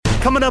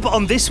Coming up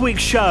on this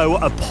week's show,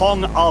 a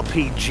Pong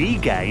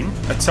RPG game.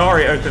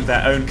 Atari opened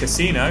their own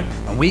casino.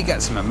 And we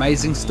get some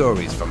amazing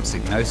stories from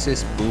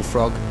Psygnosis,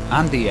 Bullfrog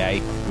and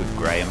EA with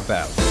Graham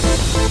Bell.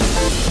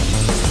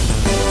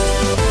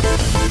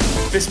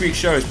 This week's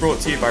show is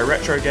brought to you by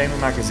Retro Gamer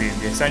Magazine,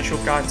 the essential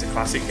guide to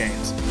classic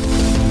games.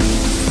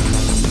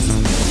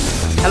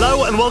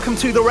 Hello and welcome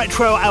to the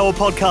Retro Hour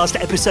podcast,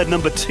 episode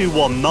number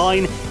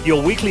 219,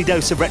 your weekly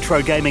dose of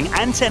retro gaming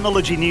and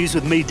technology news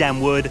with me, Dan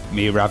Wood.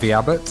 Me, Ravi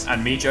Abbott.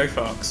 And me, Joe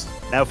Fox.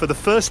 Now, for the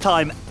first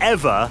time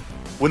ever,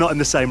 we're not in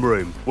the same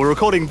room. We're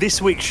recording this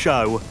week's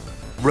show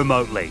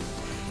remotely.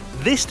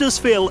 This does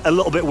feel a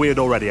little bit weird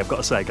already, I've got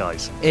to say,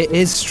 guys. It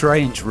is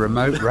strange,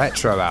 remote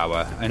retro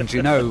hour. And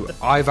you know,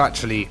 I've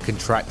actually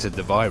contracted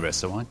the virus,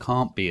 so I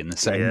can't be in the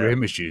same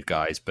room as you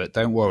guys. But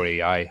don't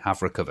worry, I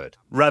have recovered.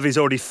 Ravi's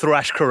already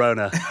thrashed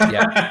Corona.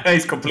 Yeah,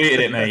 he's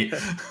completed it, mate.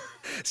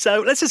 So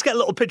let's just get a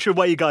little picture of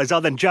where you guys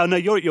are then. Joe, no,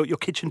 you're at your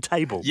kitchen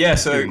table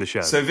during the show.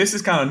 So this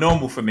is kind of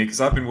normal for me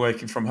because I've been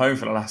working from home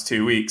for the last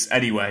 2 weeks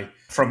anyway,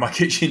 from my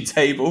kitchen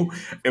table.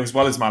 As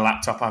well as my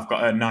laptop, I've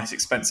got a nice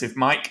expensive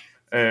mic,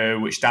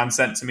 which Dan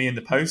sent to me in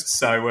the post.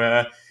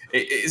 So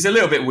it's a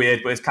little bit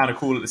weird, but it's kind of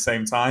cool at the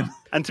same time.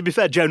 And to be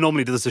fair, Joe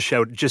normally does the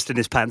show just in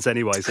his pants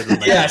anyway. So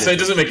it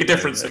doesn't make a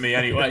difference to me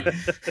anyway.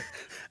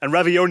 And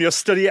Ravi, you're in your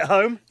study at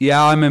home?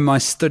 Yeah, I'm in my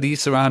study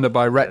surrounded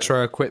by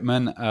retro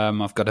equipment.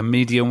 I've got a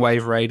medium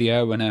wave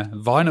radio and a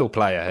vinyl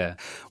player here.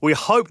 We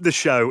hope the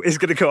show is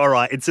going to go all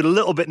right. It's a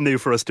little bit new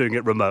for us doing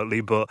it remotely,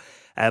 but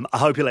I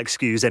hope you'll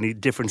excuse any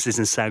differences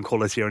in sound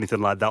quality or anything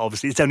like that.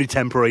 Obviously, it's only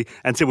temporary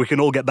until we can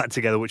all get back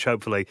together, which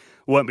hopefully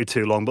won't be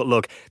too long. But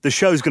look, the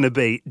show's going to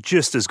be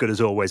just as good as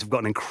always. We've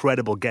got an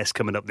incredible guest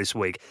coming up this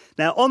week.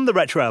 Now, on the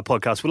Retro Hour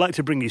podcast, we like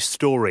to bring you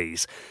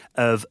stories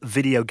of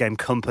video game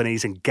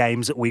companies and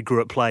games that we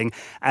grew up playing.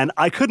 And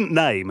I couldn't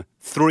name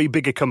 3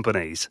 bigger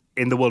companies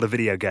in the world of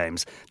video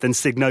games than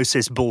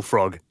Psygnosis,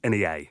 Bullfrog and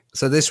EA.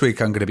 So this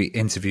week I'm going to be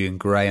interviewing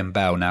Graham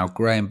Bell. Now,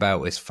 Graham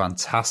Bell is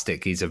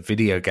fantastic. He's a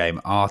video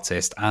game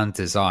artist and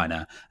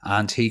designer,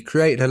 and he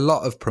created a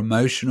lot of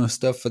promotional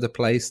stuff for the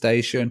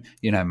PlayStation,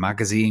 you know,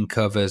 magazine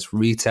covers,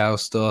 retail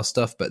store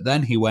stuff, but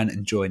then he went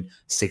and joined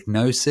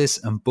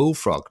Psygnosis and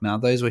Bullfrog. Now,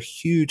 those were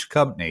huge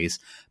companies,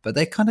 but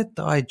they kind of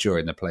died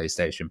during the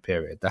PlayStation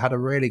period. They had a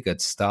really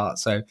good start,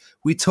 so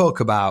we talk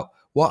about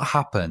what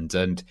happened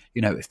and,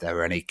 you know, if there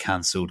were any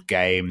cancelled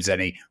games,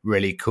 any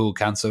really cool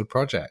cancelled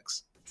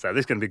projects. So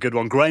this is going to be a good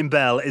one. Graham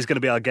Bell is going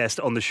to be our guest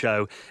on the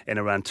show in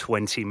around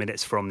 20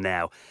 minutes from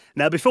now.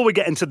 Now, before we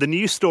get into the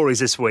news stories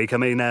this week, I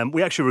mean,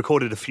 we actually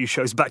recorded a few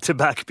shows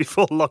back-to-back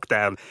before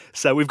lockdown,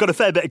 so we've got a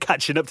fair bit of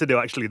catching up to do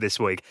actually this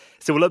week.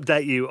 So we'll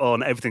update you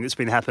on everything that's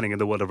been happening in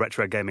the world of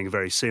retro gaming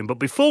very soon. But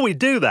before we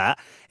do that,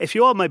 if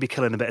you are maybe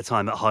killing a bit of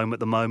time at home at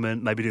the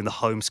moment, maybe doing the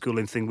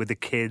homeschooling thing with the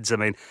kids, I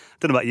mean, I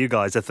don't know about you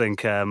guys, I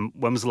think, when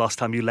was the last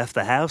time you left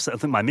the house? I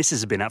think my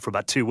missus has been out for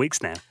about 2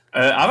 weeks now.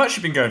 I've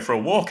actually been going for a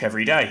walk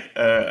every day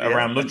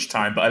around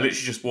lunchtime, but I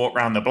literally just walk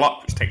around the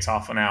block, which takes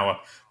half an hour.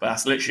 But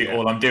that's literally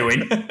all I'm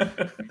doing.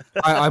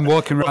 I'm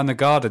walking around the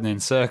garden in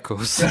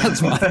circles.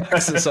 That's my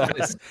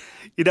exercise.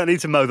 You don't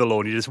need to mow the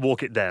lawn, you just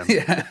walk it down.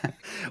 Yeah.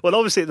 Well,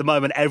 obviously at the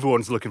moment,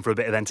 everyone's looking for a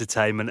bit of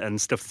entertainment and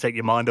stuff to take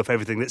your mind off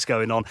everything that's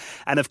going on.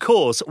 And of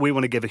course, we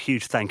want to give a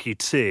huge thank you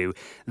to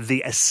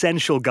the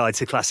essential guide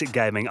to classic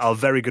gaming, our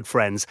very good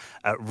friends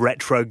at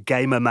Retro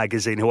Gamer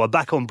Magazine, who are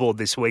back on board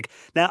this week.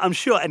 Now, I'm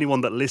sure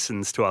anyone that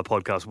listens to our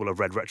podcast will have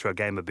read Retro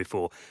Gamer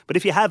before. But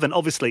if you haven't,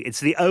 obviously,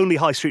 it's the only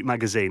high street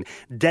magazine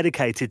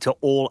dedicated to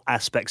all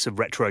aspects of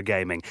retro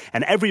gaming.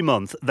 And every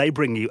month, they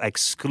bring you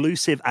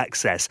exclusive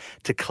access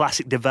to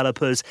classic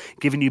developers,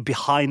 giving you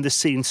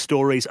behind-the-scenes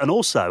stories, and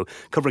also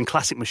covering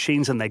classic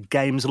machines and their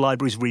games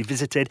libraries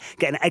revisited,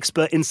 getting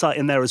expert insight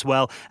in there as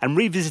well, and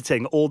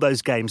revisiting all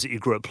those games that you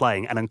grew up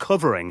playing and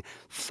uncovering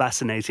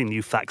fascinating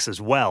new facts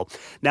as well.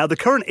 Now, the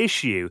current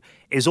issue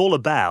is all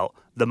about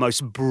the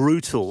most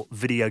brutal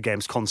video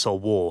games console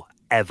war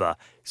ever,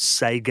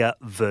 Sega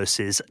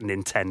versus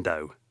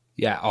Nintendo.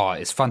 Yeah,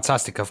 it's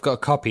fantastic. I've got a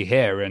copy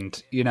here,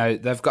 and, you know,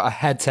 they've got a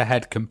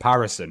head-to-head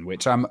comparison,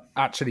 which I'm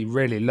actually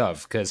really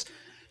love, because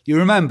you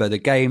remember the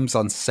games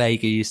on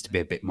Sega used to be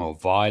a bit more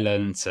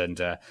violent, and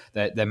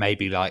there may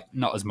be, like,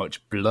 not as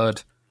much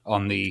blood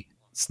on the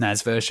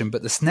SNES version,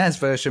 but the SNES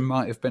version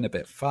might have been a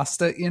bit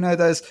faster. You know,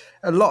 there's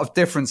a lot of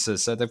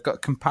differences. So they've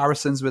got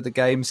comparisons with the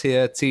games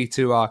here,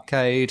 T2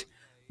 Arcade,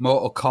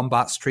 Mortal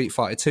Kombat, Street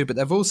Fighter 2, but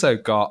they've also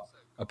got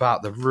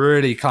about the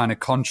really kind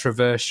of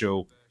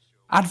controversial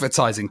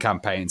advertising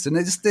campaigns, and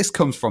this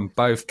comes from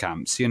both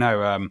camps. You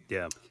know,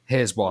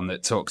 here's one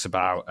that talks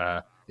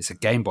about it's a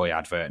Game Boy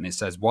advert, and it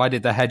says, "Why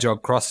did the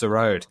hedgehog cross the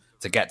road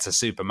to get to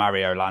Super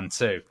Mario Land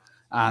 2?"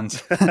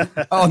 And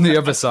on the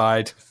other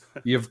side,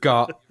 you've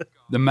got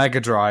the Mega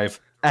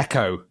Drive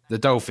Echo, the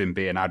dolphin,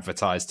 being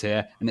advertised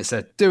here, and it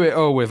said, "Do it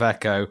all with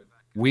Echo.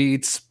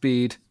 Weed,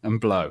 speed, and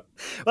blow."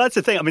 Well, that's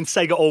the thing. I mean,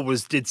 Sega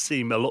always did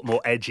seem a lot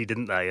more edgy,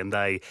 didn't they? And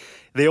they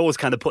always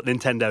kind of put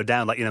Nintendo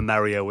down. Like, you know,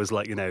 Mario was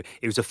like, you know,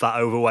 he was a fat,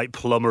 overweight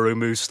plumber who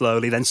moved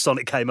slowly. Then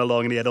Sonic came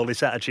along and he had all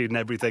this attitude and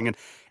everything. And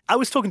I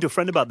was talking to a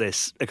friend about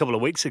this a couple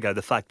of weeks ago,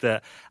 the fact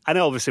that I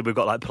know obviously we've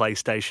got like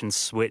PlayStation,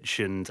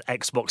 Switch and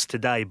Xbox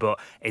today, but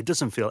it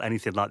doesn't feel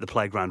anything like the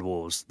Playground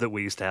Wars that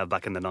we used to have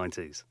back in the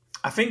 90s.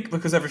 I think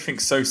because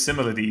everything's so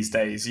similar these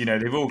days,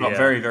 they've all got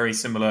very, very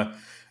similar,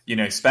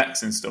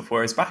 specs and stuff.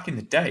 Whereas back in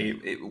the day,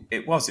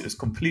 it was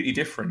completely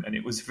different, and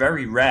it was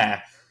very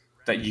rare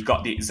that you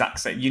got the exact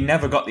same. You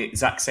never got the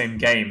exact same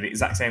game, the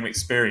exact same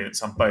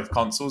experience on both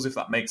consoles, if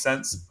that makes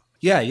sense.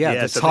 Yeah,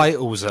 the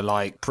titles are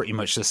like pretty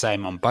much the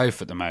same on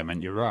both at the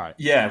moment, you're right.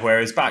 Yeah,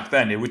 whereas back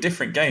then, it were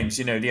different games.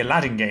 The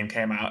Aladdin game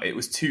came out, it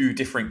was 2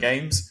 different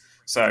games.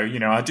 So,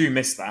 I do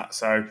miss that.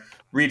 So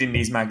reading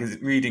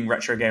reading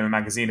Retro Gamer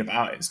magazine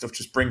about it and stuff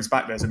just brings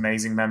back those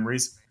amazing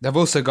memories. They've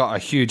also got a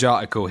huge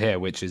article here,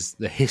 which is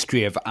the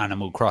history of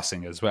Animal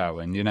Crossing as well.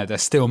 And, they're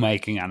still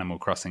making Animal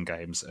Crossing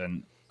games.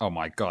 And, oh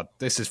my God,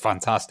 this is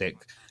fantastic.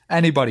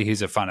 Anybody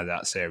who's a fan of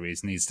that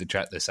series needs to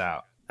check this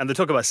out. And they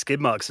talk about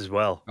skid marks as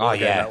well. Oh,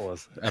 yeah. That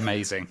was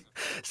amazing.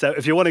 So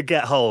if you want to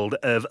get hold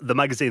of the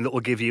magazine that will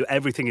give you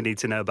everything you need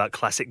to know about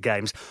classic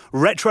games,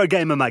 Retro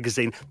Gamer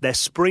magazine, their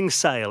spring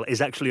sale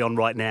is actually on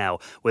right now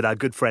with our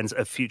good friends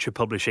of Future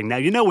Publishing. Now,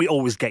 we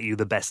always get you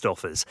the best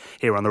offers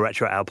here on the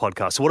Retro Hour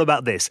podcast. So what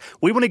about this?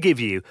 We want to give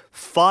you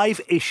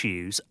 5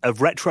 issues of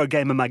Retro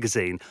Gamer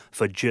magazine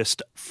for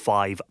just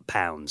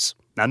 £5.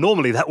 Now,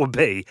 normally that would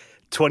be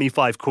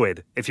 25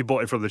 quid if you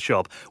bought it from the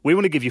shop. We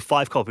want to give you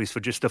 5 copies for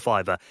just a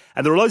 £5.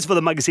 And there are loads of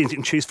other magazines you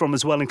can choose from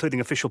as well, including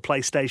official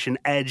PlayStation,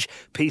 Edge,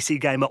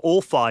 PC Gamer,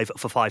 all 5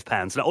 for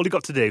 £5. Now, all you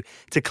got to do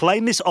to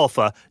claim this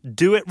offer,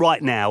 do it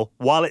right now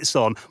while it's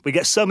on. We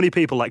get so many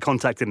people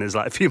contacting us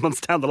a few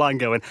months down the line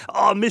going,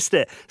 I missed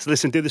it. So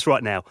listen, do this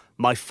right now.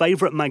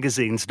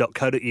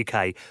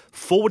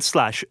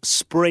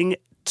 myfavouritemagazines.co.uk/spring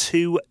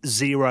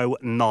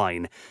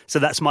 209. So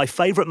that's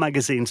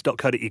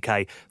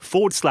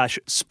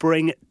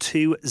myfavouritemagazines.co.uk/spring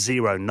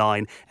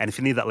 209. And if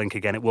you need that link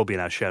again, it will be in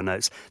our show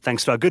notes.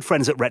 Thanks to our good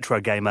friends at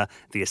Retro Gamer,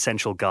 the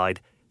essential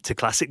guide to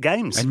classic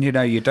games. And you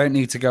don't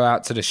need to go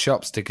out to the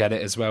shops to get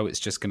it as well.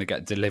 It's just going to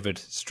get delivered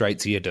straight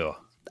to your door.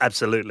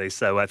 Absolutely.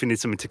 So if you need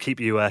something to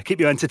keep you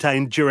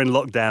entertained during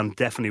lockdown,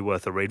 definitely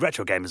worth a read.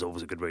 Retro Gamer is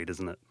always a good read,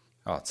 isn't it?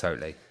 Oh,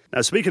 totally.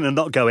 Now, speaking of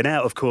not going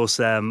out, of course,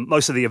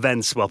 most of the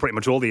events, well, pretty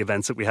much all the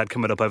events that we had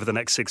coming up over the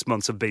next 6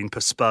 months have been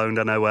postponed.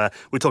 I know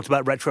we talked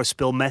about Retro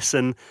Spill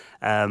Messen,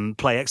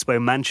 Play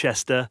Expo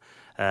Manchester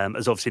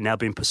has obviously now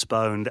been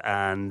postponed,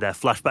 and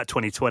Flashback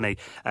 2020.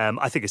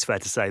 I think it's fair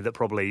to say that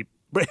probably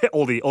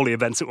all the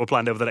events that were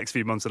planned over the next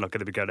few months are not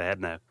going to be going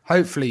ahead now.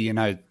 Hopefully,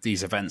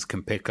 these events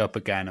can pick up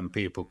again and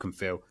people can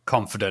feel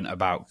confident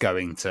about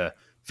going to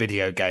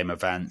video game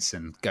events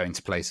and going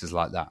to places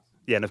like that.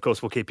 Yeah, and of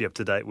course, we'll keep you up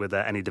to date with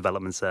any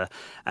developments there.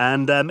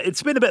 And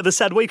it's been a bit of a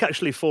sad week,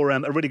 actually, for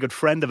a really good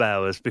friend of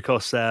ours,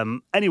 because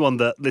anyone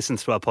that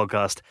listens to our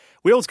podcast,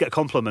 we always get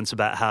compliments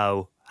about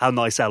how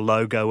nice our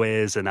logo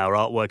is and our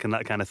artwork and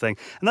that kind of thing.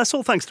 And that's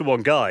all thanks to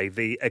one guy,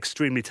 the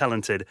extremely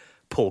talented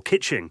Paul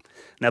Kitching.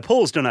 Now,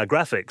 Paul's done our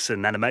graphics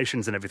and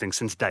animations and everything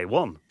since day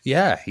one.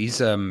 Yeah, he's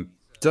done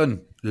a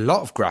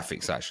lot of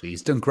graphics, actually.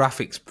 He's done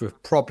graphics for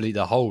probably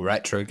the whole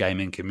retro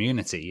gaming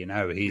community.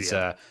 He's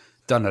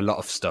done a lot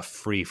of stuff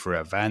free for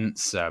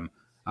events. And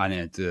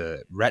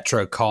the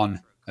RetroCon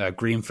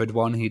Greenford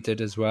one he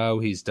did as well.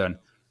 He's done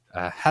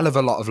a hell of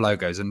a lot of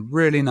logos and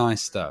really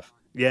nice stuff.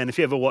 Yeah, and if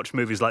you ever watch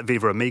movies like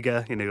Viva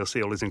Amiga, you'll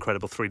see all his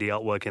incredible 3D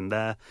artwork in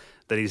there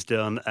that he's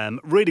done.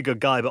 Really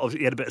good guy, but obviously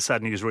he had a bit of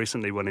sad news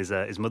recently when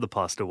his mother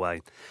passed away.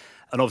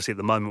 And obviously at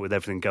the moment with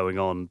everything going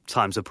on,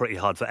 times are pretty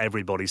hard for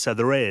everybody. So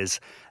there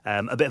is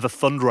a bit of a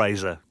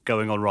fundraiser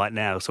going on right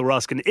now. So we're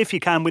asking, if you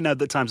can, we know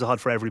that times are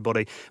hard for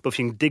everybody, but if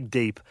you can dig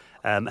deep,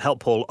 help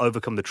Paul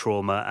overcome the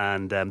trauma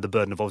and the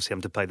burden of obviously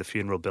having to pay the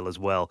funeral bill as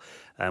well,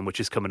 which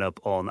is coming up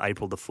on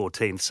April the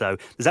 14th. So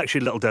there's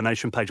actually a little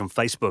donation page on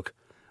Facebook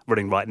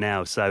running right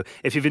now. So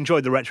if you've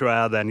enjoyed the Retro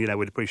Hour, then,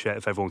 we'd appreciate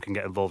if everyone can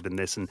get involved in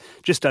this and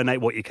just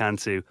donate what you can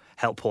to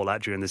help Paul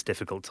out during this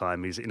difficult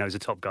time. He's a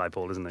top guy,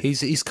 Paul, isn't he?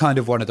 He's kind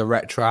of one of the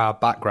Retro Hour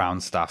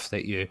background staff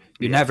that you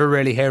never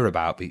really hear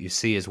about, but you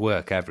see his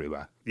work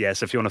everywhere. Yeah,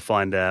 so if you want to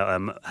find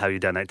out how you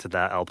donate to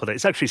that, I'll put it.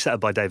 It's actually set up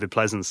by David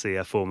Pleasance,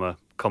 the former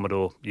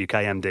Commodore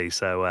UK MD.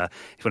 So if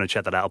you want to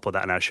check that out, I'll put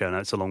that in our show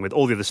notes along with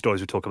all the other stories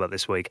we talk about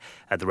this week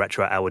at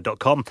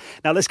theretrohour.com.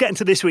 Now, let's get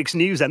into this week's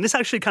news. And this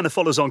actually kind of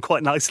follows on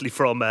quite nicely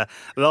from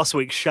last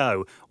week's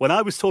show when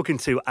I was talking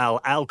to Al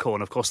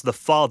Alcorn, of course, the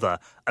father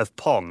of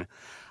Pong.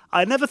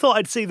 I never thought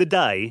I'd see the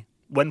day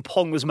when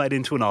Pong was made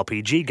into an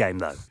RPG game,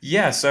 though.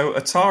 Yeah, so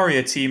Atari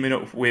are teaming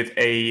up with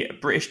a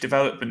British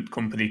development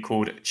company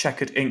called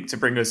Checkered Ink to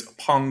bring us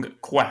Pong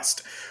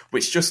Quest,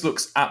 which just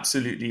looks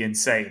absolutely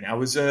insane. I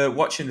was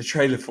watching the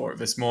trailer for it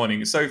this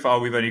morning. So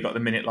far, we've only got the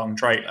minute-long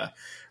trailer.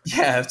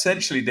 Yeah,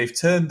 essentially, they've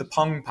turned the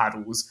Pong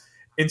paddles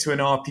into an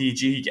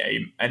RPG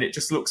game, and it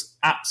just looks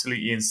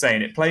absolutely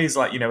insane. It plays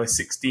like, a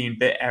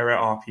 16-bit era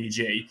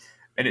RPG,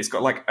 and it's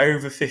got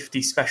over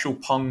 50 special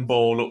Pong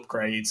ball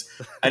upgrades.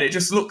 And it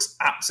just looks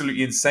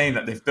absolutely insane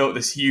that they've built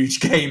this huge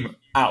game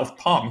out of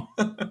Pong.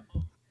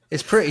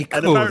 It's pretty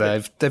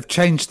cool. They've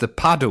changed the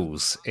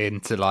paddles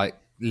into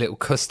little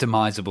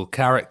customizable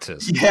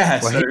characters.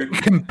 Yeah, where so you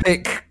can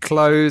pick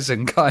clothes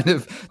and kind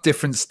of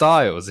different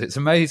styles. It's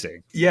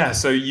amazing. yeah,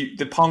 so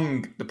the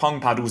pong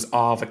paddles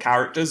are the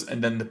characters,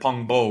 and then the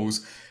pong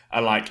balls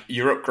are like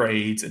your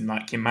upgrades and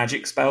like your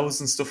magic spells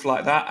and stuff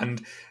like that.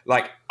 And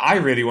like, I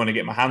really want to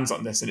get my hands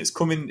on this, and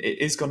it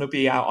is going to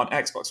be out on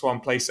Xbox One,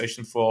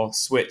 PlayStation 4,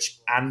 Switch,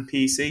 and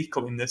PC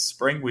coming this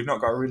spring. We've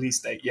not got a release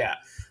date yet,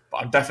 but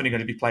I'm definitely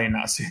going to be playing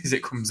that as soon as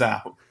it comes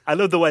out. I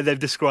love the way they've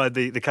described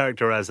the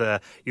character as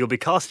you'll be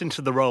cast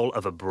into the role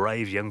of a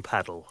brave young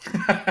paddle.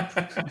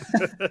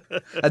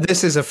 And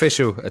this is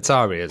official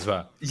Atari as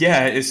well.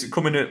 Yeah, it's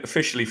coming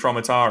officially from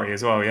Atari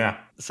as well, yeah.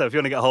 So if you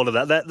want to get hold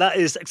of that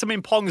is, I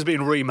mean, Pong's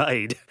been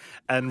remade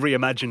and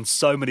reimagined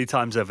so many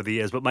times over the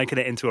years, but making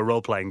it into a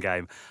role-playing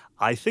game,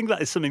 I think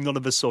that is something none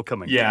of us saw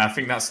coming. Yeah, I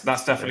think that's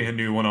definitely a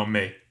new one on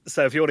me.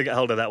 So if you want to get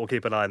hold of that, we'll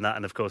keep an eye on that.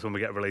 And of course, when we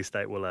get a release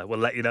date, we'll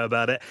let you know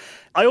about it.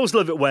 I always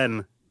love it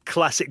when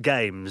classic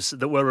games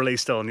that were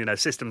released on,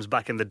 systems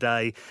back in the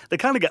day, they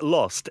kind of get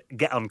lost,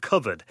 get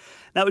uncovered.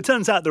 Now, it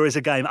turns out there is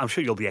a game I'm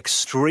sure you'll be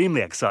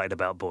extremely excited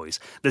about, boys,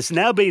 that's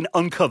now been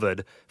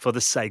uncovered for the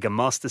Sega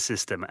Master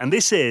System. And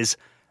this is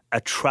a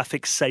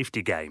traffic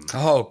safety game.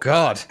 Oh,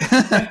 God.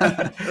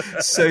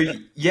 So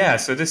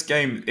this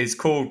game is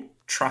called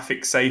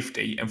Traffic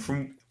Safety.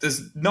 And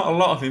there's not a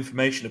lot of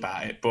information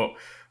about it, but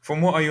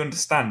from what I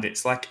understand,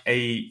 it's like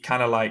a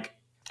kind of like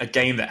a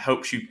game that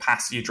helps you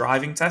pass your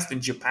driving test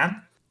in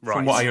Japan. Right.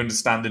 From what I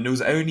understand, and there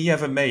was only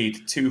ever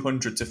made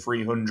 200 to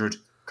 300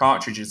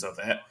 cartridges of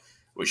it,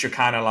 which are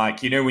kind of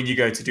like, when you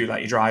go to do like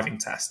your driving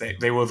test,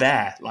 they were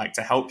there like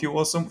to help you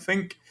or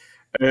something.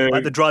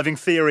 Like the driving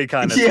theory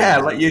kind of thing. Yeah,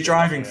 like your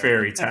driving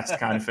theory test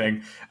kind of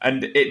thing.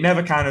 And it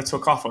never kind of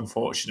took off,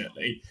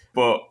 unfortunately.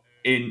 But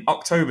in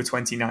October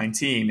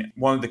 2019,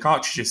 one of the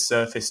cartridges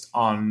surfaced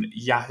on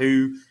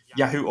Yahoo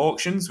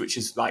Auctions, which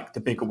is like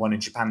the bigger one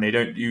in Japan. They do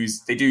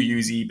use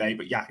eBay,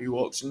 but Yahoo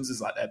Auctions is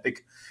like their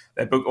big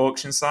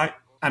auction site.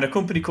 And a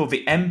company called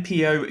the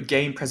MPO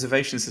Game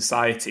Preservation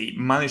Society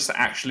managed to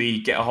actually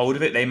get a hold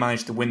of it. They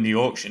managed to win the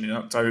auction in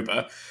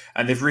October,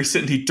 and they've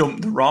recently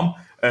dumped the ROM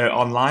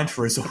online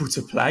for us all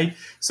to play.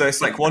 So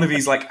it's like one of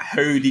these like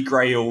holy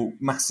grail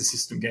Master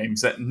System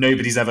games that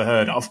nobody's ever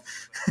heard of.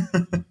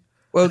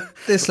 Well,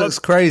 this looks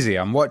crazy.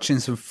 I'm watching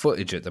some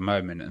footage at the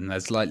moment, and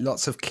there's like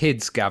lots of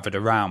kids gathered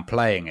around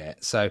playing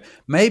it. So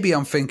maybe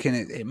I'm thinking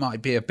it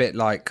might be a bit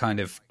like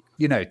kind of,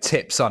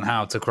 tips on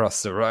how to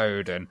cross the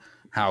road and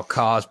how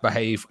cars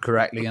behave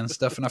correctly and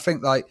stuff. And I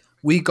think like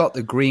we got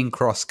the Green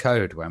Cross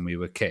Code when we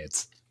were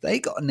kids. They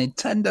got a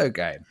Nintendo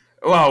game.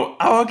 Well,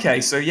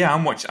 okay. So yeah,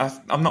 I'm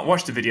not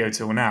watched the video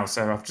till now,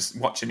 so I'm just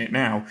watching it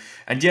now.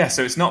 And yeah,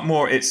 so it's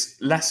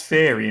less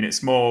theory and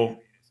it's more,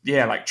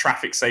 like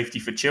traffic safety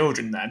for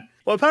children then.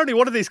 Well, apparently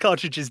one of these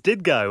cartridges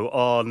did go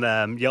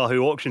on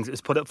Yahoo Auctions. It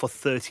was put up for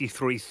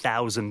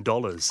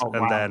 $33,000. Oh, wow.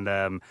 And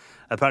then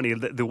apparently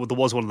there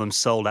was one of them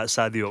sold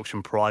outside the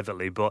auction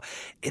privately. But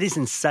it is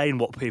insane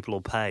what people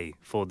will pay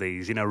for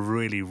these,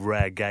 really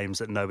rare games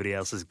that nobody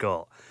else has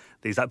got.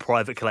 These like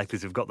private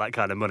collectors who've got that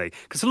kind of money.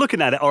 Because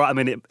looking at it, all right, I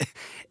mean,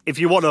 if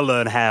you want to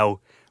learn how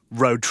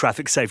road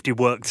traffic safety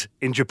worked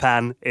in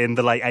Japan in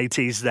the late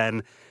 80s,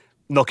 then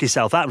knock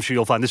yourself out. I'm sure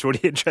you'll find this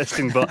really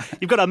interesting, but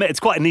you've got to admit it's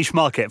quite a niche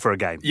market for a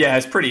game. Yeah,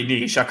 it's pretty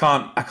niche. I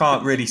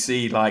can't really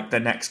see like the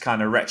next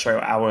kind of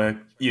retro hour,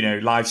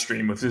 live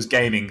stream with us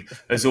gaming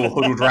as all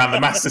huddled around the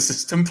Master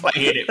System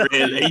playing it,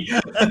 really.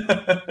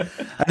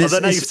 Although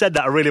now you've said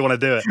that, I really want to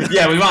do it.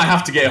 Yeah, we might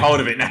have to get a hold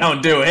of it now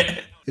and do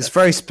it. It's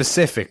very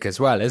specific as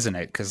well, isn't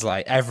it? Because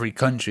like every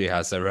country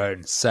has their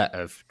own set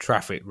of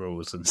traffic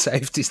rules and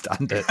safety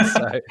standards.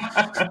 So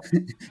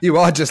you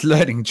are just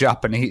learning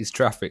Japanese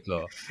traffic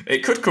law.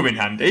 It could come in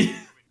handy.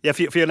 Yeah,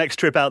 for your next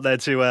trip out there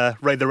to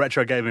raid the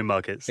retro gaming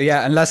markets.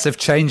 Yeah, unless they've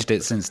changed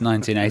it since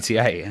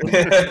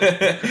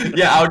 1988.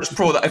 Yeah, I'll just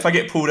pull that. If I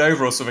get pulled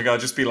over or something, I'll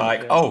just be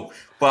like, oh,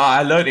 well,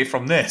 I learned it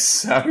from this.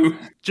 So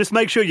just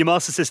make sure your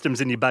Master System's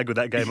in your bag with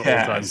that game at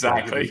all times.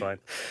 Exactly. Fine.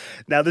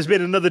 Now, there's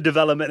been another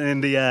development in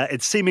the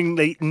it's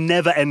seemingly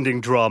never-ending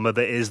drama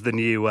that is the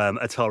new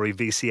Atari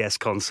VCS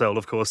console.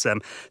 Of course,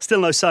 still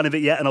no sign of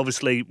it yet, and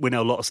obviously we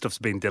know a lot of stuff's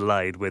been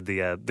delayed with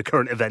the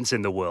current events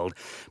in the world.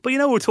 But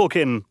we were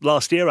talking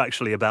last year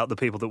actually about the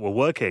people that were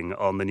working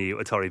on the new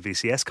Atari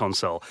VCS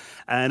console,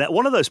 and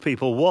one of those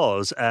people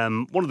was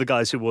one of the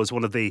guys who was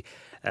one of the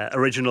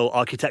original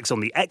architects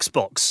on the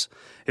Xbox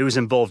who was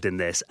involved in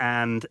this,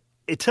 and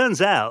it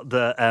turns out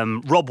that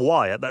Rob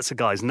Wyatt, that's the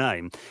guy's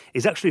name,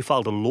 he's actually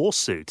filed a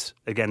lawsuit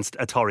against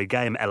Atari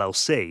Game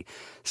LLC,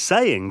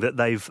 saying that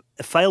they've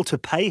failed to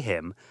pay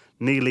him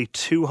nearly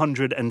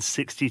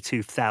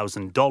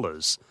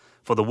 $262,000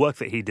 for the work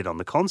that he did on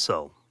the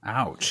console.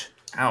 Ouch.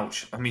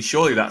 Ouch. I mean,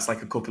 surely that's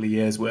like a couple of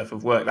years' worth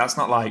of work. That's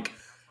not like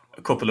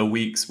a couple of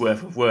weeks'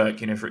 worth of work,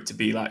 for it to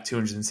be like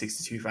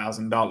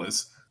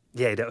 $262,000.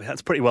 Yeah,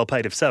 that's pretty well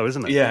paid if so,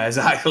 isn't it? Yeah,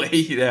 exactly,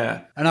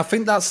 yeah. And I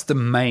think that's the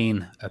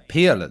main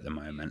appeal at the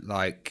moment.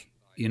 Like,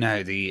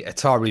 the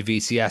Atari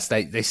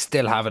VCS, they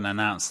still haven't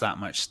announced that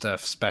much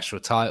stuff,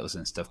 special titles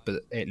and stuff,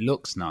 but it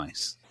looks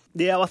nice.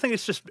 Yeah, well, I think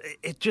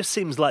it just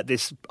seems like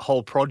this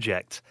whole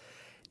project,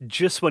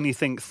 just when you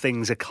think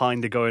things are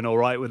kind of going all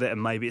right with it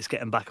and maybe it's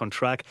getting back on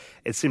track,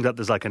 it seems like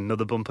there's like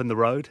another bump in the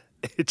road.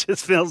 It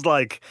just feels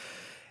like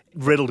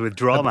riddled with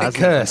drama,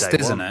 hasn't cursed,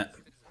 it? Isn't it?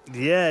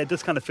 Yeah, it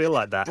does kind of feel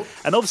like that.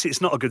 And obviously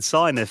it's not a good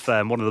sign if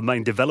one of the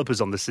main developers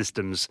on the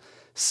system's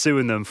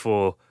suing them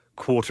for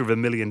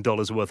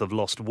 $250,000 worth of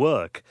lost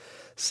work.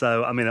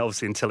 So, I mean,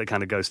 obviously until it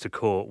kind of goes to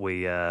court,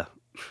 we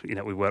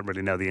won't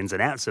really know the ins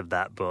and outs of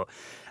that, but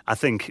I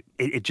think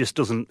it just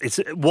doesn't. It's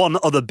one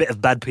other bit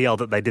of bad PR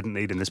that they didn't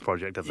need in this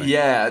project, I think.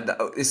 Yeah,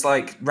 it's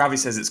like Ravi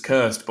says it's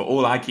cursed, but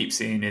all I keep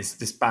seeing is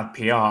this bad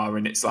PR,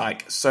 and it's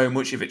like so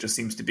much of it just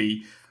seems to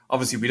be.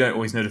 Obviously, we don't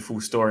always know the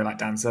full story, like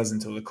Dan says,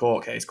 until the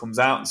court case comes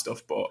out and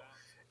stuff, but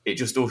it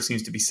just all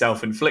seems to be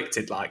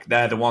self-inflicted. Like,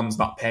 they're the ones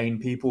not paying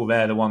people,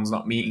 they're the ones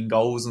not meeting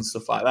goals and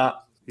stuff like that.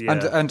 Yeah.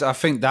 And I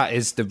think that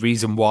is the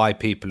reason why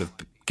people have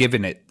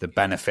given it the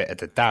benefit of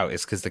the doubt,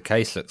 is because the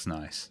case looks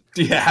nice.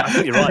 Yeah. I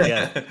think you're right,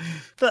 yeah.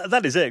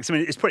 That is it. 'Cause, I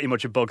mean, it's pretty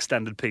much a bog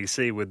standard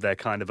PC with their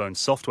kind of own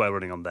software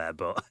running on there,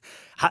 but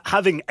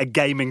having a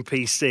gaming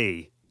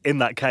PC in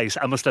that case,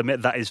 I must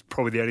admit that is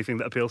probably the only thing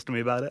that appeals to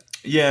me about it.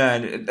 Yeah,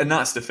 and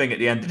that's the thing at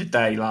the end of the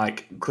day,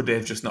 like, could they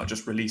have just not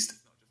just released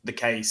the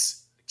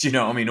case? Do you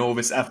know what I mean? All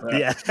this effort.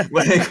 Yeah.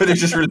 When they could have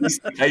just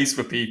released the case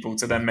for people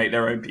to then make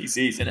their own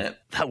PCs in it.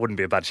 That wouldn't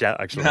be a bad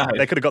shout, actually. No.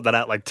 They could have got that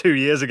out like 2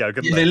 years ago,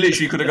 couldn't They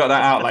literally could have got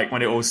that out like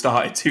when it all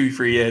started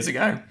 2-3 years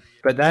ago.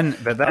 But then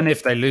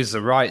if they lose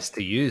the rights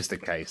to use the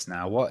case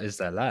now, what is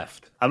there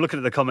left? I'm looking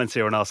at the comments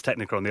here on Ars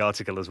Technica on the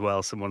article as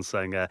well. Someone's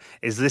saying,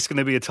 is this going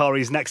to be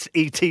Atari's next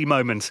ET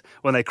moment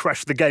when they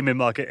crash the gaming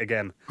market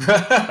again?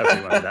 Hopefully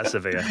it won't be that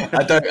severe.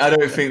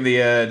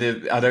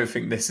 I don't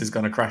think this is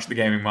going to crash the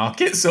gaming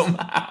market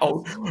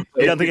somehow.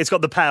 You don't think it's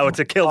got the power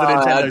to kill the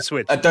Nintendo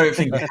Switch? I don't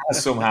think it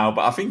has somehow,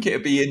 but I think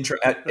it'd be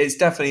it's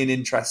definitely an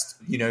interest,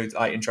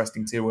 like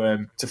interesting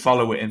to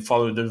follow it and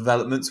follow the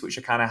developments which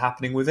are kind of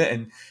happening with it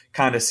and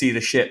kind of see the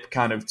ship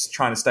kind of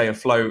trying to stay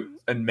afloat,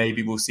 and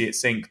maybe we'll see it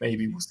sink,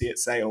 maybe we'll see it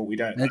sail, we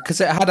don't know.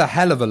 Because it had a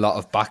hell of a lot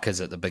of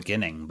backers at the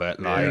beginning, but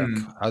like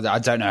I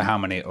don't know how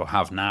many it will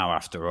have now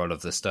after all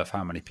of the stuff,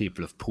 how many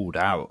people have pulled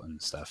out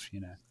and stuff,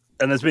 you know.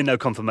 And there's been no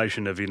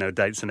confirmation of,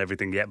 dates and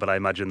everything yet, but I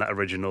imagine that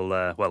original,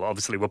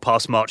 obviously we're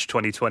past March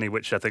 2020,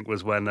 which I think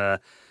was when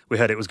we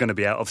heard it was going to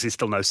be out. Obviously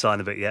still no sign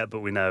of it yet,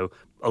 but we know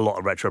a lot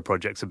of retro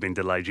projects have been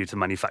delayed due to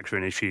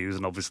manufacturing issues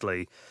and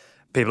obviously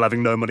people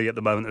having no money at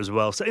the moment as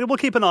well. So we'll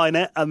keep an eye on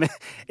it. I mean,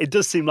 it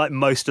does seem like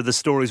most of the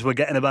stories we're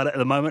getting about it at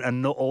the moment are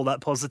not all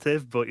that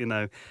positive, but,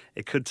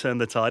 it could turn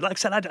the tide. Like I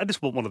said, I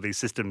just want one of these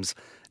systems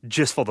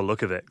just for the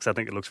look of it, because I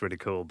think it looks really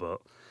cool, but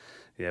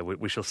yeah,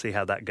 we shall see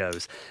how that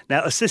goes.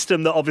 Now, a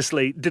system that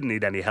obviously didn't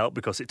need any help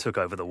because it took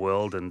over the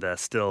world and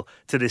still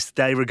to this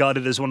day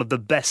regarded as one of the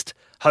best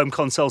home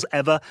consoles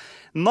ever.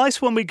 Nice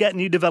when we get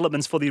new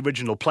developments for the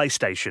original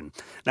PlayStation.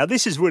 Now,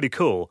 this is really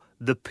cool,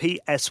 the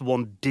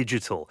PS1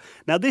 Digital.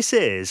 Now, this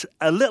is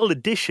a little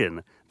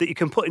addition that you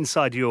can put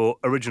inside your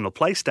original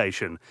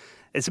PlayStation.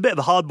 It's a bit of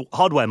a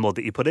hardware mod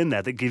that you put in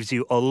there that gives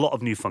you a lot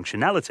of new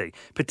functionality,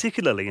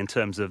 particularly in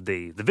terms of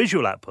the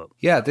visual output.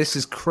 Yeah, this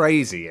is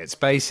crazy. It's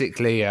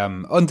basically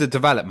under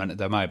development at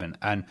the moment.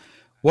 And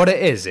what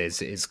it is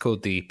it's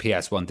called the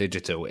PS1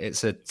 Digital.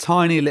 It's a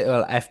tiny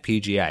little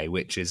FPGA,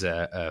 which is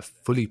a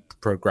fully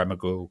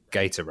programmable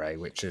gate array,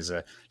 which is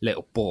a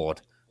little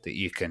board that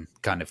you can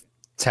kind of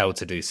tell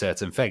to do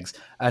certain things.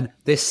 And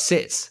this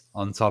sits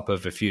on top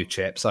of a few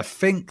chips. I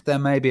think there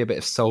may be a bit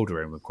of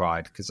soldering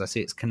required because I see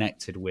it's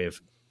connected with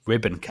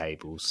ribbon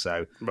cables.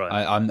 So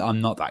right.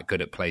 I'm not that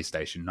good at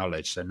PlayStation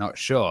knowledge, so not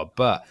sure.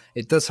 But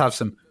it does have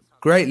some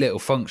great little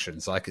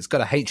functions. Like it's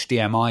got a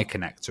HDMI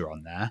connector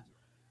on there,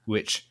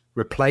 which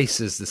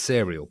replaces the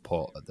serial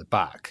port at the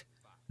back.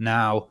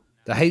 Now,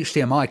 the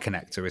HDMI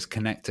connector is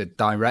connected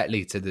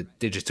directly to the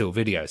digital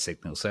video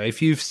signal. So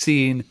if you've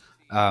seen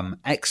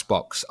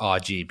Xbox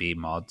RGB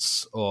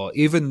mods or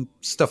even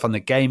stuff on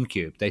the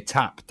GameCube, they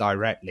tap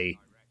directly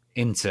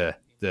into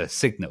the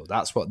signal.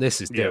 That's what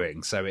this is doing.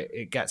 Yeah. So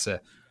it gets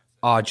a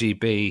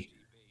RGB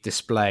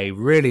display,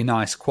 really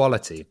nice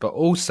quality. But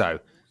also,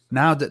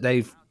 now that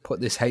they've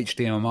put this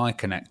HDMI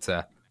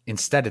connector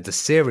instead of the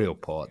serial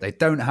port, they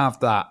don't have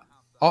that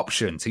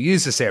option to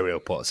use the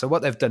serial port. So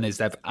what they've done is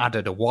they've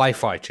added a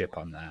Wi-Fi chip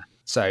on there.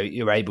 So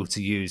you're able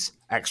to use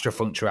extra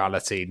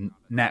functionality,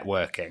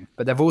 networking.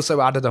 But they've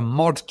also added a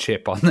mod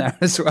chip on there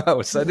as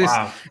well. So this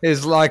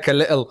is like a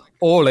little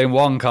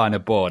all-in-one kind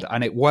of board.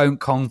 And it won't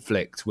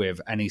conflict with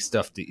any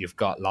stuff that you've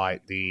got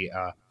like the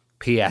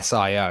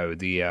PSIO,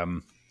 the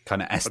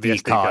kind of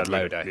SD card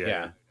loader.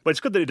 Yeah. But it's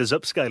good that it does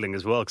upscaling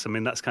as well, because, I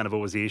mean, that's kind of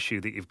always the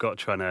issue that you've got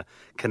trying to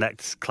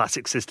connect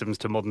classic systems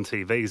to modern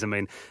TVs. I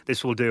mean,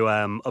 this will do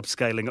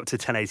upscaling up to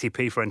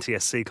 1080p for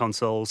NTSC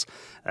consoles,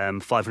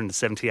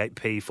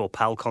 578p for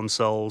PAL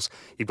consoles.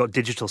 You've got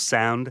digital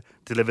sound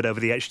delivered over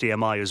the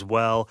HDMI as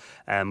well,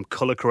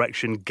 colour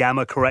correction,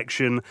 gamma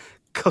correction,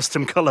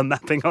 custom colour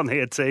mapping on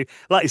here too.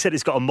 Like you said,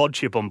 it's got a mod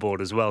chip on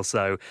board as well,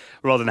 so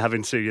rather than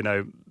having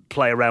to,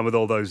 play around with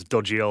all those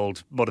dodgy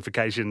old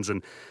modifications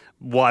and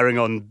wiring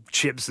on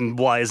chips and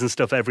wires and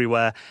stuff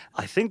everywhere.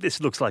 I think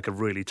this looks like a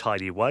really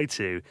tidy way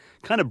to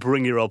kind of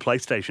bring your old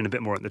PlayStation a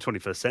bit more in the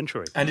 21st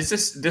century. And is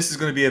this is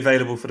going to be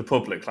available for the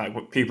public? Like,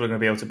 people are going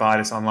to be able to buy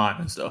this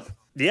online and stuff?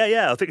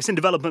 Yeah. I think it's in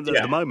development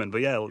at the moment,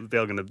 but yeah,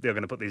 they're going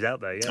to put these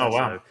out there. Yeah. Oh,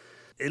 wow. So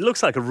it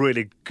looks like a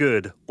really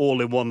good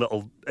all-in-one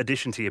little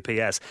addition to your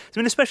PS. I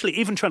mean, especially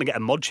even trying to get a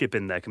mod chip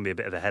in there can be a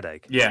bit of a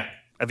headache. Yeah.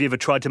 Have you ever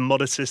tried to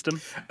mod a system?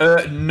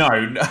 No,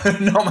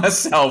 not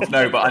myself,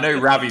 no, but I know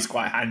Ravi's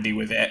quite handy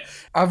with it.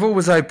 I've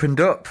always opened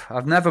up.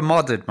 I've never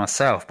modded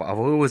myself, but I've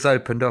always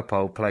opened up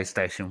old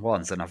PlayStation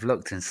 1s and I've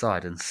looked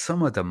inside, and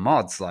some of the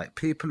mods, like,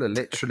 people are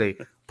literally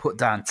put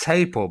down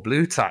tape or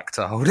blue tack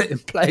to hold it in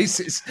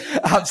place. It's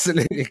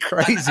absolutely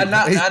crazy. And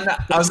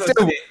that I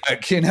still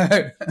work, you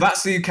know.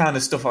 That's the kind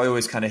of stuff I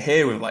always kind of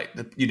hear with, like,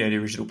 the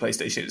original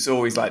PlayStation. It's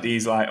always like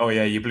these, like, oh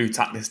yeah, you blue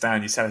tack this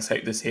down, you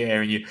sellotape this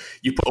here, and you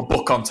put a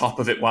book on top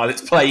of it while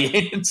it's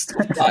playing and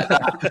stuff like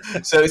that.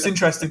 So it's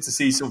interesting to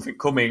see something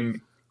coming,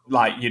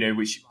 like,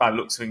 which by the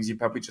looks of things you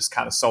probably just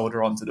kind of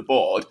solder onto the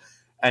board,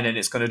 and then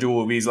it's going to do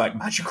all these, like,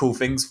 magical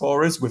things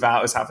for us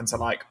without us having to,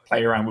 like,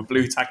 play around with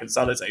blue tack and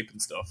sellotape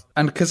and stuff.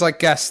 And because I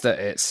guess that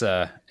it's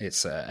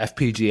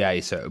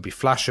FPGA, so it'll be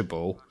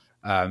flashable,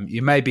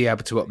 you may be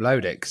able to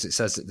upload it because it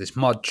says that this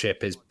mod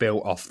chip is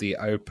built off the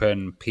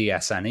Open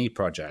PSNE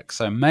project.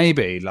 So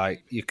maybe,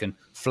 like, you can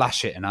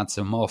flash it and add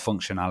some more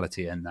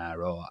functionality in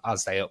there, or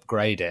as they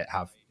upgrade it,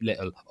 have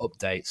little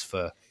updates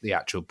for the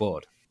actual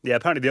board. Yeah,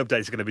 apparently the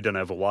updates are going to be done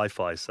over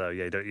Wi-Fi, so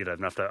yeah, you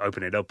don't have to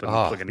open it up and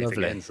plug anything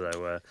lovely. in.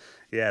 So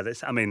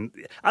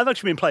I've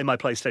actually been playing my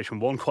PlayStation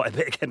 1 quite a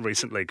bit again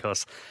recently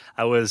because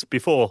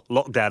before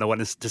lockdown, I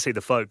went to see the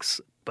folks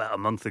about a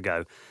month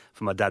ago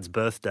for my dad's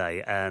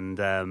birthday, and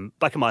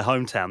back in my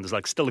hometown, there's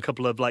like still a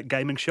couple of like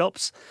gaming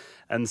shops,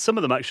 and some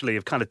of them actually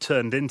have kind of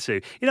turned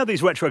into,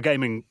 these retro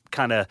gaming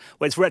kind of,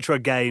 where it's retro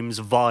games,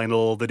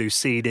 vinyl, they do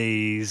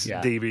CDs,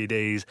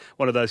 DVDs,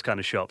 one of those kind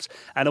of shops.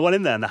 And I went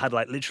in there and they had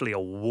like literally a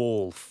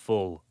wall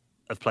full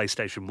of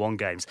PlayStation 1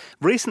 games.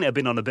 Recently, I've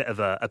been on a bit of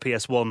a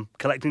PS1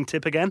 collecting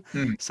tip again.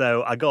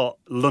 So I got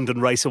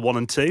London Racer 1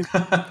 and 2.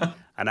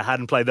 And I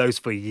hadn't played those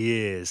for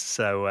years.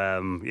 So,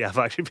 I've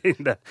actually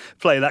been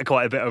playing that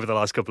quite a bit over the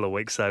last couple of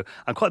weeks. So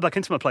I'm quite back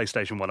into my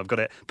PlayStation 1. I've got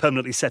it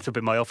permanently set up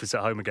in my office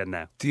at home again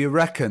now. Do you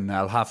reckon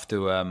they'll have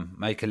to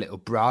make a little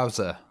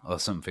browser or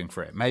something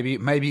for it?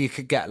 Maybe you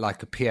could get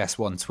like a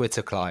PS1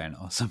 Twitter client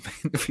or something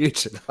in the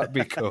future. That'd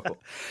be cool.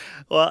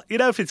 Well,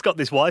 if it's got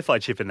this Wi-Fi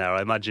chip in there,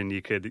 I imagine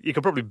you could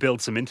probably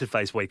build some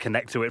interface where you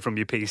connect to it from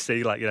your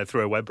PC, like,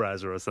 through a web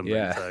browser or something.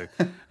 Yeah. So,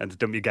 and to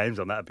dump your games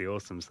on, that'd be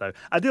awesome. So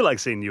I do like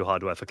seeing new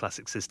hardware for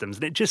classic systems.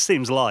 And it just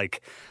seems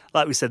like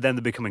we said, then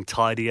they're becoming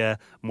tidier,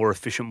 more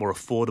efficient, more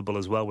affordable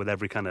as well with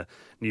every kind of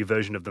new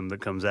version of them that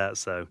comes out.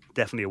 So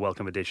definitely a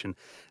welcome addition.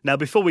 Now,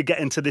 before we get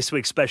into this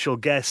week's special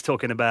guest,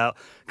 talking about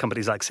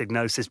companies like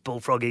Psygnosis,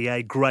 Bullfrog,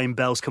 EA, Grain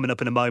Bell's coming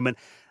up in a moment,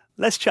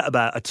 let's chat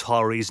about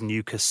Atari's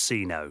new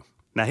casino.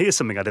 Now, here's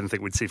something I didn't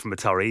think we'd see from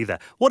Atari either.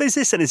 What is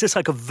this, and is this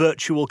like a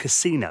virtual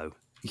casino?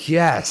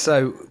 Yeah,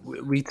 so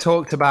we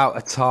talked about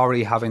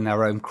Atari having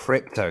their own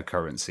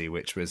cryptocurrency,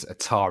 which was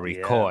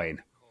Atari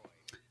Coin.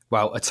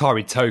 Well,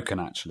 Atari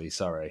Token, actually,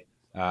 sorry.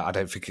 I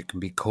don't think it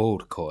can be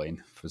called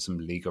Coin for some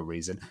legal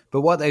reason.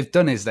 But what they've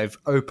done is they've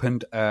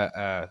opened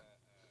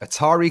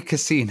Atari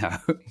Casino,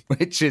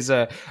 which is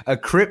a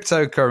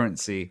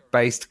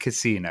cryptocurrency-based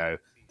casino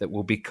that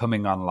will be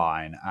coming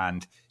online.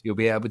 And you'll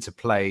be able to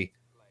play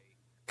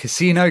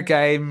casino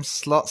games,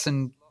 slots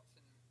and,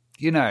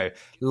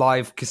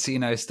 live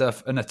casino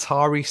stuff, an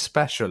Atari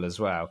special as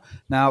well.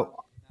 Now,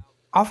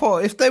 I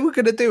thought if they were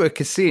going to do a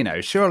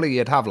casino, surely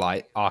you'd have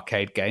like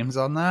arcade games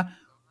on there,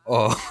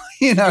 or I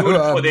would have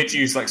thought they'd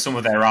use like some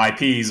of their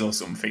IPs or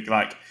something.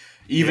 Like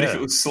even if it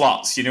was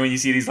slots, when you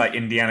see these like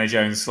Indiana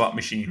Jones slot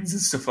machines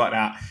and stuff like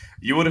that,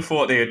 you would have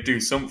thought they'd do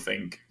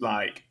something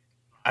like,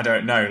 I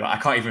don't know, like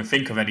I can't even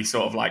think of any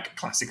sort of like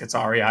classic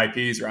Atari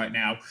IPs right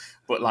now,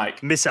 but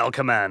like Missile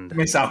Command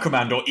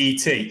or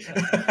ET.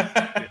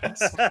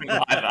 Something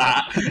like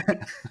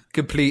that.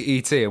 Complete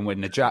ET and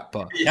win the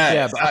jackpot.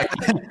 Yeah,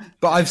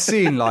 but I've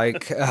seen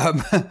like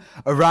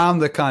around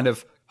the kind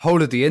of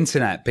whole of the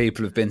internet,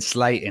 people have been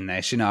slating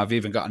this. I've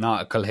even got an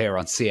article here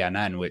on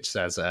CNN which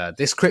says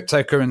this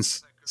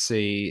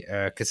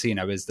cryptocurrency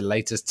casino is the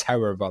latest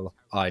terrible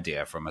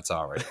idea from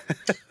Atari.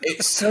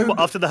 It's so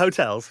after the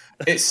hotels.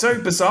 It's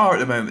so bizarre at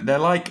the moment. They're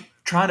like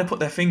trying to put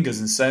their fingers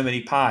in so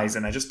many pies,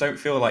 and I just don't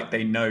feel like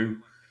they know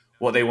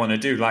what they want to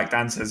do. Like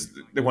Dan says,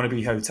 they want to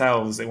be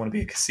hotels, they want to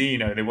be a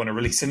casino, they want to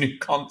release a new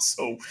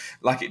console.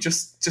 Like, it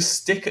just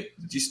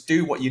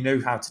do what you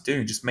know how to do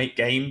and just make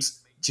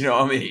games. Do you know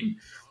what I mean?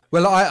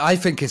 Well, I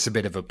think it's a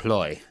bit of a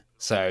ploy.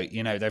 So,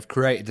 they've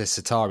created this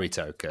Atari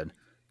token.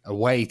 A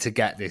way to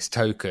get this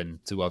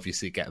token to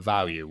obviously get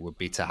value would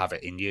be to have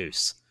it in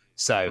use.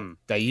 So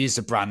they use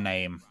the brand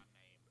name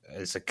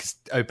as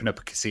open up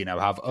a casino,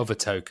 have other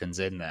tokens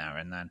in there,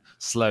 and then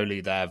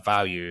slowly their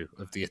value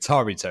of the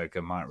Atari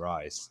token might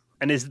rise.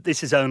 And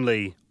this is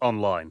only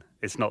online.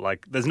 It's not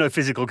like there's no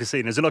physical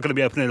casinos. They're not going to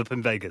be opening up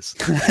in Vegas.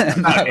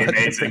 That'd be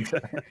amazing.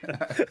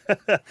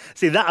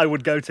 See, that I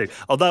would go to.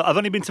 Although I've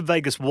only been to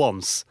Vegas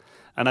once,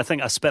 and I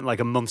think I spent like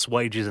a month's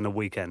wages in a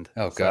weekend.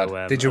 Oh, God.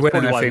 So, Did you win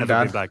that's probably why I've anything,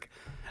 never Dan? been back.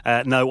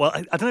 No, well,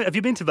 I don't know. Have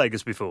you been to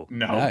Vegas before?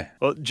 No.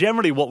 Well,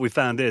 generally what we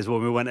found is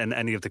when we went in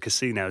any of the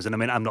casinos, and I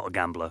mean, I'm not a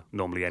gambler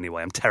normally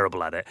anyway, I'm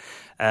terrible at it,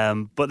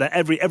 but that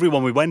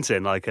everyone we went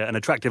in, like an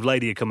attractive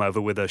lady would come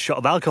over with a shot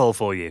of alcohol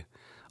for you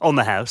on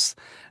the house.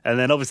 And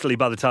then obviously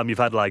by the time you've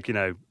had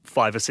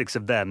 5 or 6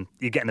 of them,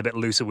 you're getting a bit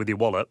looser with your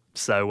wallet.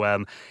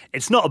 So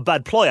it's not a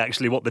bad ploy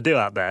actually what they do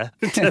out there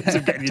in terms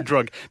of getting you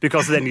drunk,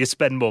 because then you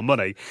spend more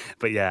money.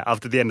 But yeah,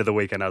 after the end of the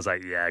weekend, I was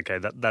like, yeah, okay,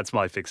 that's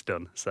my fix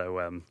done. So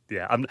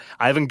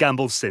I haven't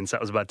gambled since.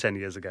 That was about 10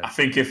 years ago. I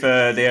think if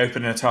they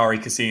open an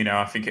Atari casino,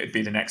 I think it'd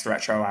be the next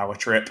Retro Hour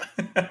trip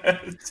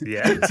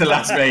to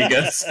Las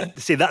Vegas.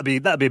 See, that'd be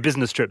a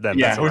business trip then.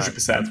 Yeah, That's all right.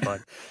 100%. That's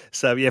fine.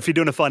 So yeah, if you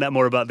do want to find out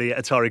more about the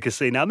Atari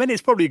casino, I mean,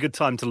 it's probably a good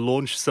time to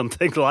launch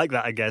something like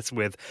that, I guess,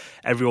 with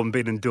everyone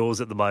being indoors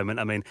at the moment.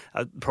 I mean,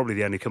 probably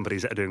the only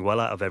companies that are doing well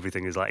out of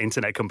everything is like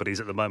internet companies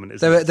at the moment.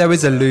 There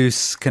is a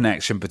loose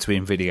connection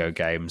between video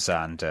games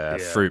and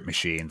fruit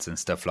machines and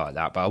stuff like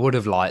that. But I would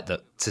have liked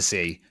to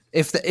see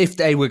if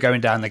they were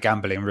going down the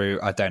gambling route.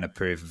 I don't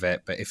approve of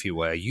it, but if you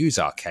were use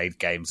arcade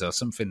games or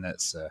something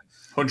that's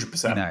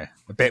 100%,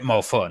 a bit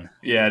more fun.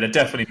 Yeah, they're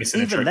definitely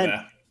missing a trick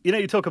there. You know,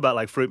 you talk about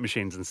like fruit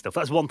machines and stuff.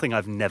 That's one thing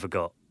I've never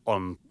got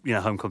on,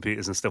 home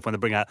computers and stuff when they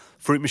bring out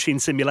fruit machine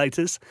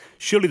simulators.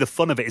 Surely the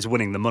fun of it is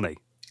winning the money.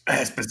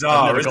 It's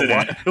bizarre, isn't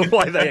it?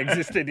 Why they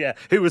existed, yeah.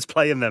 Who was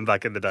playing them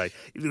back in the day?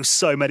 There was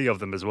so many of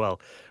them as well.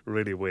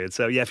 Really weird.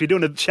 So, yeah, if you're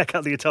doing check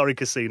out the Atari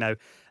Casino,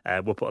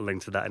 we'll put a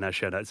link to that in our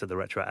show notes at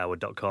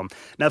theretrohour.com.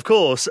 Now, of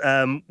course,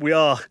 we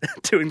are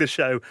doing the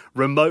show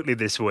remotely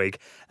this week,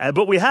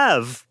 but we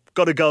have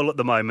got a goal at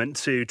the moment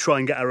to try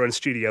and get our own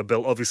studio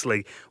built,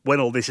 obviously, when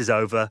all this is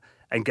over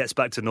and gets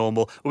back to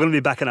normal. We're going to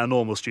be back in our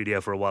normal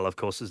studio for a while, of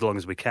course, as long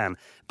as we can.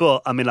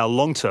 But, I mean, our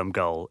long-term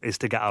goal is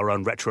to get our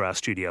own Retro Hour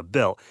studio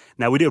built.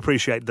 Now, we do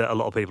appreciate that a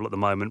lot of people at the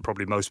moment,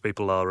 probably most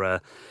people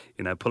are,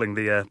 pulling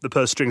the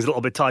purse strings a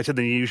little bit tighter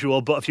than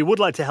usual. But if you would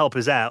like to help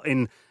us out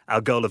in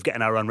our goal of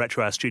getting our own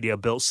Retro Hour studio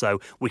built so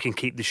we can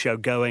keep the show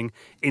going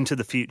into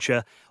the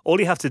future, all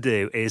you have to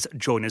do is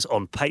join us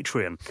on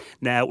Patreon.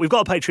 Now, we've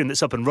got a Patreon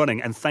that's up and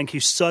running, and thank you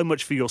so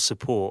much for your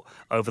support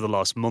over the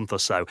last month or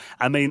so.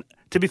 I mean,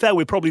 to be fair,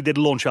 we probably did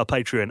launch our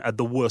Patreon at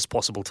the worst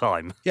possible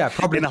time. Yeah,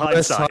 probably the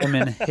worst time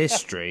in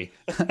history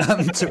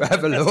to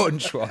ever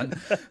launch one.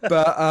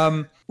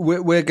 But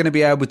we're going to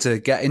be able to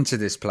get into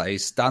this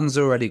place. Dan's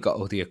already got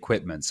all the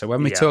equipment. So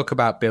when we talk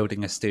about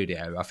building a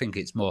studio, I think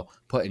it's more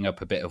putting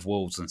up a bit of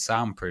walls and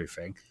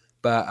soundproofing.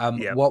 But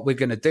what we're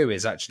going to do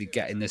is actually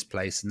get in this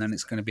place, and then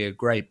it's going to be a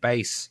great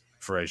base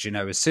for us.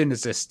 As soon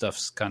as this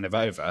stuff's kind of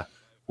over,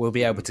 we'll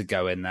be able to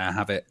go in there,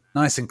 have it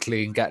nice and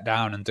clean, get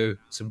down and do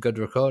some good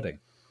recording.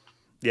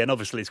 Yeah, and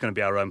obviously it's going to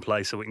be our own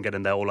place, so we can get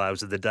in there all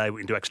hours of the day.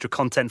 We can do extra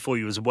content for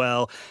you as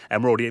well.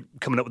 And we're already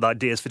coming up with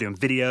ideas for doing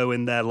video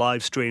in there,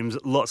 live streams,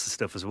 lots of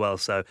stuff as well.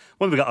 So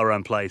when we've got our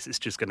own place, it's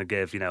just going to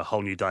give, a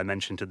whole new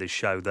dimension to this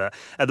show that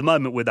at the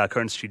moment with our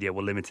current studio,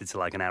 we're limited to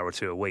like an hour or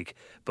two a week.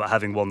 But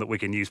having one that we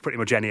can use pretty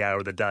much any hour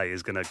of the day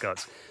is going to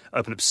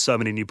open up so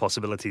many new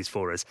possibilities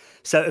for us.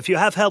 So if you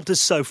have helped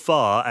us so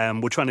far,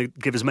 we're trying to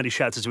give as many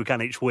shouts as we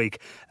can each week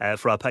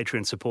for our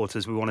Patreon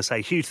supporters. We want to say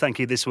a huge thank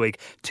you this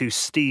week to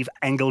Steve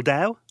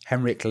Engeldow,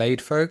 Henrik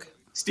Leidberg,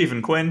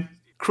 Stephen Quinn,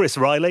 Chris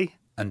Riley,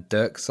 and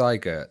Dirk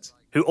Seigert,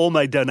 who all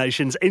made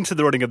donations into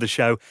the running of the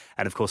show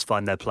and, of course,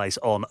 find their place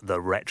on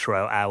the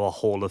Retro Hour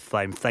Hall of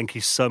Fame. Thank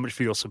you so much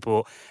for your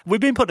support. We've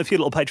been putting a few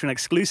little Patreon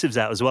exclusives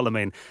out as well. I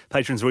mean,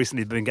 patrons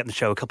recently have been getting the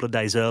show a couple of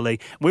days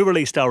early. We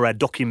released our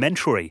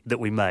documentary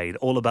that we made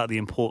all about the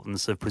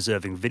importance of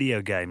preserving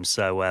video games.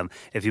 So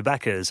if you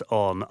back us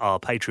on our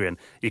Patreon,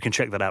 you can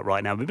check that out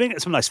right now. We've been getting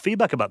some nice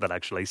feedback about that,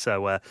 actually.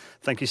 So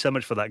thank you so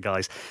much for that,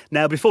 guys.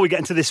 Now, before we get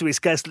into this week's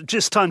guest,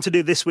 just time to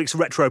do this week's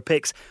Retro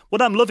Picks.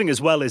 What I'm loving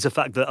as well is the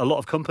fact that a lot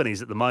of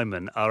companies at the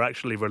moment are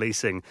actually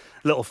releasing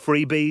little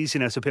freebies,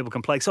 so people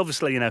can play. Because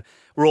obviously,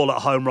 we're all at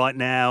home right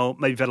now.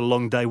 Maybe you've had a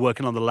long day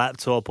working on the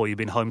laptop, or you've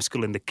been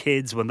homeschooling the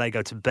kids when they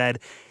go to bed.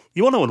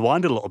 You want to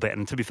unwind a little bit.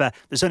 And to be fair,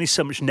 there's only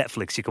so much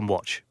Netflix you can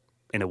watch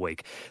in a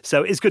week.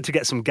 So it's good to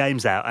get some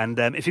games out. And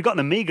if you've got an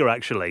Amiga,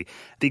 actually,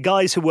 the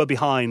guys who were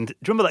behind, do you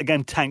remember that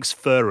game Tanks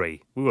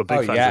Furry? We were big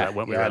fans of that,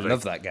 weren't we? Yeah, I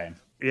love that game.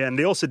 Yeah, and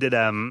they also did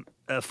a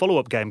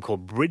follow-up game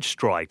called Bridge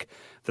Strike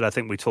that I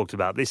think we talked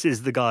about. This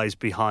is the guys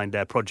behind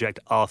their Project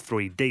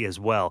R3D as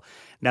well.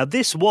 Now,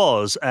 this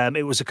was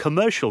it was a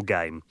commercial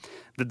game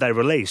that they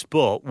released,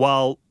 but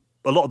while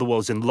a lot of the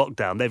world's in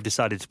lockdown, they've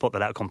decided to put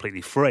that out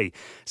completely free.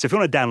 So if you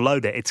want to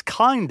download it, it's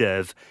kind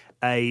of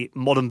a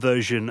modern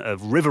version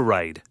of River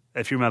Raid,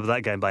 if you remember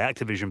that game by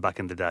Activision back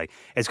in the day.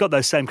 It's got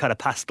those same kind of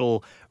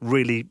pastel,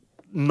 really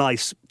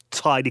nice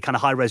tidy kind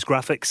of high-res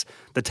graphics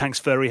that Tanks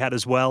Fury had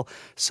as well.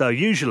 So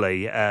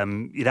usually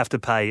you'd have to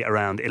pay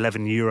around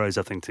 €11,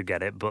 I think, to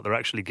get it, but they're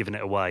actually giving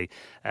it away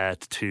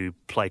to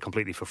play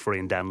completely for free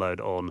and download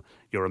on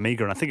your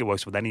Amiga, and I think it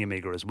works with any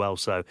Amiga as well.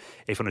 So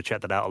if you want to check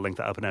that out, I'll link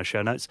that up in our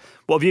show notes.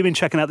 What have you been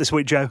checking out this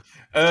week, Joe?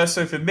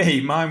 So for me,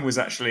 mine was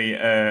actually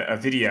a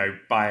video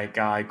by a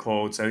guy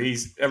called, so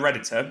he's a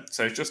Redditor,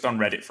 so it's just on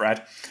Reddit,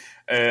 Fred,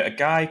 a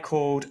guy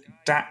called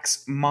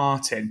Dax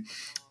Martin.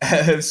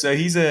 So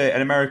he's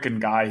an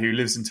American guy who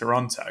lives in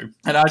Toronto,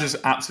 and I just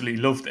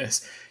absolutely love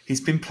this. He's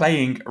been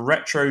playing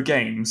retro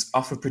games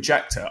off a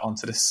projector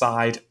onto the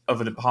side of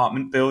an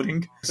apartment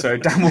building. So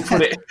Dan will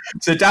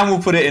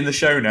put it in the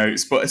show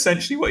notes. But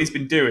essentially, what he's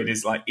been doing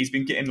is like he's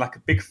been getting like a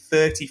big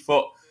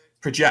 30-foot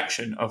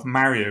projection of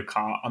Mario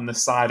Kart on the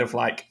side of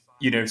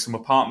some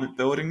apartment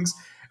buildings,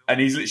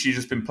 and he's literally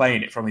just been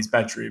playing it from his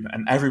bedroom,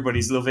 and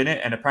everybody's loving it.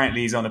 And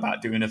apparently, he's on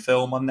about doing a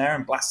film on there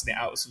and blasting it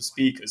out with some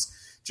speakers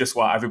just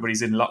while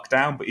everybody's in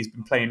lockdown. But he's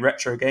been playing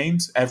retro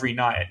games every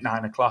night at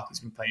 9:00. He's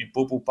been playing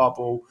Bubble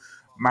Bobble,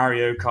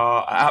 Mario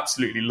Kart. I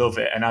absolutely love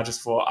it, and I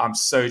just thought, I'm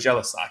so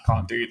jealous that I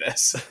can't do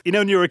this. You know,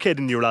 when you were a kid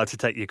and you were allowed to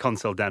take your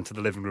console down to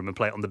the living room and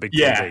play it on the big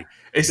TV,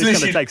 this kind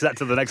of takes that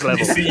to the next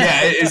level.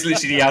 It's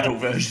literally the adult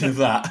version of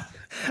that.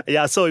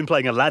 Yeah, I saw him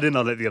playing Aladdin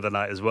on it the other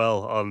night as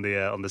well on the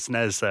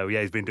SNES. So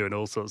yeah, he's been doing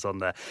all sorts on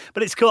there.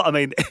 But it's cool. I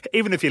mean,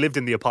 even if you lived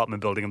in the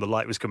apartment building and the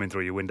light was coming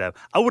through your window,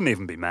 I wouldn't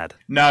even be mad.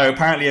 No,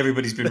 apparently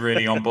everybody's been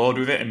really on board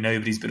with it, and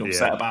nobody's been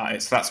upset about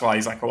it. So that's why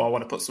he's like, "Oh, I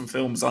want to put some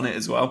films on it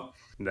as well."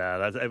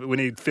 No, we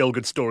need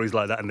feel-good stories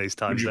like that in these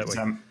times, 100%.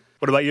 don't we?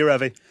 What about you,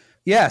 Ravi?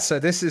 Yeah, so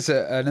this is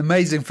an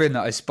amazing thing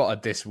that I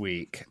spotted this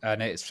week,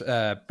 and it's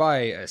by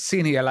a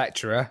senior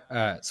lecturer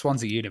at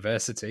Swansea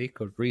University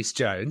called Rhys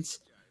Jones,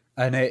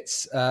 and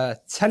it's a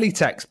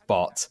teletext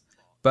bot,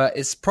 but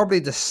it's probably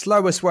the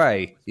slowest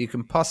way you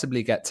can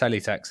possibly get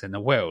teletext in the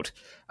world.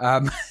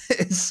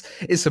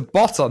 It's a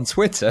bot on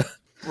Twitter.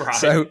 Right.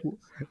 So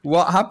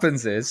what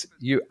happens is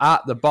you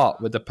at the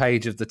bot with the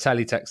page of the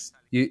teletext.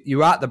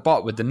 You at the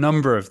bot with the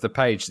number of the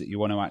page that you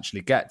want to actually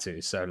get to.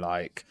 So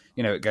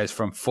it goes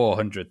from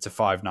 400 to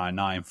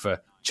 599 for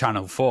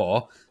channel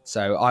 4.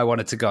 So I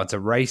wanted to go into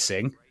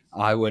racing.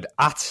 I would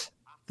at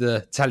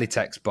the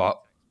teletext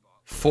bot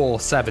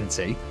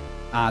 470,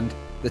 and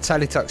the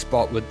teletext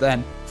bot would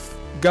then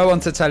go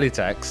onto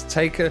teletext,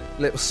 take a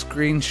little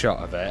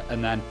screenshot of it,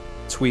 and then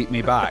tweet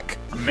me back.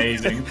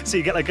 Amazing. So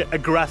you get like a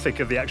graphic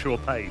of the actual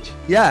page.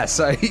 Yeah,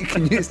 so you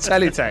can use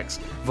teletext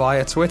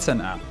via Twitter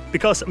now.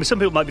 Because some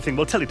people might be thinking,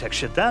 well, teletext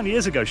shut down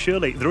years ago,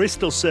 surely. There is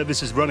still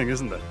services running,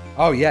 isn't there?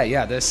 Oh,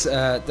 yeah. There's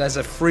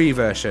a free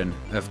version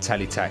of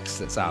teletext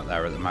that's out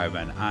there at the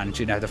moment. And,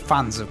 the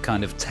fans have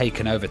kind of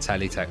taken over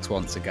teletext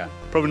once again.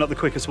 Probably not the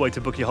quickest way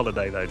to book your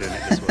holiday, though, doing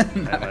it this way,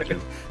 I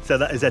imagine. So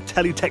that is a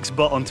teletext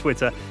bot on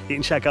Twitter. You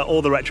can check out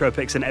all the retro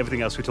pics and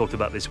everything else we talked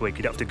about this week.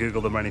 You don't have to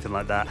Google them or anything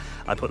like that.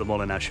 I put them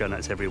all in our show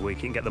notes every week.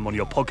 You can get them on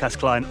your podcast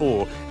client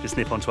or just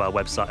nip onto our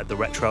website at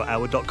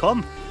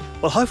theretrohour.com.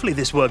 Well, hopefully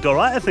this worked all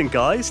right, I think,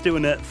 guys,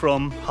 doing it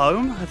from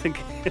home. I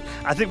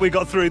think we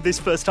got through this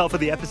first half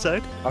of the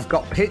episode. I've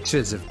got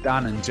pictures of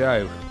Dan and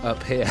Joe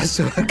up here,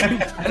 so I can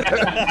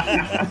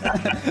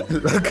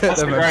look at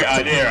That's them. a great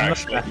idea,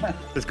 actually.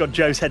 It's got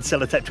Joe's head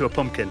sellotaped to a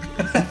pumpkin.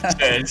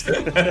 Cheers.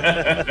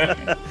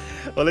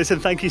 Well, listen,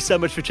 thank you so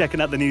much for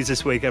checking out the news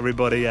this week,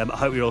 everybody. I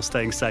hope you're all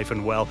staying safe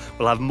and well.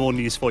 We'll have more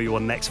news for you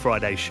on next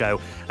Friday's show.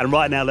 And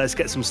right now, let's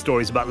get some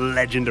stories about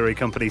legendary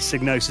companies,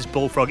 Psygnosis,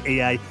 Bullfrog,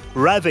 EA.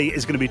 Ravi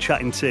is going to be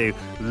chatting to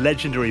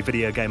legendary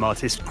video game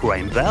artist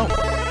Graham Bell.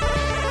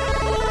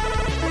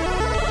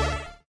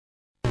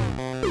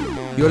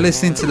 You're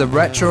listening to the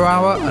Retro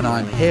Hour, and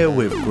I'm here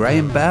with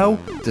Graham Bell,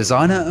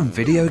 designer and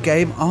video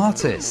game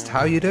artist.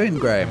 How are you doing,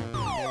 Graham?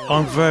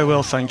 I'm very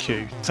well, thank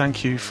you.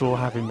 Thank you for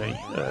having me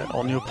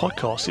on your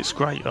podcast. It's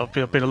great. I've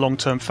been a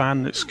long-term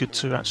fan. It's good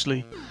to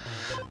actually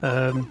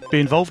be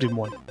involved in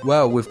one.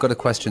 Well, we've got a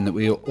question that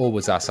we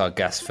always ask our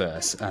guests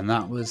first, and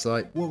that was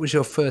what was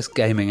your first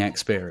gaming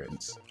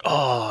experience?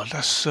 Oh,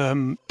 that's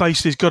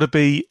basically it's got to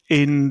be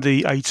in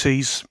the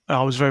 80s.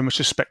 I was very much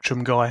a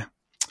Spectrum guy.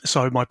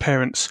 So my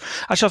parents,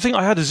 actually, I think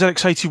I had a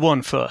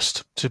ZX81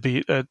 first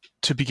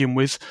to begin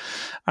with,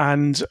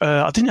 and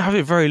I didn't have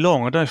it very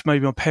long. I don't know if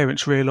maybe my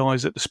parents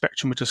realised that the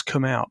Spectrum had just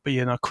come out, but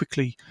I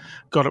quickly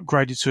got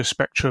upgraded to a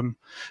Spectrum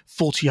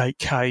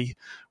 48K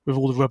with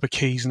all the rubber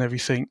keys and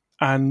everything.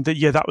 And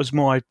that was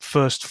my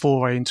first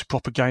foray into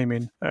proper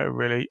gaming,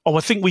 really. Oh,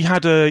 I think we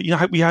had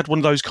we had one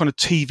of those kind of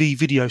TV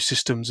video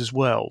systems as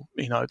well.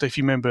 If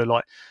you remember,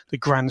 like the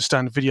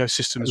grandstand video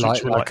systems, like,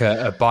 which were like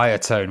a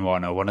Biotone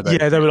one or one of those.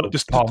 Yeah, they were like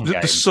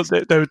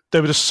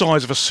they were the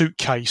size of a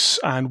suitcase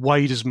and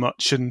weighed as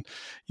much, and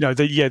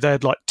they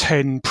had like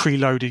 10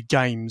 preloaded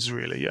games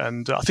really.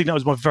 And I think that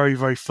was my very,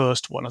 very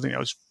first one. I think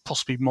that was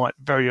possibly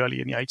very early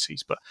in the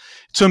 80s. But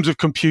in terms of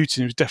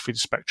computing, it was definitely the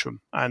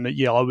Spectrum, and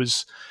I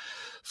was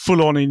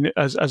full on in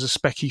as a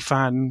Specky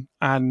fan,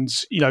 and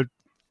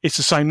it's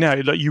the same now.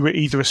 Like you were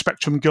either a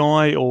Spectrum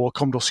guy or a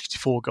Commodore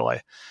 64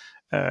 guy,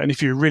 And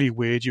if you're really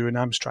weird, you're an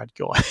Amstrad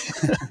guy.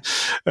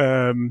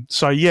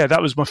 So yeah,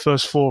 that was my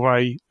first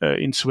foray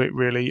into it,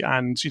 really.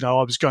 And I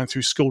was going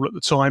through school at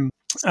the time,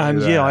 and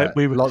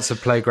we were lots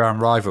of playground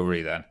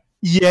rivalry then.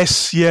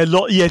 Yes,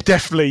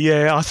 definitely.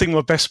 Yeah, I think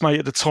my best mate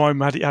at the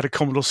time had a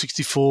Commodore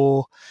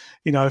 64.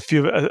 A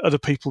few other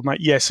people,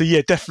 mate. Yeah, so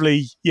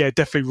definitely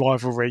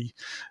rivalry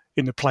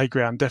in the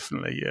playground.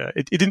 Definitely. Yeah,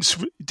 it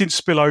didn't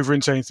spill over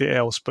into anything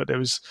else, but there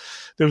was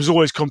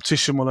always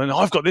competition. Well, and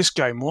I've got this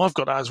game. Well, I've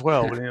got that as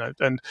well.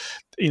 And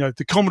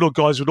the Commodore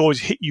guys would always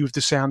hit you with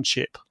the sound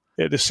chip.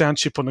 The sound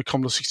chip on the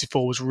Commodore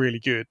 64 was really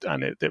good,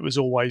 and it was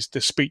always,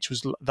 the speech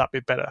was that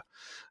bit better.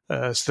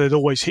 So they'd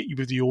always hit you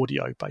with the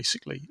audio,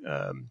 basically.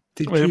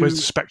 Whereas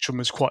the Spectrum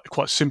was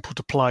quite simple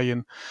to play,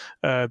 and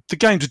the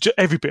games are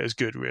every bit as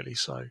good, really.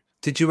 So,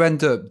 did you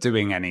end up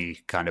doing any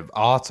kind of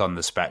art on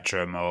the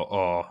Spectrum,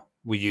 or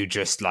were you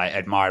just like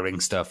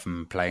admiring stuff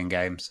and playing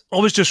games? I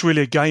was just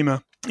really a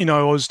gamer.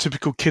 I was a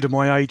typical kid of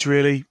my age,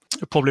 really.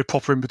 Probably a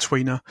proper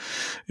in-betweener,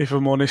 if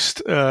I'm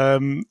honest.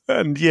 So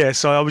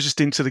I was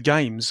just into the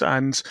games.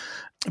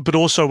 But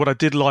also what I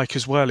did like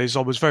as well is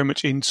I was very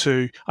much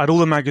into, I had all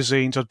the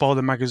magazines. I'd buy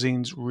the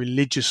magazines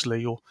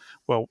religiously,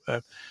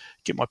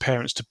 get my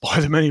parents to buy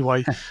them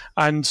anyway.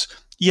 And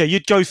yeah,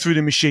 you'd go through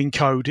the machine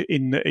code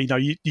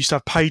you used to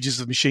have pages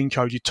of machine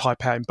code you'd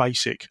type out in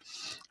BASIC,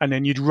 and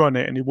then you'd run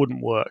it and it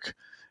wouldn't work.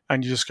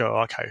 And you just go,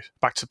 okay,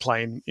 back to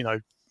playing,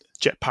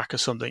 Jetpack or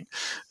something.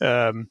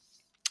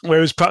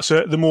 Whereas perhaps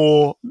the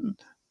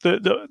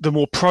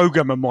more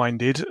programmer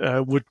minded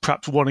would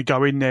perhaps want to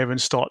go in there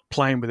and start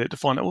playing with it to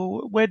find out,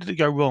 well, where did it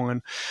go wrong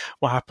and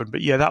what happened.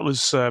 But yeah, that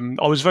was I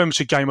was very much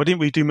a gamer. I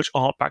didn't really do much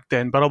art back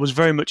then, but I was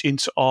very much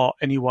into art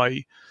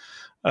anyway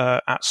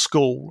at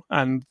school,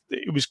 and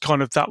it was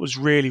that was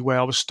really where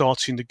I was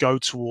starting to go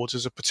towards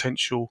as a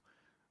potential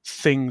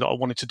thing that I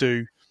wanted to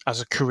do as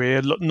a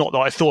career. Not that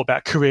I thought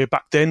about a career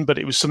back then, but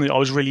it was something I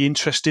was really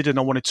interested in.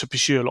 I wanted to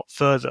pursue a lot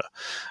further.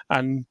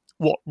 And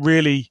what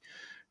really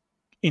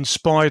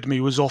inspired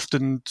me was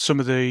often some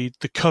of the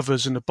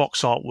covers and the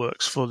box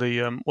artworks for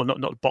the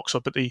not the box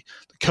art, but the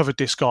cover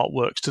disc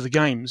artworks to the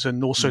games,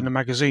 and also in the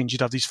magazines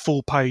you'd have these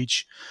full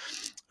page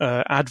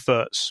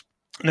adverts.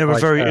 And they were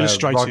very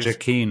illustrative. Roger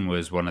Keane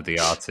was one of the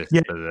artists.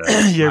 Yeah, for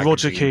the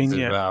Roger Keane.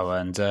 As well,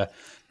 and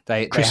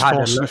they Chris had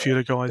Foss and a few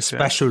of the guys.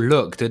 Special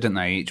look, didn't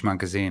they? Each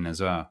magazine as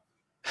well.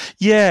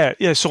 Yeah.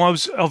 So I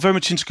was very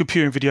much into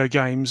computer and video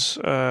games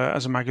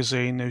as a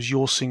magazine. There was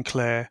Your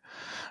Sinclair,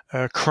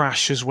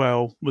 Crash as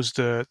well was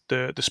the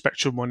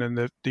Spectrum one,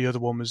 and the other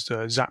one was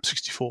the Zap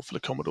 64 for the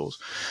Commodores.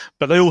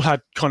 But they all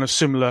had kind of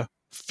similar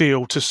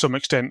feel to some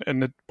extent,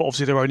 and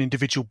obviously their own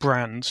individual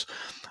brands.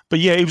 But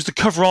yeah, it was the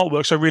cover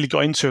artworks I really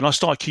got into, and I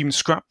started keeping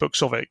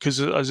scrapbooks of it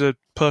because as a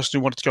person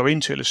who wanted to go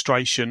into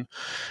illustration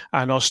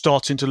and I was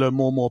starting to learn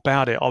more and more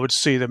about it, I would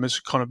see them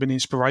as kind of an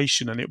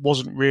inspiration. And it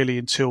wasn't really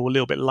until a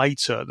little bit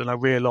later that I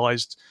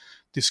realised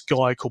this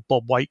guy called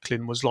Bob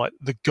Wakelin was like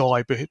the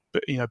guy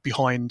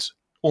behind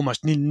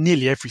almost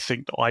nearly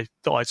everything that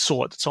I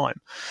saw at the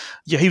time.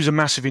 Yeah, he was a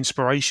massive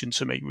inspiration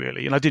to me,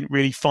 really. And I didn't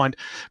really find,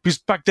 because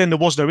back then there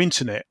was no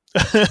internet.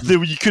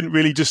 You couldn't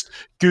really just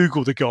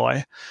Google the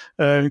guy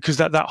because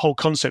that whole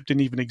concept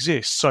didn't even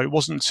exist. So it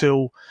wasn't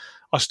until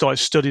I started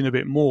studying a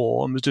bit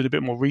more and was doing a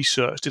bit more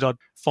research did I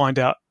find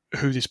out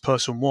who this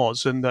person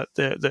was, and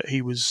that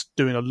he was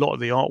doing a lot of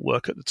the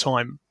artwork at the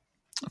time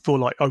for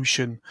like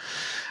Ocean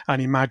and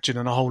Imagine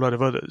and a whole load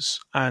of others.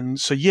 And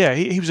so, yeah,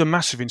 he was a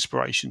massive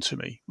inspiration to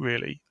me,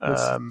 really. There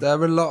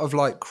are a lot of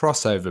like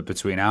crossover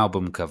between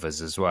album covers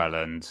as well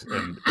and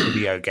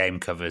video game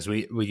covers. Were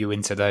you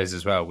into those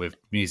as well with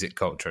music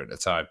culture at the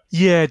time?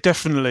 Yeah,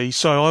 definitely.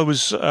 So I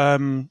was, I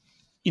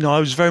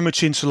was very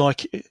much into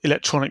like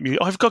electronic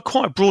music. I've got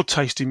quite a broad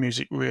taste in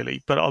music,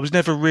 really, but I was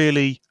never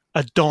really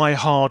a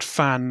die-hard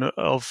fan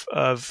of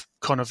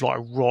kind of like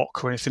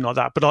rock or anything like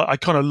that. But I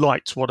kind of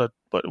liked what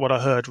I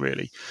heard,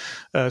 really.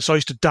 So I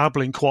used to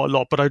dabble in quite a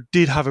lot, but I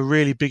did have a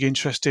really big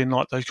interest in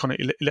like those kind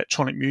of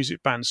electronic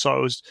music bands. So I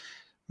was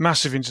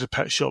massive into the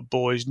Pet Shop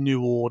Boys,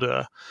 New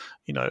Order,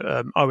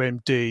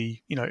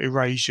 OMD,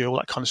 Erasure, all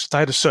that kind of stuff. They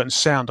had a certain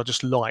sound I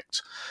just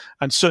liked.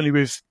 And certainly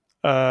with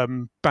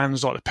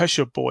bands like the Pet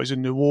Shop Boys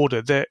and New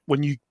Order, that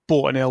when you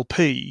bought an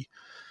LP,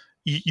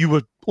 you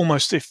were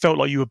almost, it felt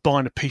like you were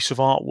buying a piece of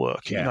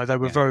artwork. They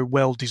were very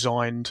well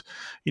designed,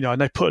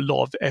 and they put a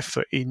lot of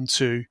effort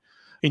into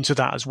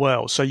that as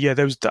well. So yeah,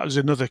 that was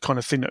another kind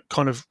of thing that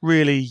kind of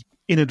really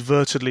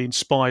inadvertently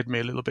inspired me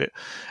a little bit.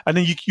 And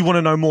then you want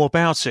to know more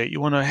about it.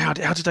 You want to know how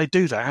did they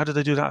do that? How did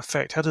they do that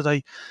effect? How did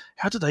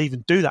they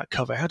even do that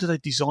cover? How did they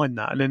design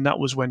that? And then that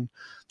was when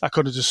that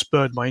kind of just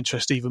spurred my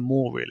interest even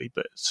more, really.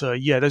 But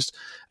yeah,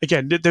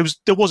 there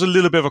was a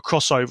little bit of a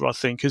crossover, I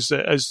think, as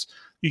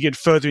you get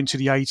further into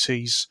the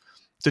 80s,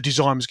 the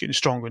design was getting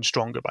stronger and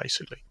stronger,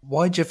 basically.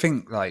 Why do you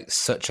think like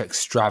such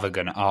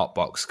extravagant art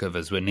box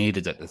covers were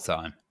needed at the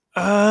time?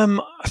 I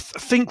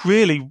think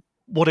really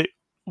what it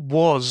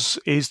was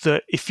is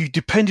that if you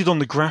depended on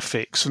the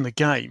graphics and the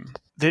game,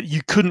 that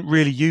you couldn't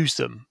really use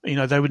them.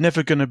 They were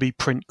never going to be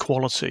print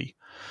quality.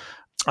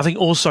 I think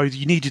also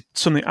you needed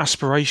something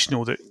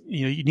aspirational that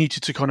you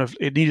needed to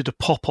it needed to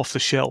pop off the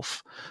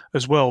shelf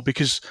as well,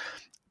 because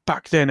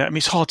back then, I mean,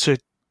 it's hard to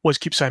always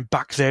keep saying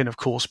back then, of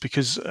course,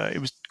 because it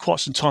was quite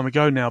some time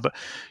ago now, but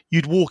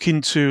you'd walk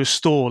into a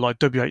store like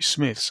WH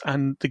Smith's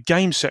and the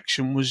game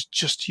section was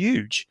just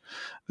huge.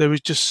 There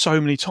was just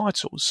so many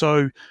titles.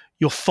 So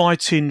you're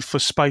fighting for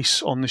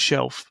space on the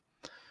shelf,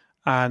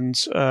 and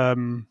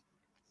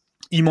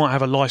you might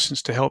have a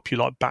license to help you,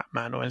 like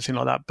Batman or anything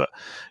like that, but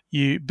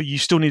you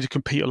still need to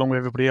compete along with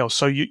everybody else.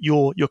 So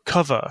your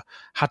cover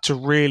had to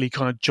really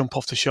kind of jump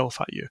off the shelf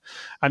at you,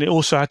 and it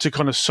also had to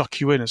kind of suck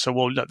you in and say,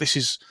 well, look, this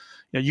is,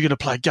 you're going to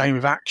play a game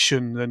of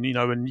action, and and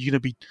you're going to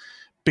be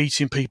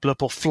beating people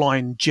up or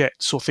flying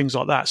jets or things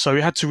like that. So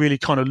it had to really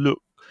kind of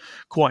look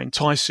quite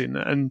enticing,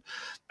 and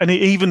it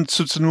even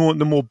to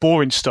the more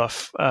boring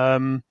stuff.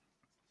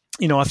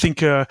 I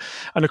think, and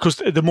of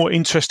course, the more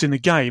interest in the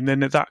game,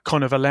 then that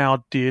kind of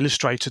allowed the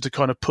illustrator to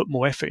kind of put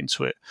more effort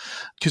into it.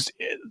 Because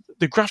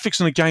the graphics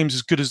in the games,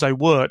 as good as they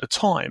were at the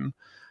time,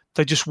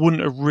 they just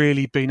wouldn't have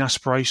really been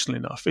aspirational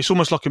enough. It's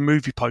almost like a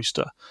movie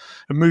poster.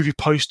 A movie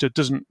poster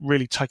doesn't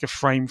really take a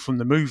frame from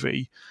the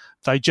movie.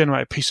 They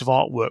generate a piece of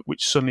artwork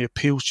which suddenly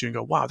appeals to you and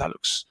go, wow, that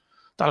looks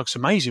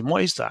amazing.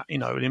 What is that?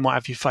 And it might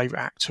have your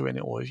favourite actor in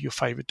it or your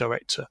favourite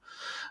director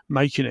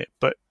making it,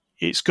 but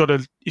it's got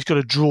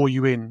to draw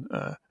you in.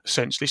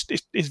 Essentially,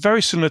 it's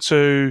very similar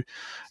to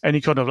any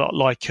kind of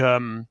like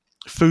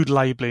food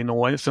labeling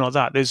or anything like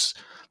that. There's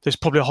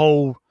probably a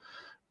whole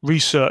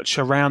research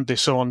around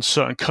this on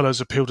certain colours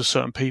appeal to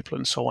certain people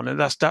and so on, and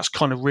that's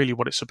kind of really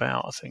what it's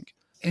about, I think.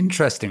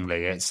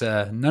 Interestingly, it's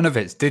none of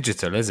it's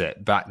digital, is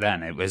it? Back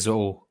then, it was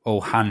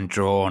all hand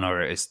drawn,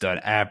 or it's done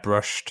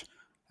airbrushed.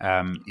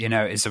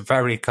 It's a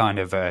very kind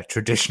of a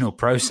traditional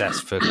process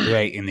for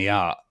creating the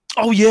art.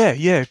 Oh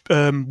yeah.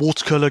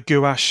 Watercolor,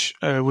 gouache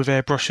with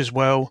airbrush as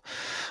well.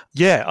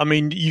 Yeah, I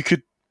mean,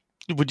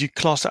 would you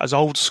class that as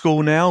old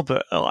school now?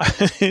 But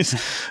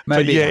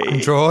maybe hand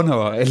drawn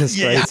or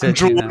illustrated. Yeah, hand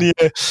drawn.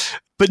 Yeah,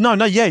 but no.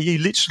 Yeah, you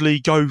literally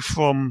go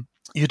from.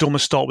 You'd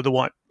almost start with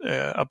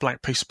a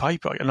blank piece of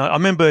paper. And I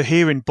remember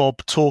hearing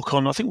Bob talk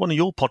on, I think, one of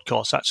your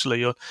podcasts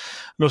actually, or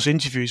those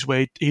interviews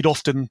where he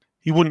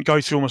wouldn't go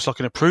through almost like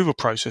an approval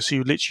process. He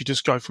would literally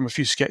just go from a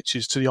few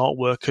sketches to the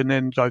artwork and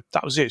then go,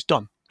 that was it, it's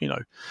done.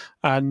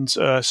 And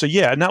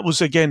and that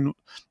was again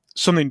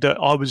something that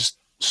I was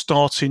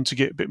starting to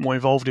get a bit more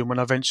involved in when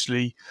I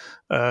eventually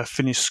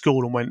finished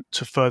school and went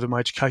to further my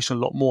education a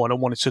lot more, and I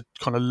wanted to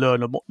kind of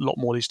learn a lot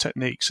more of these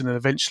techniques, and then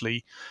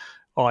eventually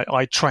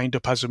I trained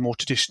up as a more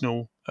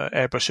traditional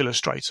airbrush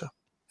illustrator.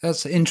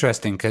 That's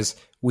interesting, because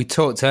we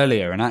talked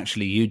earlier and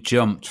actually you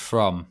jumped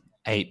from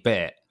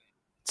 8-bit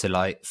to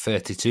like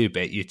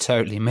 32-bit. You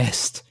totally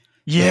missed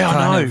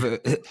I know.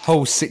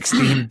 Whole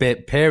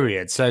 16-bit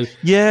period. So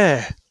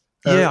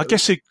I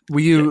guess it. Were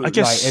you like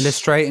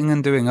illustrating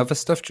and doing other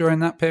stuff during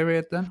that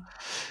period then?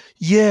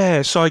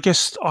 Yeah, so I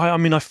guess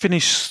I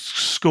finished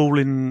school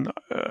in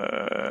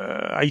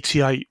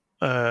 '88.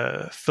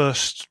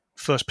 First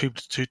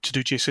people to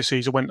do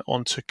GCSEs. I went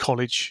on to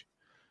college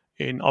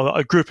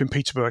I grew up in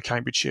Peterborough,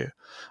 Cambridgeshire.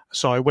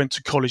 So I went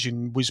to college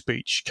in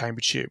Wisbech,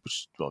 Cambridgeshire,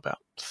 which was about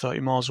 30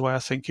 miles away, I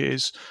think it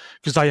is,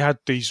 because they had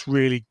these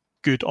really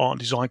good art and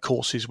design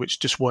courses which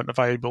just weren't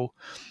available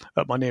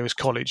at my nearest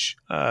college.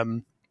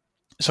 And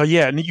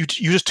you're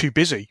just too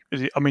busy.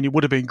 I mean, it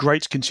would have been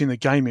great to continue the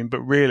gaming,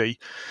 but really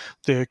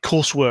the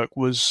coursework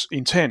was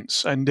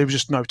intense and there was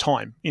just no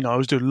time. I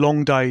was doing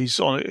long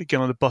days on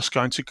the bus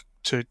going to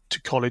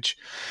college,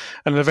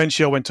 and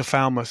eventually I went to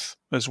Falmouth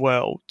as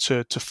well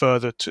to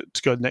further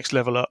to go the next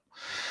level up.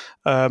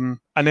 And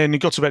then it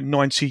got to about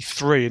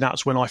 93, and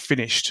that's when I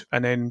finished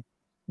and then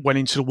went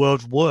into the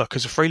world of work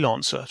as a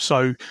freelancer.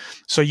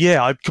 So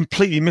yeah, I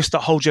completely missed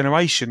that whole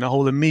generation, the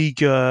whole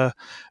Amiga,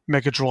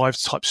 Mega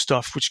Drive type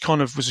stuff, which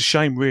kind of was a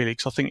shame really,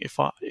 because I think if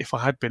I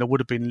had been, I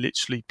would have been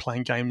literally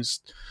playing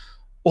games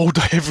all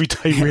day, every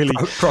day, really.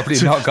 Probably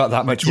not got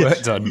that much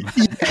work done.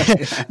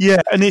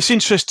 Yeah, and it's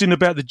interesting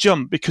about the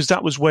jump, because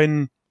that was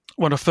when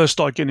I first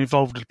started getting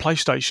involved with the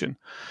PlayStation.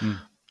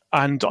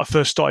 And I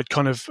first started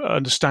kind of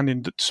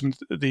understanding that some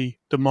the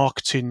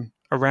marketing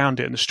around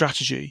it and the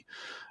strategy.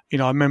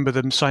 I remember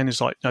them saying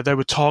they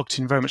were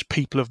targeting very much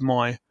people of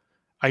my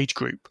age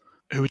group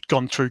who had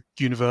gone through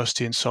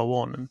university and so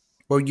on. And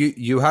well,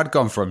 you had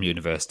gone from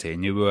university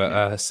and you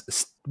were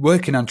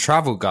working on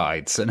travel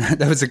guides, and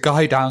there was a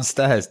guy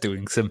downstairs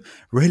doing some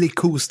really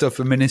cool stuff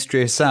for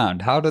Ministry of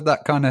Sound. How did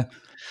that kind of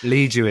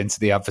lead you into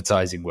the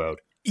advertising world?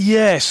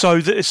 Yeah, so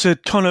it's a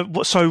kind of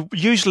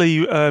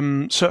usually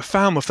so at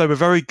Falmouth they were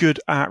very good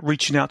at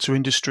reaching out to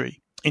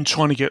industry in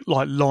trying to get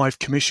like live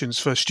commissions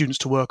for students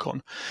to work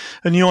on.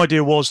 And the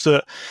idea was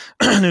that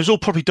it was all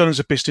probably done as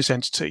a business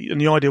entity.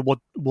 And the idea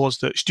was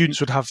that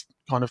students would have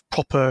kind of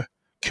proper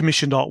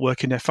commissioned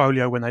artwork in their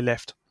folio when they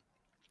left.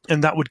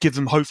 And that would give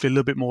them hopefully a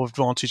little bit more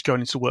advantage going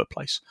into the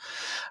workplace.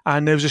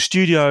 And there was a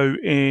studio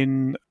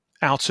in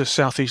outer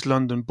southeast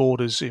London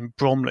borders in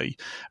Bromley,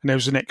 and there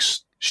was an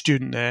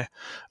student there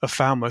at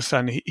Falmouth,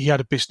 and he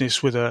had a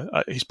business with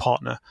his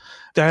partner.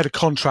 They had a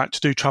contract to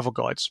do travel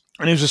guides,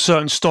 and it was a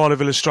certain style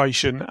of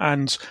illustration,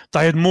 and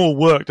they had more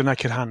work than they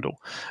could handle.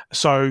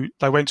 So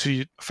they went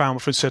to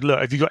Falmouth and said, look,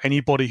 have you got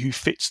anybody who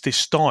fits this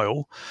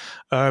style?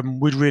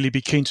 We'd really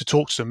be keen to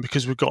talk to them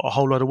because we've got a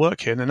whole lot of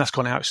work here. And then that's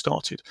kind of how it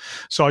started.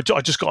 So I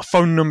just got a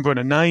phone number and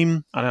a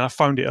name, and then I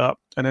phoned it up,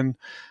 and then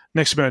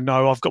next thing I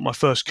know, I've got my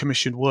first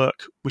commissioned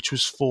work, which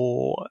was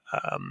for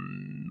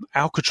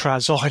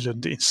Alcatraz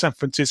Island in San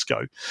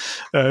Francisco,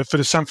 for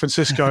the San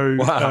Francisco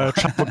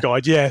travel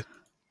guide. Yeah.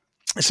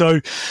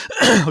 So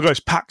I got this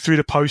packed through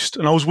the post,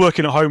 and I was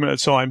working at home at the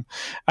time.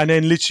 And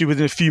then literally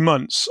within a few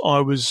months,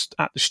 I was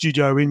at the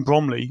studio in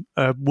Bromley,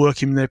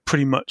 working there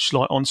pretty much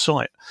like on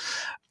site.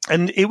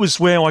 And it was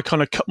where I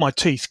kind of cut my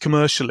teeth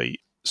commercially.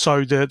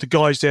 So the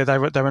guys there, they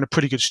ran a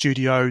pretty good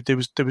studio. There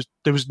was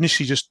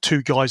initially just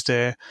 2 guys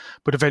there,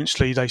 but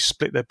eventually they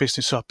split their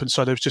business up. And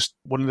so there was just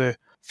one of the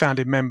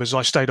founding members.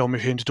 I stayed on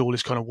with him to do all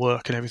this kind of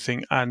work and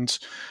everything. And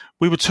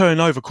we were turning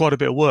over quite a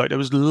bit of work. There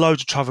was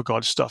loads of travel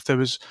guide stuff. There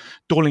was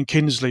Dorling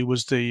Kinsley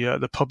was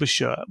the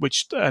publisher,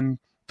 and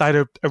they had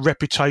a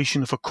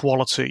reputation for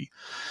quality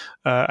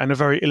and a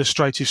very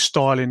illustrative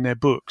style in their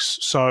books.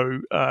 So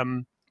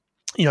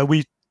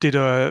we did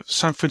a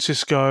San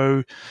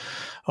Francisco.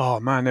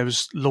 Oh man, there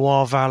was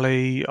Loire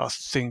Valley. I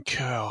think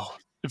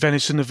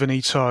Venice and the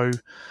Veneto.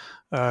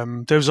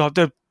 There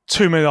were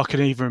too many I can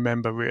even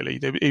remember. Really,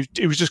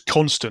 it was just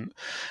constant.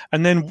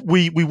 And then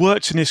we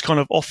worked in this kind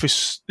of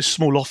this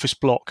small office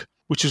block,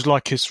 which was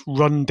like this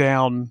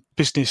rundown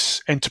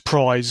business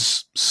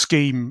enterprise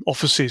scheme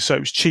offices. So it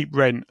was cheap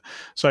rent.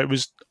 So it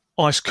was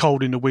ice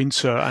cold in the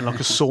winter and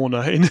like a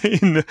sauna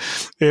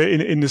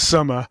in the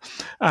summer.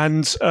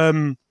 And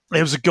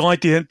there was a guy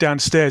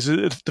downstairs.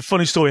 The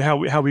funny story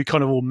how we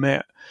kind of all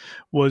met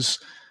was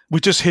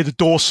we just hear the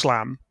door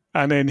slam,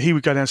 and then he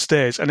would go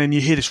downstairs, and then you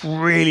hear this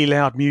really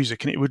loud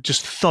music, and it would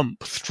just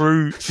thump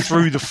through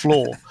the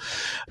floor.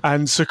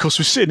 And so, of course,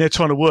 we're sitting there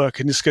trying to work,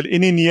 and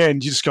in the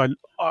end, you just go,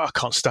 oh, I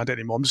can't stand it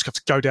anymore. I'm just going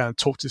to go down and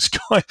talk to this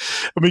guy.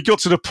 And we got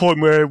to the point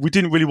where we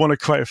didn't really want to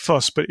create a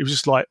fuss, but it was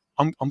just like,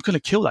 I'm going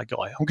to kill that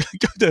guy. I'm going to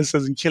go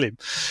downstairs and kill him.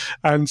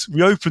 And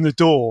we opened the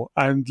door,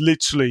 and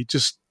literally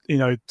just,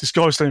 this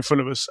guy was standing in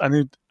front of us,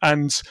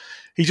 and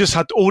he just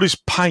had all this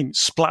paint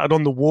splattered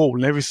on the wall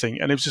and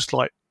everything. And it was just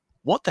like,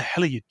 what the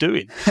hell are you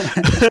doing?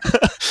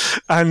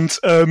 And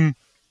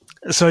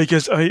so he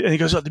goes,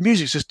 the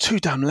music's just too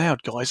damn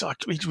loud, guys.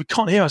 We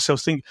can't hear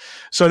ourselves think.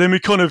 So then we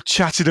kind of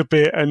chatted a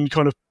bit and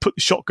kind of put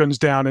the shotguns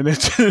down and then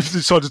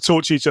decided to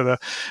talk to each other.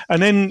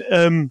 And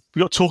then we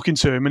got talking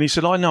to him, and he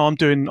said, "I know I'm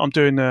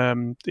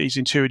doing these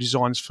interior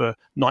designs for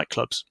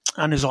nightclubs."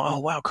 And he's like, "Oh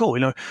wow, cool.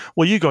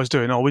 What are you guys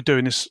doing?" "Oh, we're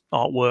doing this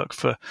artwork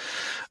for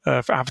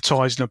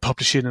advertising and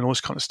publishing and all this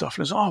kind of stuff."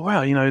 And I was like, "Oh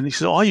wow, And he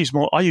said, "I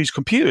use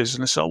computers."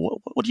 And I said,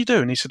 "What do you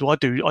do?" And he said, "Well, I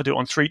do it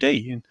on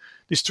 3D in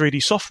this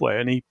 3D software."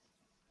 And he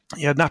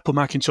had an Apple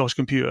Macintosh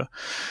computer,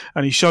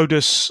 and he showed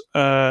us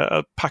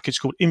a package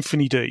called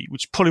InfiniD,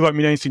 which probably won't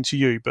mean anything to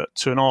you, but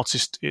to an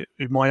artist in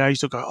my age,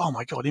 they'll go, "Oh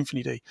my God,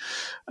 InfiniD."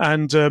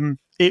 And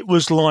it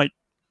was like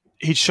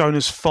he'd shown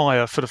us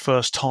fire for the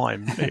first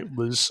time. It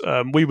was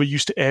we were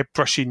used to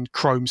airbrushing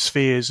chrome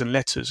spheres and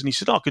letters, and he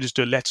said, I could just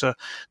do a letter,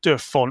 do a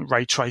font,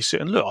 ray trace it,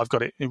 and look, I've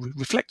got it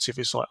reflective.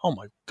 It's like, oh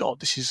my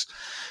God, this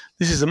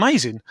is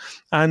amazing.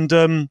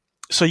 And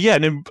so yeah,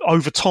 and then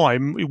over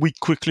time, we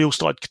quickly all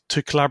started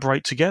to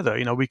collaborate together.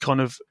 We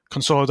kind of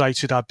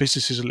consolidated our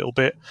businesses a little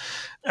bit,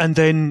 and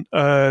then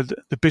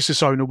the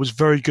business owner was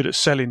very good at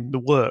selling the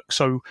work.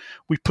 So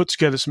we put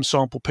together some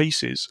sample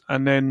pieces,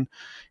 and then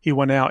he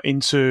went out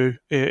into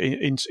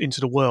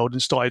the world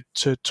and started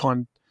to try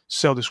and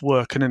sell this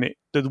work. And then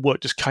the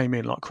work just came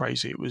in like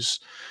crazy. It was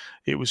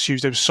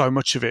huge. There was so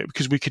much of it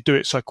because we could do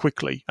it so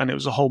quickly, and it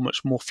was a whole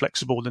much more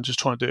flexible than just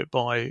trying to do it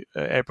by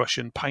airbrush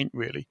and paint,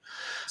 really.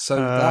 So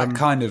that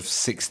kind of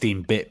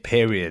 16-bit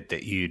period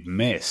that you'd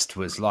missed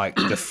was like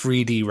the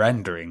 3D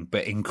rendering,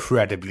 but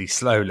incredibly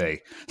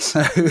slowly.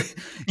 So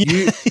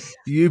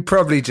you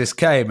probably just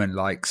came and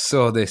like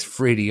saw this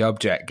 3D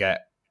object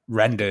get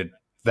rendered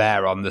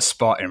there on the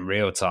spot in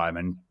real time,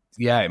 and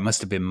yeah, it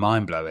must have been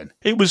mind-blowing.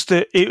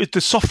 The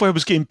software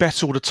was getting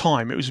better all the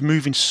time. It was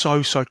moving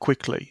so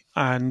quickly.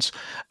 And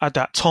at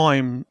that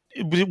time,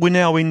 we're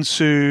now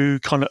into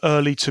kind of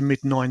early to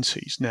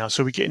mid-90s now.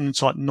 So we're getting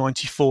into like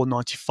 94,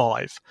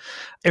 95.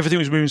 Everything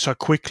was moving so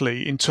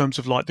quickly in terms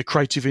of like the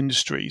creative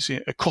industries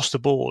across the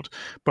board,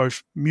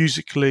 both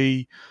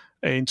musically,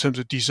 in terms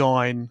of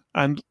design.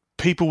 And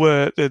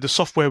the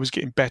software was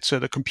getting better.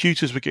 The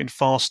computers were getting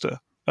faster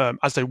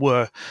as they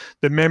were.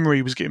 The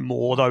memory was getting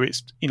more, although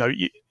it's,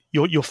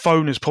 your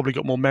phone has probably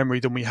got more memory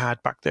than we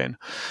had back then.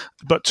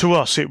 But to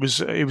us, it was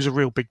a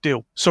real big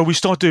deal. So we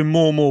started doing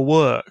more and more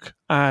work,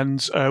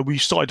 and we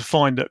started to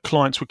find that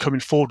clients were coming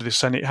forward with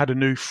this, and it had a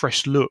new,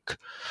 fresh look.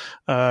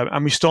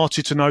 And we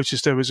started to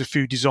notice there was a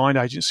few design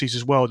agencies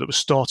as well that were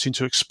starting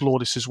to explore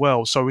this as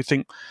well. So we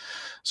think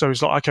So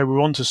it's like, okay,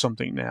 we're onto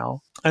something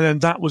now. And then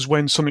that was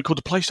when something called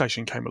the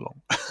PlayStation came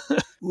along.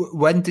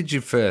 When did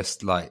you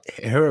first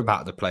hear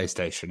about the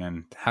PlayStation,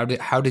 and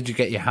how did you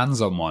get your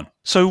hands on one?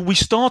 So we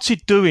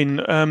started doing.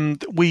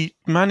 We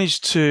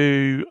managed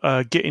to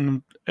get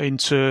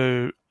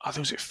into. I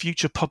think was it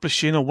Future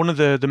Publishing or one of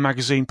the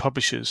magazine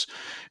publishers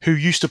who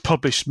used to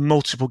publish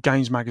multiple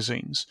games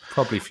magazines.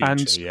 Probably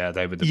Future,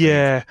 they were the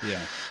big.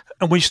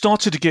 And we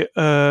started to get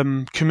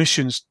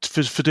commissions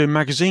for doing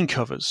magazine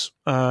covers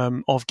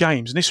of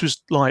games. And this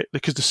was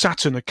because the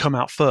Saturn had come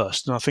out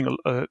first. And I think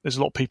there's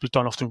a lot of people who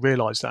don't often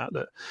realise that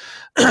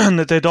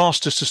that they'd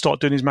asked us to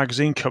start doing these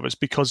magazine covers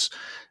because,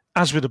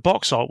 as with the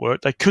box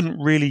artwork, they couldn't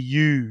really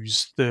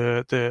use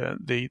the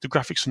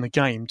graphics from the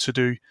game to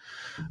do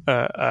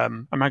a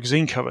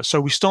magazine cover.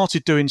 So we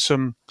started doing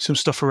some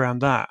stuff around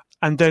that.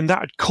 And then that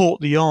had caught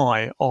the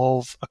eye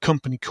of a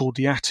company called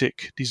the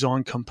Attic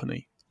Design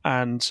Company.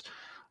 And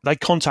they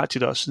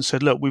contacted us and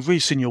said, look, we've really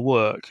seen your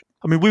work.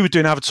 I mean, we were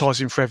doing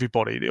advertising for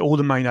everybody, all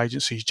the main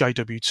agencies,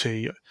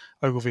 JWT,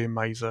 Ogilvy and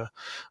Mather,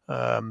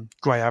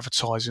 Grey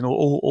Advertising,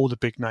 all the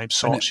big names,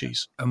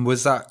 Saatchi's. And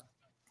was that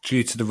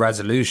due to the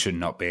resolution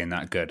not being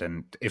that good?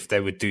 And if they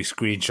would do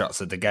screenshots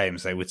of the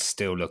games, they would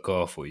still look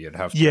awful. You'd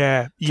have to,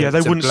 they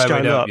wouldn't blow scale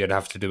it up. You'd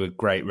have to do a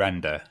great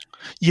render.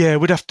 Yeah,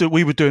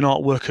 we were doing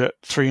artwork at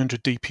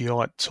 300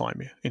 DPI at the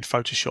time in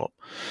Photoshop.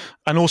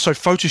 And also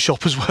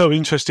Photoshop as well,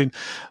 interesting.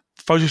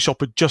 Photoshop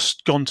had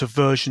just gone to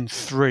version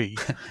 3.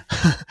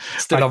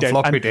 Still on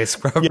floppy disk,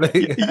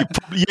 probably.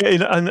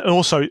 And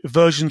also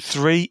version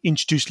 3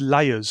 introduced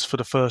layers for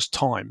the first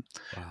time,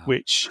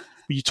 which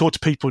you talk to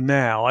people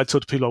now, I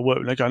talk to people I work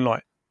with, they're going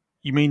like,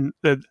 you mean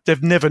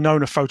they've never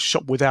known a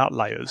Photoshop without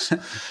layers?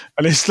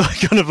 And it's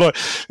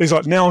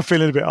like now I'm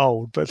feeling a bit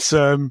old. But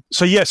so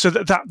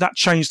that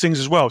changed things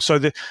as well. So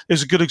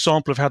there's a good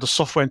example of how the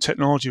software and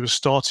technology was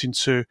starting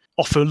to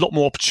offer a lot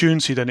more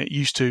opportunity than it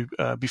used to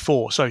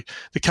before. So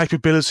the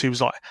capability was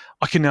like,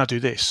 I can now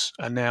do this.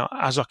 And now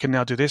as I can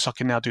now do this, I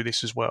can now do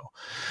this as well.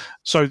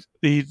 So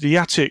the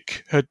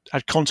Attic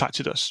had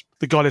contacted us.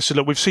 The guy that said,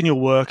 look, we've seen your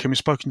work and we've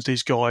spoken to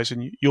these guys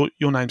and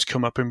your name's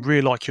come up and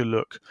really like your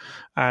look.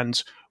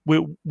 And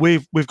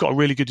we've got a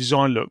really good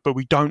design look, but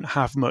we don't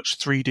have much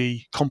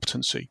 3D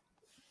competency.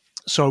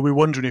 So we're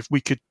wondering if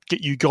we could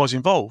get you guys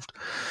involved.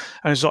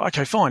 And it's like,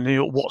 okay, fine.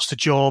 What's the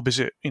job? Is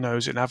it an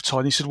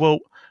advertising? He said, well,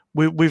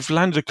 we've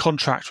landed a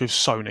contract with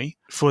Sony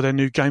for their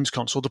new games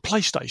console, the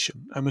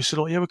PlayStation. And we said,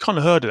 oh yeah, we've kind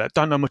of heard of that.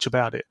 Don't know much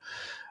about it.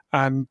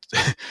 And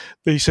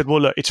he said,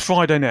 well, look, it's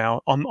Friday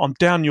now. I'm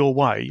down your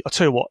way. I'll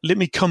tell you what, let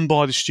me come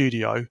by the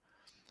studio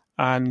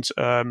and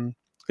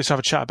let's have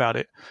a chat about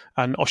it,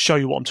 and I'll show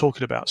you what I'm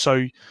talking about.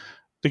 So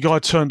the guy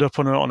turned up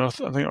on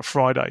a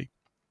Friday,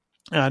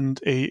 and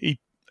he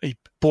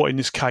brought in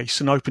this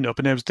case and opened it up,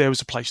 and there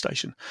was a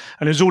PlayStation,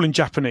 and it was all in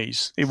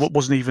Japanese. It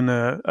wasn't even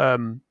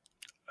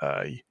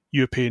a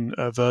European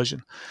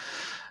version.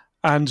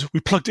 And we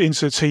plugged it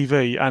into the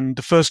TV, and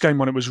the first game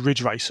on it was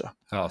Ridge Racer.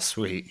 Oh,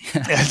 sweet!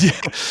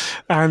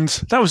 And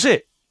that was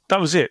it.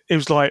 It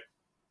was like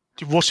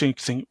watching, you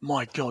think,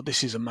 my God,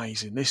 this is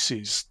amazing. This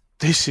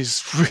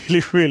is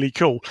really, really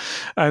cool.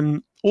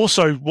 And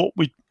also what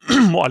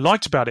I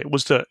liked about it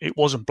was that it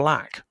wasn't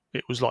black.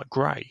 It was like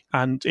grey.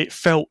 And it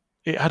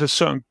had a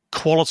certain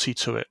quality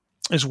to it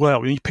as well.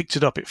 When you picked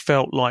it up, it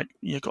felt like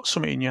you got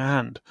something in your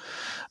hand.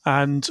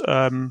 And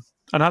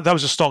that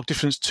was a stark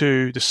difference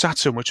to the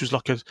Saturn, which was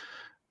like a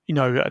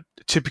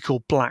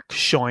typical black,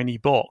 shiny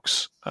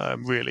box,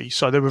 really.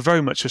 So they were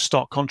very much a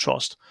stark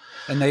contrast.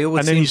 And they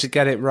always seemed to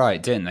get it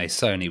right, didn't they,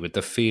 Sony, with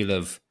the feel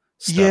of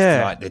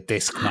stuff like the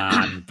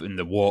Discman and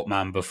the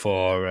Walkman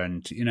before,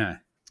 and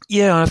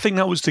Yeah, I think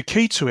that was the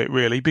key to it,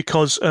 really,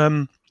 because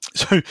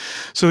so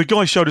the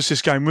guy showed us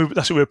this game.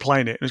 That's what we were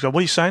playing it. And he's like, "What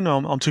are you saying?" No,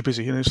 I'm too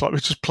busy. And it's like we're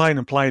just playing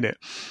it.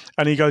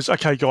 And he goes,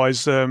 "Okay,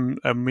 guys." And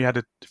we had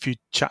a few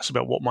chats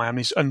about what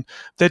Miami's, and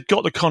they'd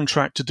got the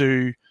contract to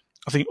do,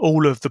 I think,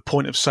 all of the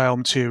point of sale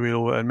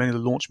material and many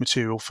of the launch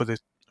material for the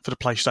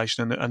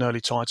PlayStation and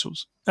early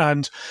titles.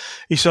 And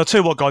he said, I'll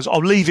tell you what, guys, I'll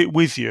leave it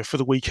with you for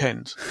the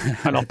weekend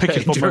and I'll pick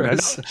it up on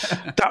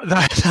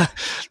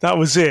that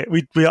was it.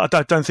 I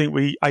don't think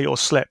we ate or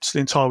slept the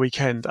entire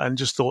weekend and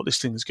just thought this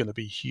thing is going to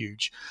be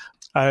huge.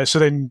 So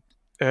then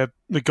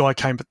the guy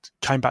came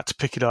back to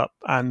pick it up,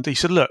 and he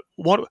said, look,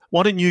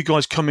 why don't you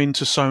guys come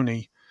into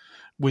Sony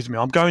with me?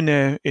 I'm going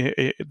there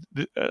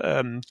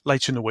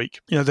later in the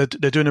week. They're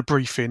doing a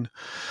briefing.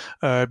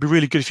 It'd be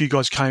really good if you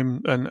guys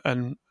came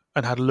and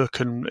had a look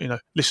and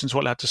listen to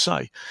what they had to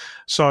say.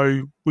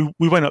 So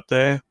we went up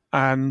there,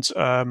 and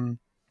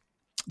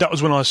that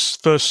was when I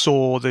first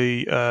saw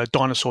the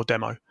dinosaur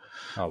demo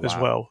as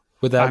well.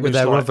 Were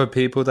there other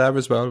people there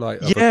as well?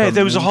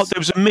 There was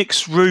a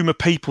mixed room of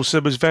people. So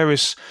there was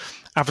various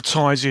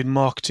advertising,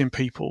 marketing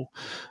people,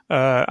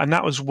 and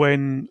that was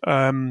when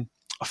I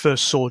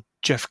first saw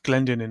Jeff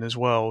Glendinning as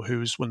well, who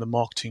was one of the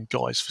marketing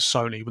guys for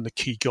Sony, one of the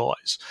key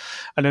guys.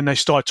 And then they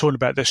started talking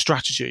about their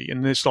strategy,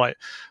 and it's like,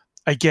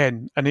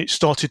 again, and it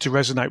started to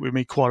resonate with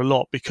me quite a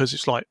lot, because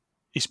it's like,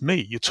 it's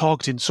me. You're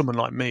targeting someone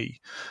like me.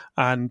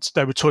 And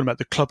they were talking about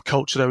the club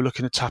culture they were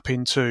looking to tap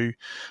into.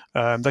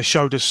 They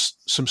showed us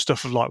some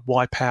stuff of like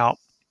Wipeout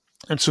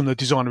and some of the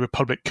Designer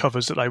Republic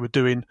covers that they were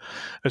doing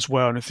as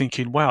well. And I'm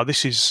thinking, wow,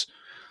 this is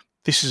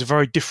a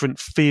very different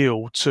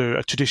feel to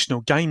a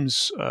traditional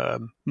games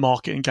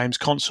market and games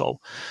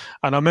console.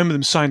 And I remember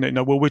them saying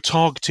that, we're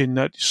targeting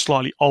that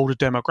slightly older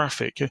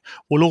demographic.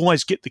 We'll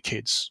always get the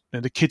kids.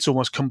 The kids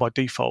almost come by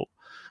default.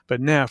 But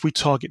now if we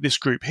target this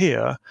group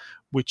here,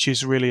 which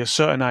is really a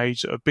certain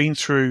age that have been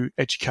through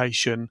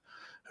education,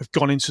 have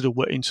gone into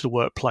the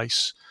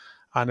workplace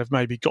and have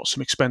maybe got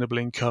some expendable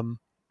income,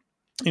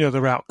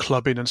 they're out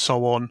clubbing and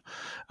so on,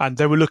 and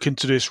they were looking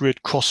to do this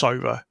weird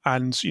crossover.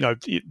 And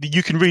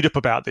you can read up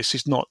about this.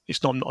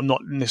 I'm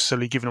not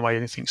necessarily giving away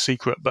anything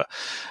secret, but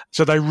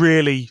so they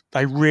really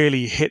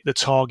hit the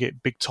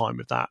target big time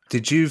with that.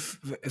 Did you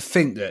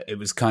think that it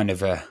was kind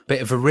of a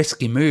bit of a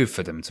risky move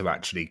for them to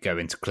actually go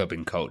into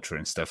clubbing culture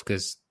and stuff,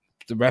 because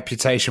the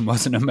reputation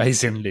wasn't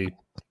amazingly,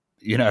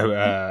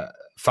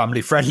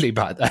 family friendly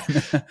back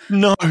then?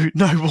 No,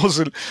 it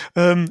wasn't.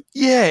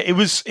 It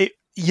was.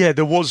 Yeah,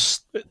 there was,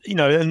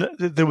 and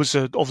there was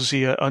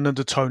obviously an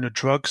undertone of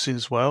drugs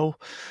as well.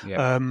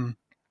 Yeah.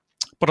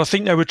 But I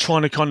think they were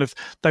trying to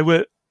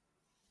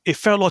it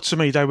felt like to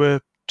me they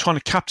were trying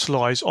to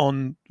capitalize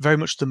on very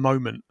much the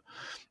moment.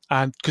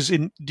 And because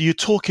you're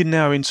talking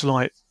now into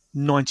like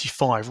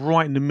 95,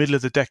 right in the middle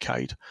of the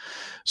decade.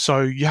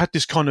 So you had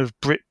this kind of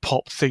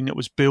Britpop thing that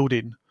was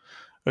building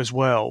as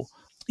well.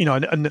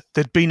 And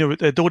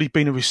there'd already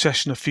been a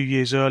recession a few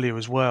years earlier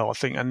as well, I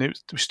think, and it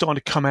was starting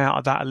to come out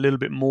of that a little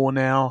bit more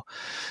now.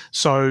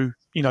 So,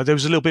 there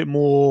was a little bit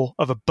more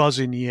of a buzz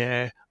in the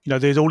air.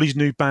 There's all these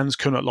new bands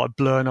coming up like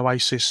Blur and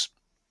Oasis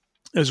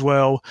as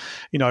well,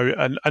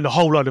 and a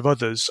whole load of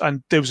others.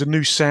 And there was a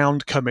new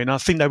sound coming. I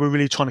think they were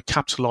really trying to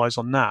capitalize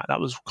on that.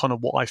 That was kind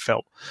of what I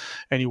felt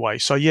anyway.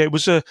 So, yeah, it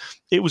was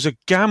a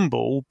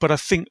gamble, but I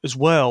think as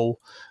well,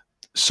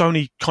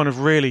 Sony kind of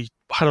really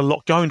had a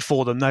lot going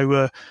for them.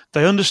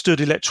 They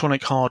understood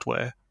electronic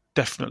hardware,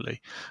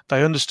 definitely.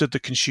 They understood the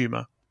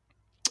consumer,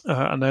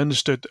 and they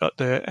understood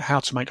how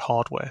to make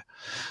hardware.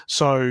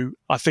 So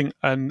I think,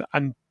 and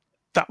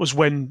that was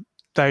when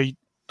I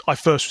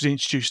first was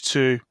introduced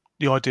to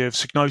the idea of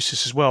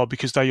Psygnosis as well,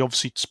 because they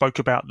obviously spoke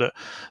about that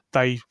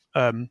they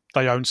owned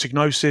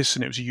Psygnosis,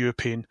 and it was a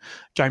European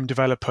game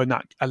developer, and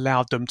that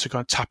allowed them to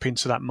kind of tap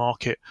into that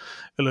market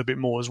a little bit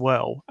more as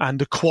well. And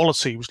the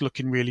quality was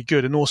looking really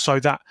good, and also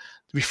that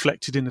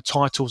reflected in the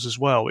titles as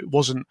well. It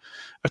wasn't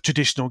a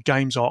traditional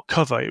games art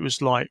cover. It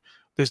was like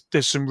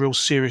there's some real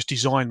serious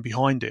design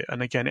behind it,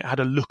 and again, it had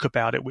a look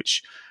about it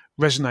which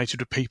resonated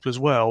with people as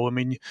well. I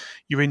mean,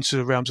 you're into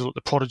the realms of like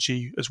the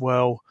Prodigy as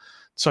well.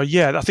 So,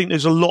 yeah, I think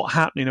there's a lot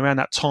happening around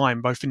that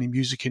time, both in the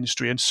music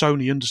industry, and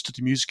Sony understood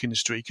the music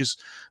industry because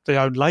they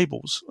owned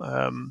labels.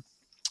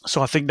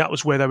 So I think that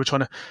was where they were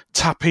trying to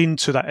tap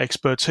into that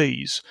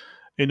expertise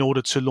in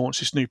order to launch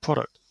this new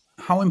product.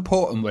 How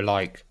important were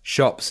like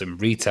shops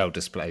and retail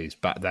displays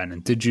back then?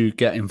 And did you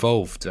get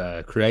involved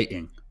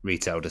creating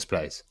retail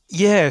displays?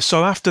 Yeah,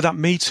 so after that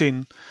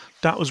meeting,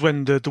 that was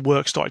when the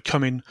work started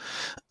coming.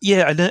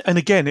 Yeah, and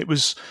again, it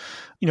was...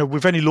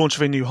 with any launch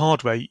of any new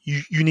hardware,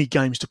 you need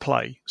games to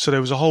play. So there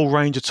was a whole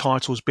range of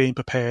titles being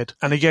prepared.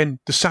 And again,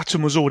 the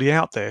Saturn was already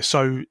out there.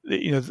 So,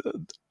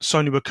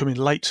 Sony were coming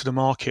late to the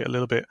market a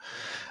little bit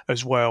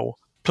as well.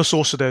 Plus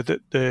also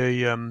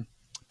the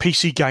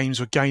PC games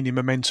were gaining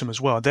momentum as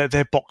well.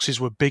 Their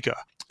boxes were bigger.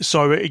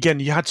 So again,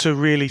 you had to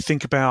really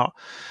think about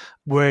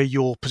where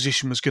your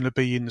position was going to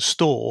be in the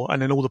store,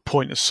 and then all the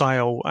point of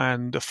sale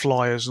and the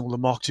flyers and all the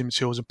marketing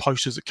materials and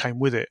posters that came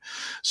with it.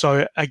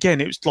 So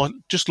again, it was like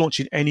just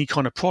launching any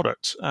kind of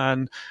product,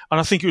 and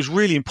I think it was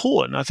really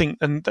important. I think,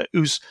 and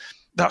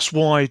that's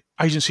why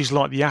agencies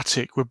like The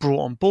Attic were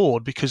brought on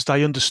board, because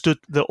they understood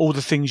that all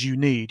the things you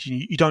need.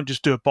 You don't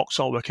just do a box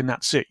artwork and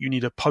that's it. You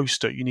need a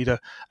poster, you need a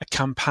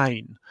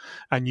campaign,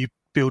 and you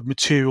build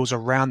materials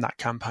around that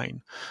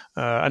campaign.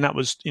 And that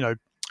was,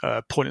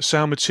 point of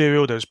sale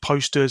material, there's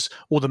posters,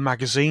 all the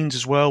magazines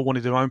as well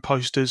wanted their own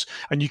posters,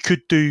 and you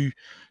could do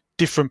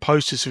different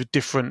posters for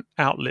different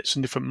outlets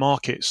and different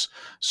markets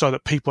so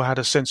that people had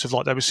a sense of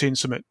like they were seeing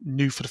something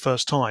new for the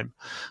first time.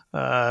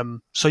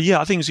 So yeah,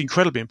 I think it's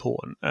incredibly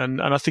important,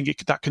 and I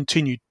think that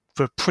continued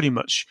for pretty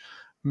much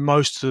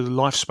most of the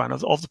lifespan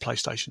of the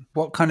PlayStation.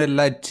 What kind of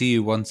led to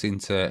you wanting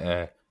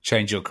to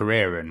change your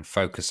career and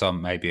focus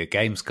on maybe a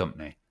games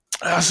company?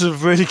 That's a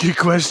really good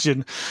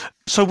question.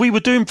 So we were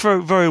doing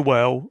very, very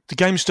well. The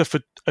game stuff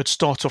had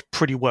started off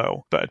pretty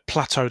well, but had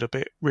plateaued a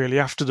bit, really,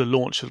 after the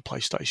launch of the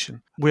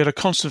PlayStation. We had a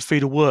constant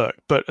feed of work,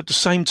 but at the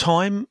same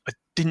time, I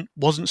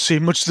wasn't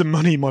seeing much of the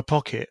money in my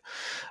pocket.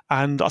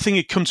 And I think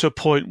it come to a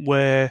point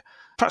where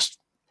perhaps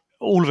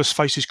all of us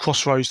face these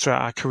crossroads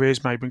throughout our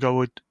careers, maybe, and go,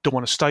 well, do I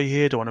want to stay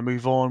here? Do I want to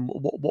move on?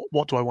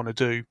 What do I want to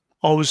do?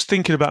 I was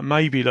thinking about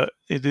maybe that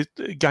the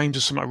games are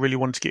something I really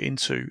wanted to get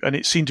into, and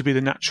it seemed to be the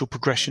natural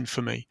progression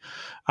for me.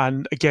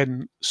 And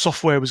again,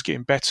 software was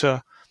getting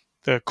better,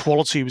 the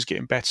quality was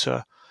getting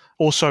better,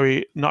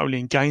 also not only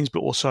in games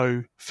but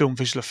also film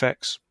visual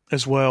effects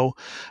as well.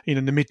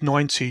 In the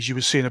mid-90s, you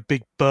were seeing a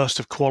big burst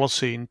of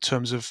quality in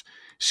terms of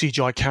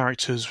CGI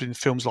characters in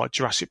films like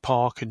Jurassic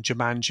Park and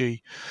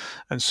Jumanji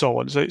and so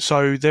on.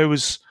 So there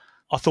was,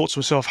 I thought to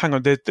myself, hang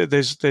on,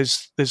 there's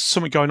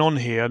something going on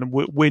here, and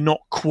we're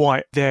not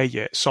quite there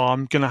yet. So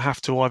I'm going to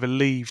have to either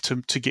leave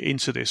to get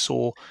into this,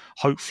 or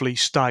hopefully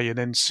stay and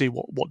then see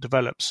what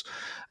develops.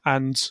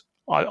 And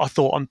I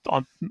thought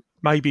I'm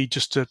maybe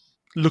just to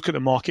look at the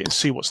market and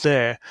see what's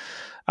there.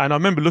 And I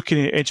remember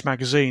looking at Edge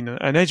magazine,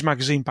 and Edge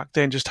magazine back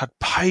then just had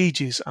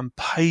pages and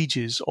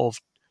pages of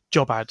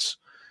job ads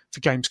for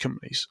games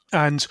companies.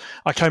 And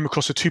I came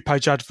across a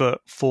 2-page advert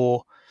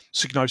for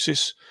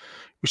Psygnosis,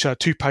 which had a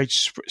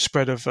 2-page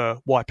spread of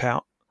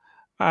Wipeout.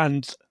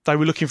 And they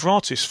were looking for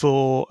artists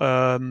for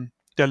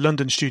their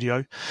London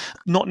studio,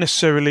 not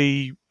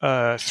necessarily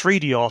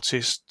 3D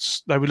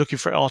artists. They were looking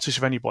for artists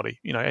of anybody,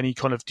 any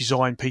kind of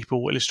design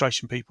people,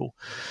 illustration people.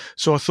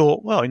 So I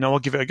thought, well, I'll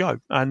give it a go.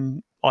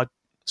 And I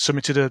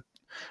submitted an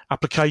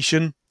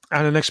application,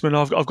 and the next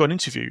minute I've got an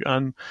interview.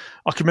 And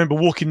I can remember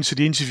walking into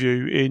the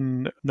interview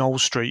in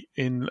Knowles Street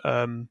in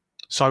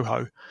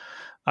Soho,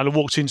 and I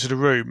walked into the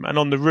room, and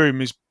on the room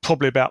is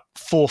probably about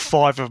 4 or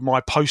 5 of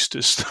my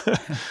posters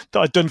that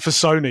I'd done for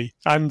Sony.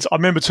 And I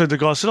remember turning to the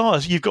guy and said, "Oh,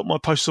 you've got my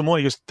poster on why?"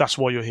 He goes, "That's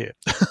why you're here."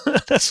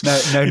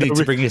 No need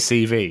to bring your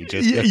CV.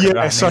 Just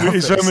yeah. So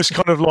it's very much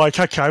kind of like,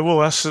 okay, well,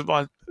 that's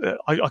I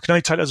can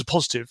only take that as a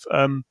positive.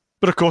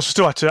 But of course, I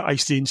still had to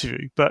ace the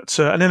interview. But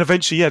and then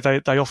eventually,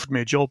 they offered me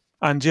a job,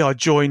 and I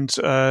joined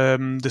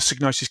the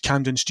Psygnosis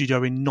Camden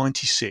studio in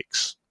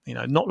 '96.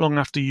 Not long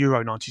after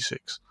Euro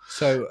 '96.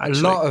 So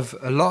actually,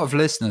 a lot of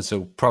listeners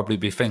will probably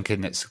be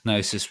thinking that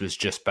Psygnosis was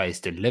just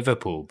based in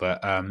Liverpool, but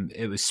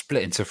it was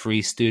split into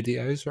 3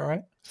 studios,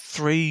 right?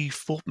 3,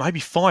 4, maybe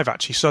 5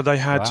 actually. So they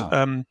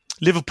had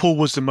Liverpool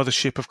was the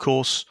mothership, of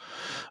course.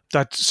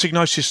 That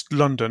Psygnosis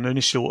London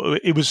initial.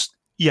 It was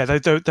they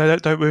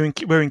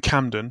were in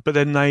Camden, but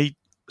then they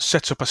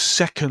set up a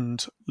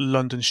second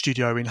London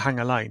studio in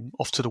Hanger Lane,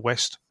 off to the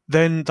west.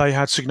 Then they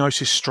had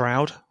Psygnosis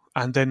Stroud,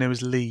 and then there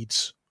was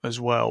Leeds as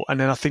well. And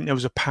then I think there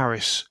was a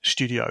Paris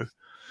studio.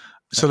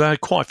 So they had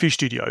quite a few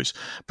studios.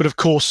 But of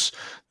course,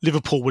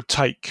 Liverpool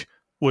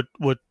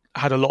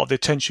had a lot of the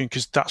attention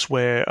because that's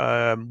where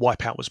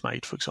Wipeout was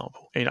made, for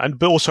example.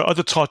 But also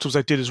other titles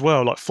they did as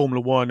well, like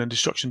Formula One and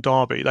Destruction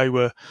Derby. They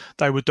were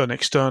done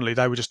externally.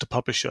 They were just a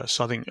publisher.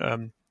 So I think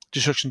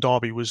Destruction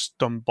Derby was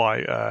done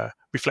by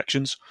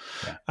Reflections,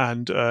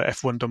 and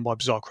F1 done by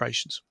Bizarre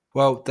Creations.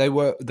 Well, they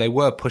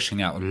were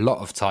pushing out a lot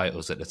of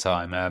titles at the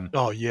time.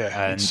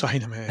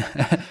 Insane,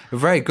 man.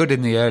 Very good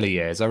in the early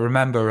years. I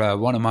remember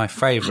one of my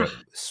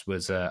favourites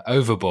was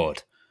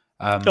Overboard.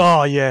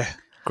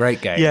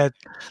 Great game. Yeah,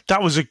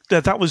 that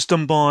was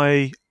done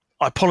by.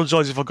 I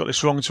apologise if I got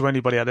this wrong to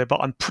anybody out there,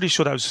 but I'm pretty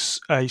sure that was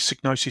a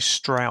Psygnosis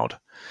Stroud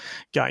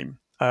game.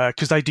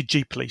 Because they did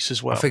G-Police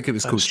as well. I think it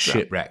was called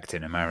Shipwrecked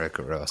in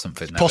America or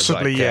something. That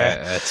possibly, was like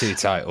a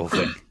 2-title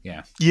thing.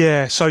 Yeah.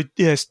 Yeah. So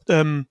yes.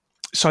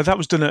 So that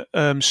was done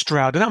at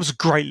Stroud, and that was a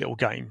great little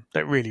game.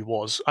 That really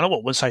was. I don't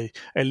want to say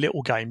a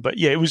little game, but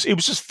yeah, it was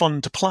just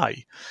fun to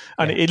play,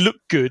 and it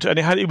looked good, and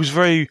it had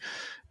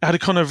a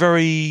kind of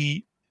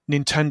very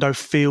Nintendo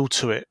feel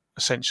to it,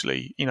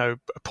 essentially. A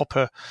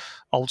proper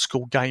old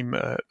school game.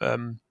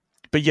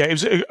 But yeah, it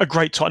was a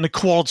great time, and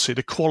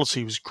the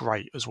quality was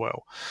great as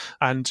well.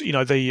 And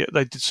they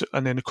did,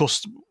 and then of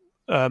course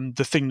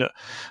the thing that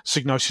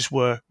Psygnosis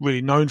were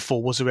really known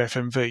for was their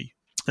FMV.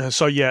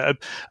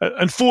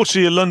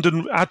 Unfortunately, in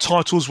London, our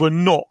titles were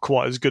not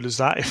quite as good as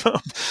that.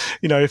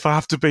 If I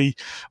have to be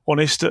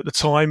honest, at the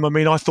time, I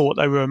mean, I thought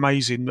they were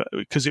amazing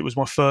because it was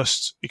my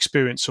first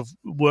experience of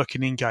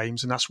working in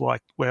games, and that's where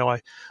I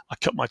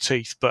cut my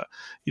teeth. But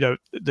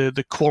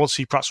the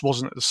quality perhaps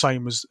wasn't the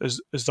same as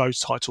those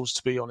titles,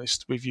 to be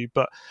honest with you.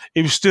 But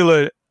it was still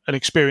an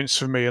experience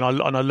for me, and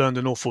I learned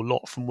an awful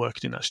lot from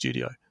working in that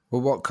studio.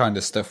 Well, what kind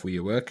of stuff were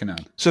you working on?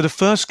 So the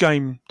first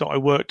game that I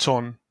worked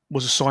on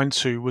was assigned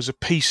to was a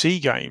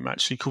PC game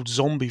actually called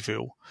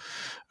Zombieville,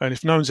 and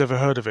if no one's ever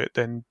heard of it,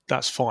 then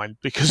that's fine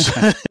because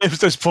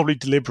that's probably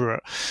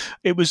deliberate.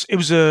 It was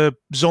a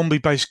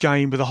zombie-based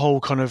game with a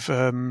whole kind of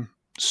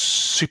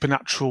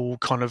supernatural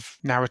kind of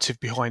narrative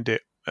behind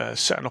it,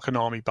 set on like an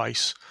army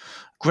base.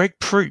 Greg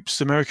Proops,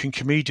 the American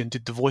comedian,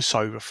 did the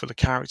voiceover for the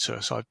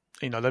character, so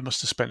they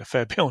must have spent a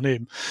fair bit on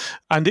him.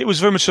 And it was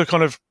very much a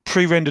kind of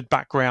pre-rendered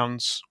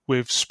backgrounds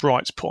with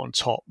sprites put on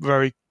top,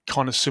 very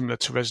kind of similar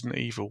to Resident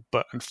Evil,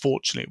 but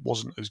unfortunately it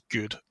wasn't as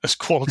good as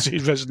quality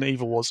as Resident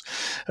Evil was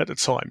at the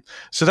time.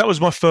 So that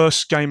was my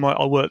first game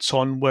I worked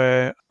on,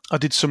 where I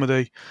did some of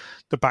the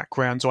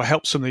backgrounds, or I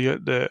helped some of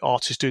the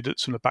artists do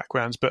some of the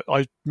backgrounds, but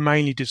I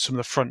mainly did some of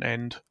the front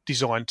end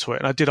design to it.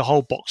 And I did a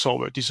whole box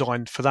artwork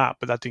design for that,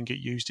 but that didn't get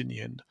used in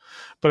the end.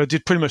 But I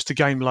did pretty much the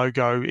game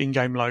logo,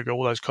 in-game logo,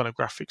 all those kind of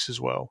graphics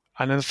as well.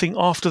 And then I think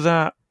after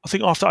that, I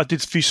think after I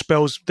did a few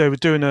spells, they were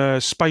doing a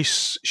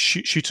space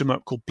shoot 'em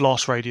up called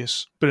Blast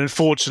Radius. But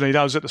unfortunately,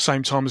 that was at the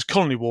same time as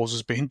Colony Wars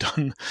was being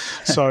done.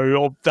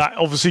 So that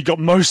obviously got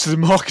most of the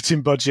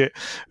marketing budget,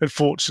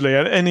 unfortunately.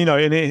 And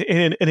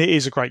it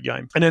is a great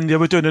game. And then they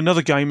were doing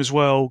another game as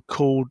well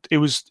called, it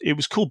was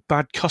called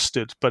Bad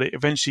Custard, but it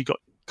eventually got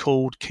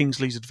called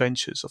Kingsley's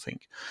Adventures, I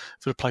think,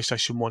 for the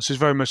PlayStation 1. So it's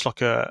very much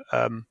like a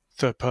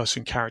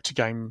third-person character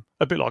game,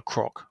 a bit like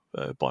Croc.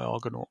 By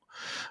Argonaut,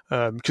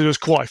 because there was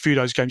quite a few of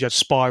those games. You had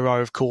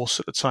Spyro, of course,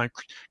 at the time,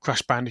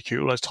 Crash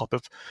Bandicoot, all those type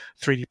of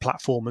 3D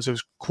platformers. There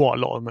was quite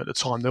a lot of them at the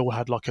time. They all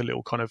had like a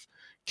little kind of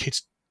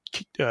kids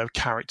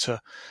character,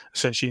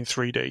 essentially in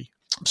 3D.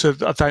 So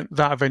I think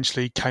that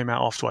eventually came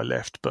out after I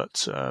left.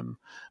 But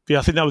yeah,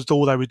 I think that was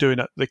all they were doing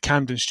at the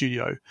Camden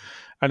studio.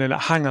 And then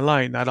at Hanger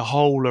Lane, they had a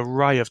whole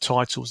array of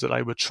titles that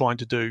they were trying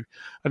to do,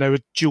 and they were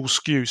dual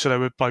SKU, so they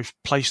were both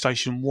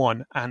PlayStation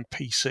 1 and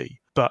PC.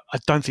 But I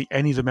don't think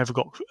any of them ever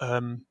got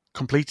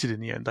completed in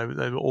the end. They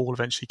were all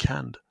eventually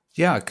canned.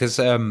 Yeah, because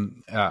I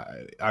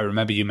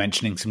remember you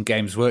mentioning some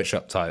Games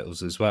Workshop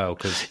titles as well.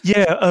 Cause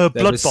Blood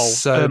Bowl.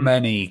 So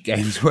many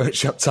Games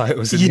Workshop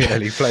titles in the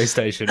early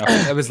PlayStation. I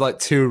think there was like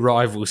 2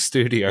 rival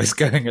studios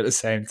going at the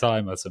same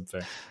time or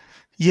something.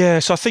 Yeah,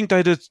 so I think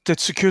they'd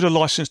secured a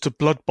license to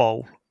Blood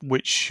Bowl,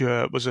 which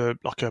was a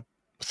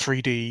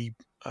 3D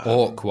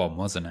Orc one,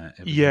 wasn't it?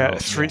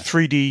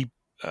 3D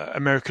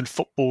American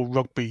football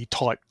rugby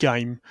type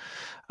game.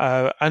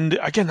 And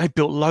again, they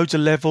built loads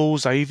of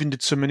levels. They even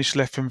did some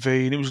initial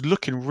FMV, and it was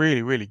looking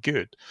really, really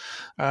good.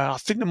 I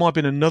think there might have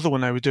been another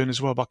one they were doing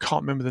as well, but I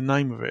can't remember the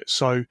name of it.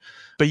 So,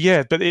 but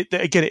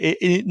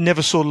it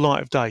never saw the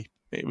light of day.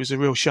 It was a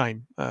real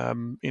shame,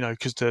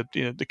 because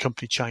the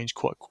company changed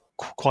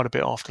quite a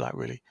bit after that,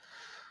 really.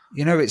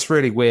 It's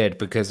really weird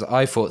because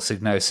I thought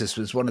Psygnosis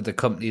was one of the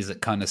companies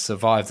that kind of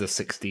survived the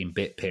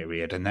 16-bit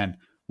period and then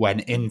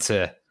went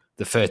into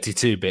the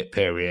 32-bit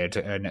period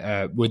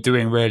and were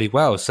doing really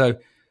well. So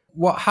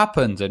what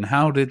happened and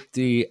how did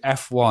the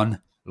F1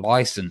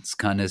 license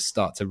kind of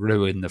start to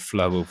ruin the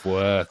flow of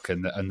work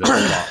and the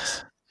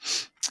plots?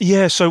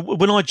 Yeah, so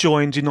when I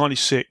joined in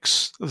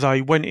 96,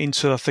 they went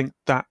into, I think,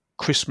 that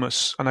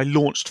Christmas and they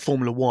launched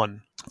Formula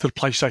One for the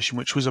PlayStation,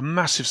 which was a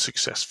massive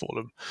success for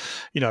them.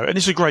 And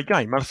it's a great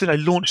game. I think they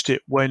launched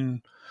it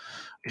when,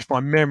 if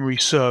my memory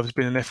serves,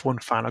 being an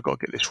F1 fan, I've got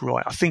to get this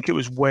right. I think it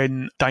was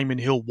when Damon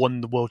Hill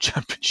won the World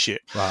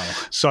Championship. Wow.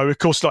 So, of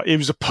course, it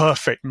was a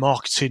perfect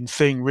marketing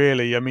thing,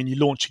 really. I mean, you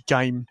launch a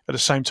game at the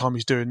same time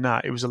he's doing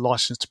that. It was a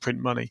license to print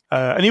money.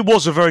 And it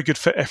was a very good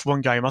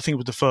F1 game. I think it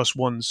was the first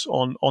ones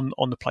on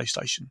the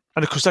PlayStation.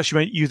 And, of course,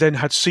 actually, you then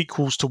had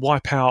sequels to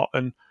Wipeout,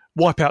 and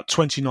Wipeout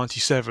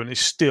 2097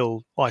 is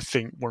still, I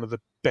think, one of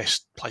the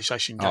best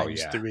PlayStation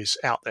games there is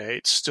out there.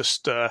 It's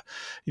just,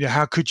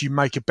 how could you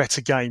make a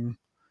better game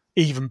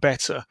even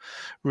better,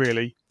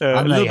 really?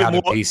 And they had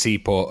a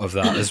PC port of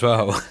that as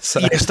well. So.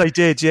 Yes, they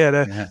did. Yeah,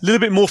 they're a little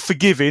bit more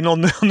forgiving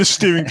on the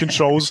steering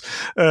controls,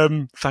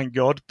 thank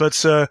God.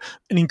 But an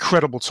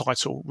incredible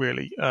title,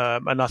 really,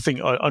 and I think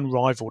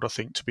unrivaled. I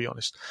think, to be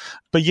honest.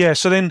 But yeah,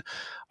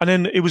 and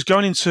then it was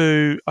going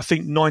into, I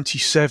think,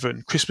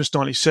 97, Christmas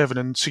 97,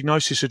 and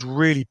Psygnosis had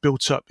really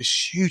built up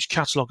this huge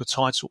catalogue of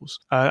titles,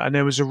 and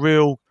there was a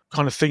real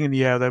kind of thing in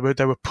the air.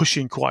 They were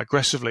pushing quite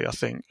aggressively, I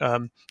think.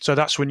 So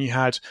that's when you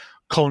had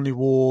Colony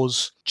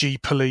Wars, G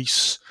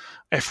Police,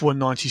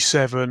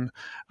 F197,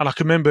 and I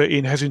can remember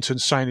Ian Hetherington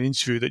saying in an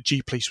interview that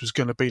G Police was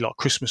going to be like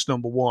Christmas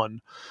 #1,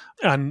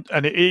 and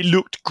it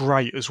looked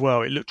great as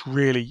well. It looked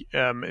really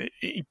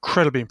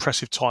incredibly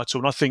impressive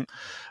title, and I think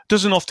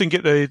doesn't often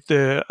get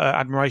the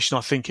admiration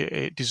I think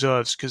it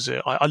deserves, because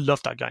I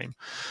love that game.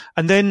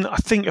 And then I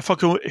think if I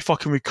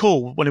can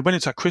recall, when it went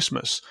into that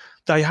Christmas,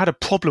 they had a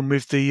problem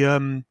with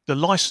the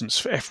license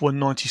for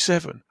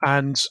F197,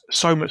 and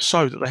so much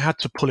so that they had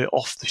to pull it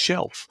off the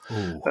shelf,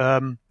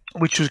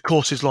 which of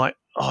course is like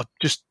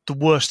just the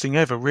worst thing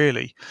ever,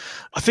 really.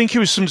 I think it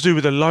was something to do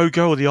with the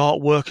logo or the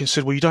artwork, and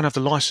said, well, you don't have the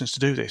license to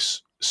do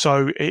this.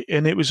 So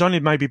it was only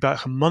maybe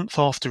about a month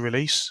after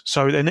release.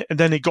 So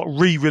then it got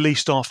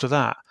re-released after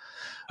that.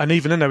 And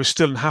even then, they were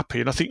still unhappy.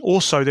 And I think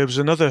also there was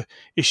another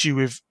issue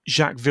with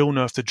Jacques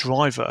Villeneuve, the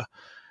driver,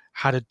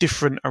 had a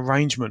different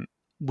arrangement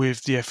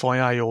with the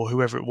FIA or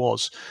whoever it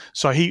was.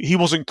 So he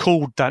wasn't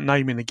called that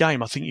name in the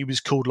game. I think he was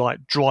called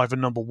like Driver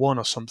 #1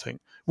 or something.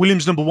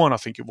 Williams #1, I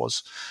think it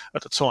was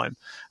at the time.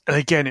 And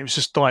again, it was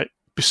just like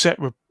beset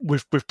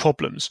with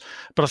problems.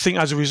 But I think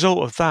as a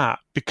result of that,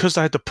 because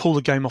they had to pull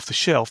the game off the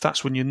shelf,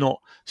 that's when you're not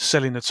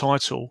selling the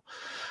title.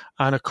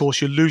 And of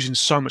course, you're losing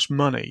so much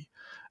money.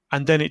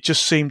 And then it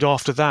just seemed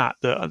after that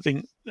I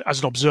think,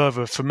 as an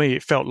observer, for me,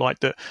 it felt like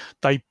that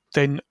they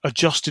then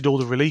adjusted all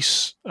the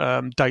release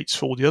dates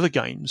for all the other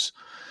games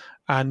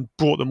and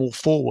brought them all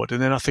forward.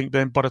 And then I think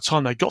then by the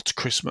time they got to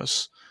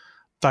Christmas,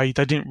 they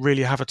didn't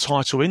really have a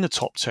title in the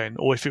top 10,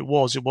 or if it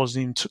wasn't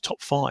even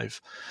top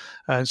 5.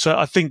 And so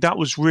I think that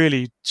was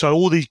really, so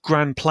all these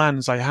grand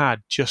plans they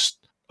had just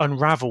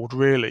unravelled,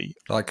 really.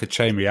 Like a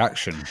chain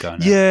reaction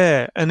going on.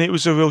 Yeah, and it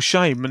was a real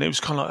shame. And it was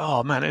kind of like,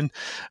 oh, man. And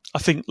I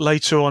think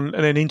later on,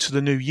 and then into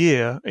the new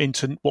year,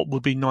 into what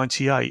would be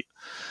 98,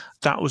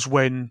 that was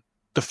when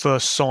the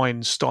first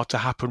signs started to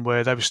happen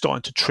where they were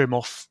starting to trim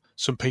off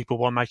some people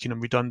by making them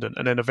redundant.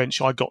 And then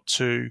eventually I got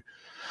to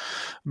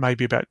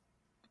maybe about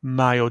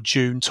May or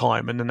June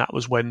time, and then that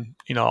was when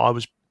I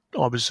was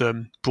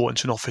brought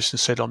into an office and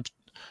said, "I'm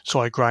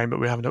sorry, Graham, but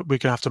we're going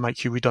to have to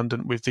make you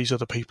redundant with these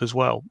other people as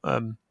well."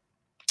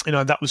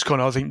 That was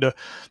kind of, I think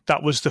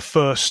that was the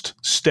first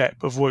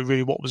step of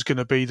what was going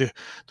to be the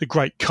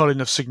great culling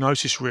of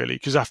Psygnosis, really,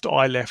 because after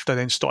I left, they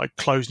then started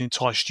closing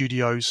entire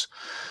studios.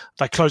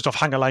 They closed off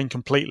Hanger Lane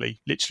completely,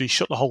 literally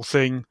shut the whole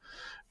thing,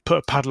 put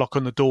a padlock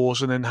on the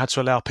doors, and then had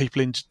to allow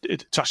people in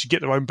to actually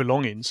get their own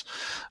belongings.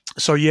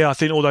 So yeah, I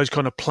think all those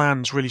kind of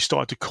plans really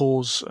started to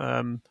cause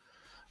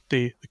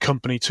the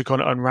company to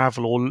kind of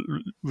unravel or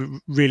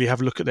really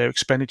have a look at their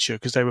expenditure,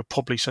 because they were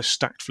probably so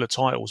stacked full of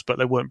titles, but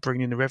they weren't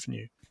bringing in the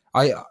revenue.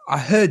 I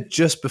heard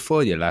just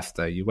before you left,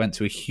 though, you went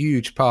to a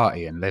huge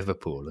party in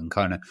Liverpool and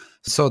kind of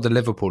saw the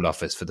Liverpool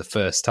office for the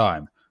first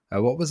time.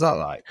 What was that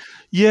like?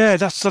 Yeah,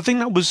 I think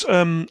that was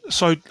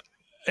so.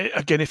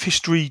 Again, if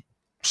history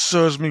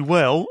serves me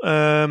well,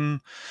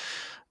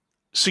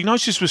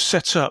 Psygnosis was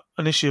set up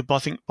initially by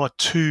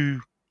two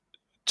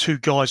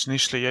guys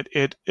initially.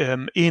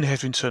 Ian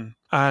Hetherington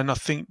and I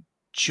think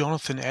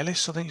Jonathan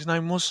Ellis, I think his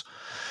name was,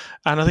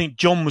 and I think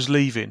John was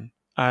leaving,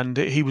 and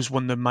he was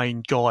one of the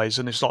main guys.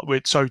 And it's like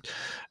weird. So,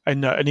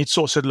 and he'd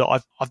sort of said,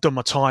 "Look, I've done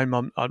my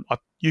time.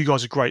 You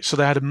guys are great." So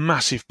they had a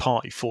massive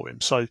party for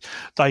him. So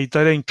they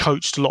then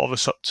coached a lot of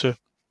us up to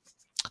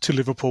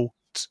Liverpool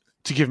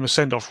to give him a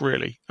send off,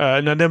 really.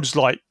 And then there was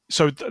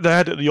so they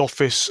had it at the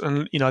office,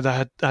 and they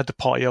had the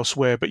party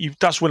elsewhere. But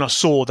that's when I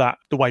saw the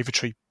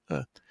Wavertree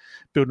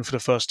building for the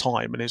first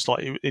time, and it's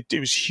like it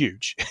was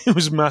huge. It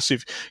was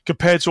massive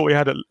compared to what we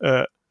had at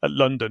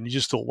London. You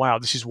just thought, wow,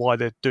 this is why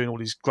they're doing all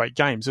these great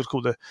games. Look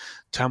at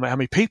how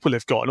many people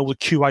they've got, and all the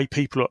QA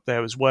people up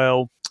there as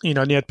well.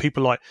 And you had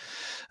people like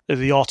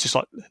the artists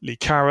like Lee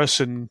Karras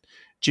and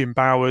Jim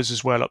Bowers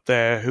as well up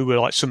there, who were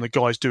like some of the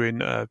guys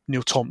doing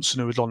Neil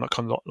Thompson, who was on that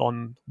kind of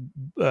on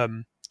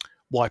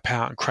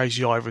Wipeout and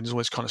Crazy Ivan and all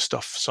this kind of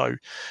stuff. So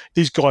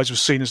these guys were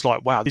seen as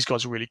like, wow, these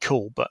guys are really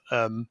cool. But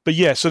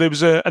yeah, so there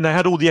was and they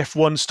had all the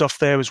F1 stuff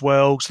there as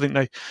well. So I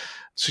think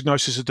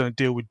Psygnosis had done a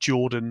deal with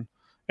Jordan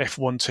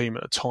F1 team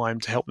at the time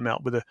to help them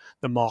out with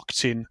the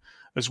marketing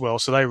as well.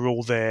 So they were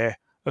all there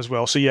as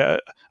well. So yeah,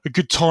 a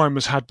good time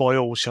was had by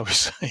all, shall we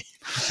say?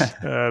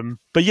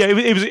 But yeah,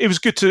 it was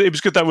good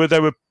that they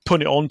were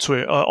putting it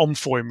on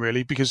for him,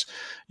 really, because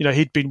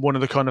he'd been one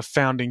of the kind of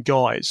founding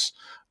guys,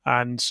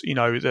 and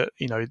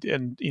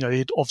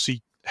he'd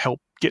obviously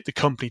helped get the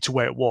company to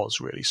where it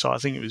was, really. So I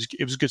think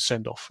it was a good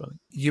send off.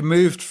 You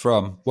moved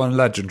from one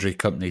legendary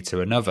company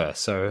to another,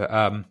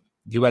 so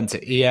you went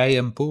to EA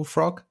and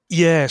Bullfrog.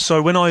 Yeah.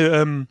 So when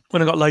I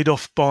got laid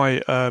off by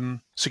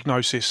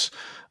Psygnosis,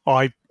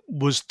 I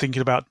was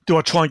thinking about, do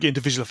I try and get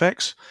into visual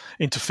effects,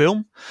 into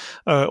film,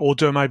 or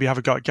do I maybe have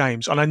a go at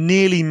games? And I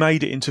nearly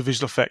made it into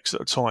visual effects at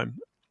the time.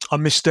 I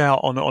missed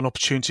out on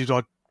opportunities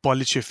by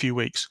literally a few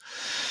weeks.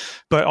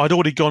 But I'd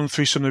already gone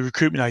through some of the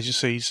recruitment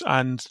agencies,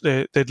 and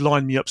they'd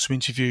lined me up some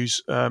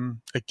interviews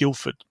at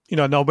Guildford.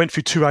 And I went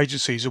through two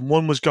agencies, and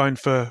one was going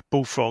for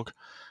Bullfrog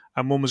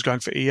and one was going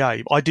for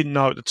EA. I didn't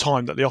know at the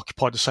time that they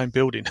occupied the same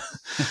building.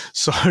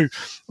 So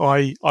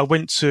I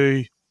went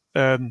to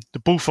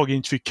the Bullfrog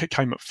interview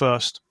came up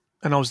first.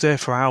 And I was there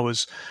for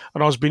hours,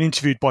 and I was being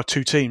interviewed by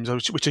two teams,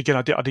 which again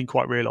I didn't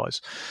quite realise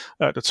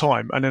at the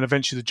time. And then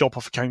eventually the job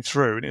offer came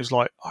through, and it was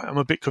like, I'm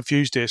a bit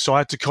confused here. So I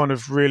had to kind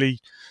of really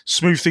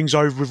smooth things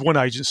over with one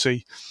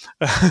agency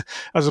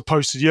as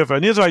opposed to the other.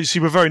 And the other agency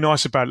were very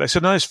nice about it. They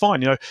said, no, it's fine.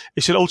 They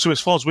said, ultimately, as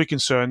far as we're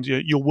concerned,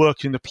 you're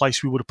working in the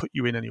place we would have put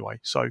you in anyway.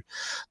 So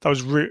that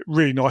was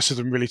really nice of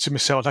them, really, to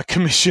miss out on that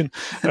commission.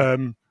 But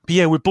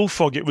yeah, with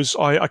Bullfrog, it was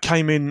I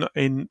came in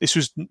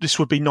this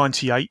would be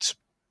 98.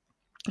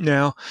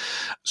 Now,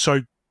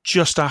 so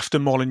just after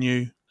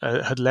Molyneux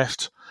had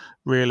left,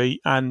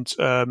 really, and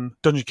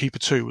Dungeon Keeper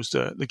 2 was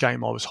the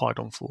game I was hired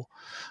on for.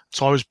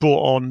 So I was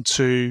brought on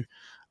to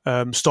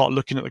start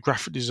looking at the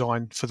graphic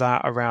design for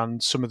that,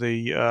 around some of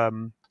the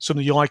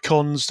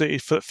icons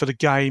for the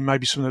game,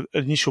 maybe some of the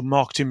initial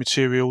marketing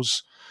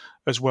materials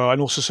as well, and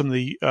also some of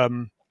the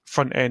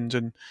front end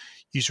and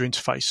user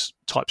interface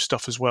type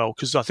stuff as well,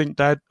 because I think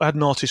I had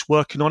an artist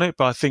working on it,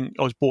 but I think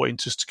I was brought in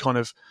just to kind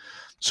of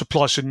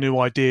supply some new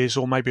ideas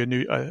or maybe a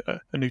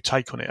new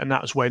take on it. And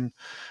that was when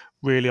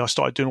really I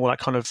started doing all that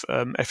kind of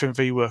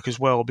FMV work as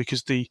well,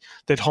 because they'd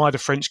hired a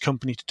French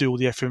company to do all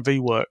the FMV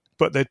work,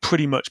 but they'd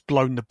pretty much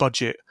blown the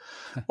budget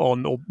or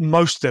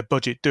most of their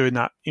budget doing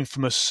that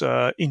infamous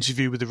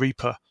interview with the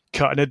Reaper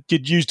cut, and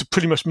they'd used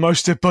pretty much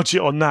most of their budget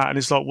on that. And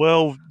it's like,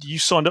 well, you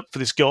signed up for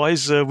this,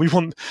 guys. We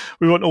want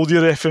all the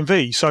other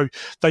FMV. So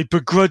they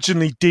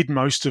begrudgingly did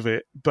most of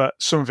it, but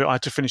some of it I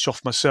had to finish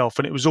off myself,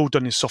 and it was all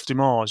done in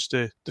Softimage,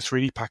 the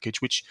 3D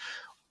package, which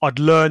I'd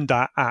learned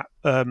that at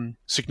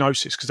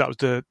Psygnosis, because that was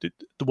the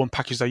one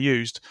package they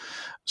used.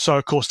 So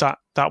of course that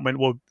meant,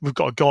 well, we've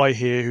got a guy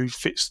here who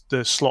fits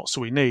the slots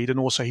that we need, and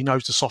also he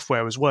knows the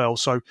software as well,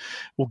 so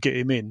we'll get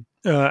him in.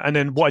 And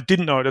then what I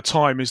didn't know at the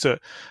time is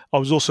that I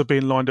was also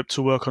being lined up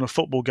to work on a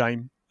football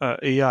game,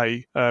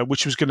 EA,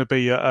 which was going to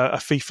be a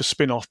FIFA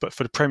spin-off, but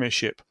for the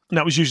Premiership. And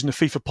that was using the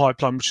FIFA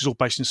pipeline, which is all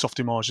based in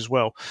Softimage as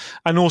well.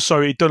 And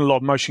also, he'd done a lot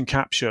of motion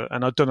capture,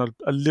 and I'd done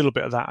a little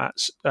bit of that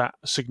at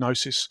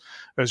Psygnosis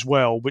as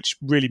well, which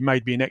really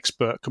made me an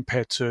expert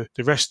compared to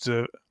the rest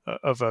of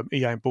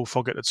EA and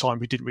Bullfrog at the time,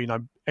 who didn't really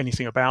know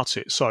anything about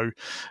it. So,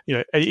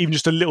 even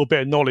just a little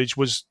bit of knowledge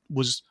was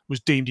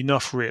deemed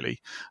enough, really.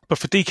 But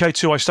for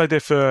DK2, I stayed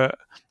there for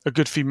a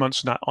good few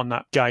months on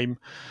that game,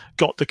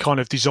 got the kind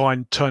of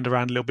design turned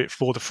around a little bit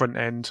for the front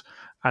end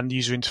and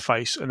user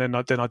interface, and then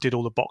I did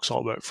all the box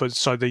artwork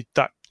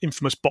that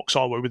infamous box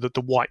artwork with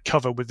the white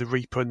cover with the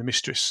Reaper and the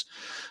Mistress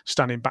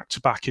standing back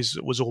to back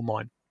was all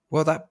mine.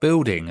 Well, that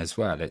building as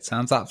well, it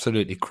sounds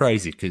absolutely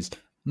crazy, because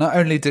not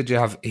only did you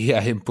have EA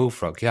and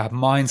Bullfrog, you had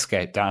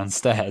Mindscape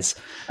downstairs,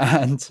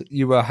 and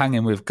you were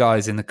hanging with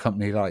guys in the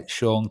company like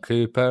Sean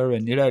Cooper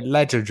and,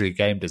 legendary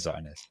game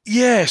designers.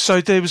 Yeah,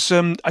 so there was,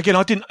 I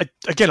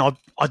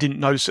didn't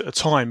notice at the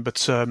time, but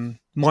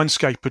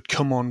Mindscape had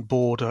come on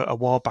board a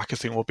while back, I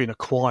think, or been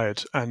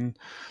acquired, and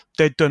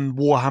they'd done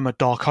Warhammer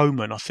Dark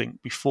Omen, I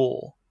think,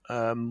 before.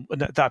 And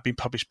that had been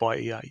published by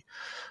EA.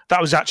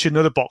 That was actually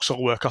another box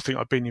artwork I think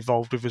I'd been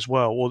involved with as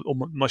well, or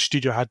my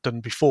studio had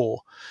done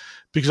before.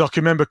 Because I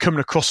can remember coming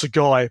across a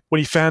guy when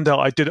he found out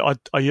I'd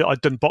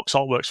done box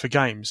artworks for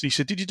games. He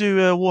said, "Did you do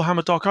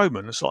Warhammer Dark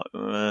Omen?" It's like,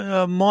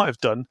 I might have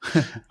done.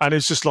 And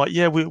it's just like,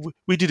 yeah,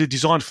 we did a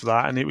design for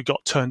that, and it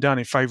got turned down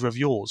in favour of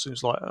yours. It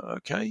was like,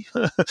 okay,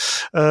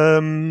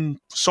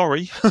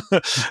 sorry.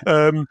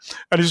 And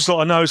it's just like,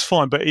 I know it's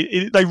fine, but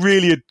they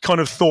really had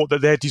kind of thought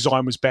that their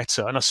design was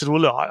better. And I said,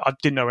 well, look, I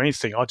didn't know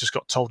anything. I just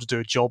got told to do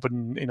a job,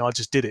 and I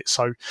just did it.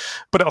 So,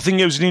 but I think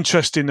it was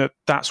interesting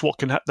that's what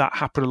that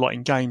happen a lot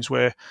in games,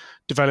 where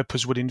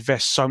developers would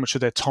invest so much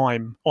of their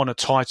time on a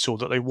title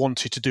that they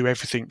wanted to do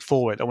everything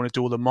for it. They want to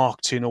do all the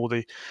marketing, all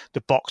the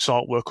box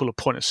artwork, all the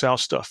point of sale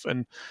stuff.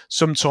 And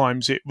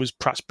sometimes it was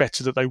perhaps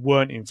better that they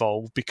weren't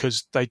involved,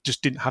 because they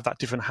just didn't have that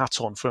different hat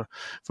on from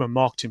a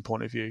marketing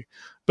point of view.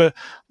 But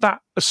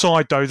that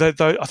aside, though,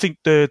 I think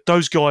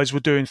those guys were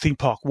doing Theme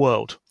Park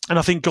World. And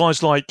I think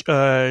guys like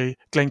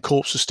Glenn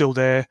Corpse are still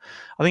there.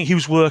 I think he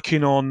was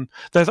working on...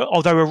 They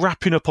were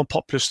wrapping up on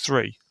Populous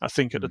 3, I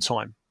think, at the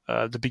time.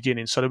 The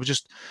beginning, so they were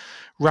just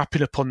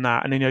wrapping up on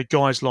that, and then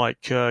guys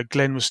like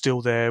Glenn was still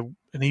there,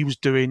 and he was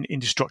doing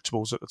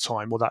Indestructibles at the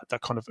time, or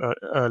that kind of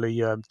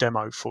early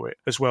demo for it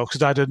as well, because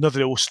they had another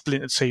little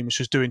splinter team which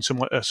was doing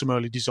some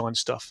early design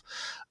stuff.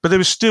 But there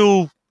was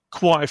still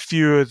quite a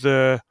few of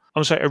the, I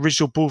would say,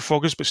 original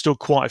Bullfroggers, but still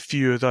quite a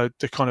few of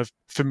the kind of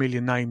familiar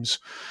names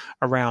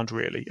around,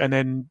 really. And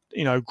then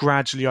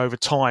gradually over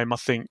time, I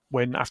think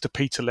when after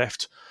Peter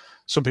left,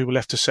 some people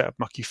left to set up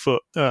Mucky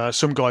Foot.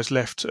 Some guys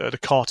left, the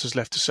Carters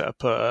left to set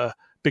up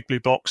Big Blue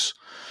Box,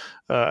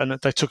 and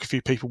they took a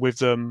few people with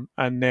them.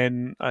 And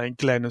then I think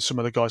Glenn and some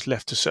other guys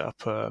left to set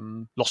up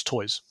Lost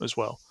Toys as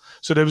well.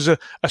 So there was a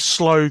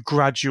slow,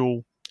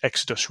 gradual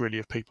exodus, really,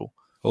 of people.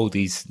 All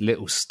these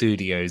little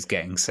studios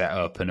getting set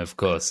up, and of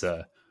course,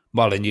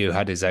 Molyneux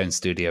had his own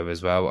studio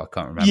as well. I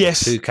can't remember.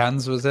 Yes.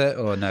 Toucans, was it?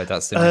 Or no,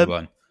 that's the new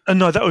one.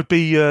 No, that would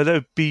be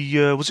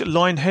was it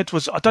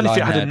Lionhead? I don't know if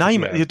it had a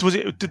name. Yeah. I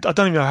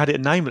don't even know if it had a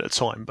name at the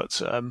time. But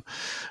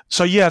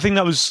so yeah, I think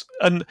that was,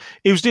 and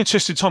it was an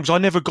interesting time, because I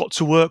never got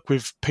to work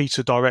with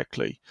Peter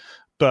directly,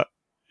 but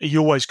he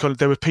always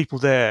there were people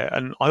there,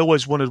 and I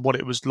always wondered what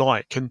it was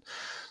like. And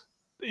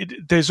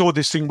there's all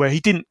this thing where he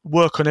didn't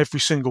work on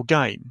every single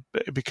game,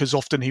 because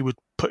often he would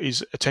put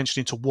his attention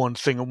into one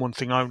thing and one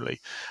thing only,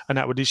 and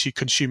that would actually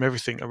consume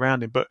everything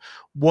around him. But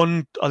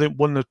one guy I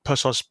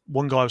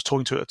was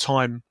talking to at the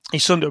time, he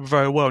summed it up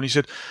very well, and he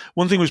said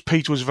one thing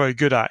Peter was very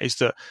good at is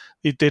that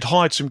they'd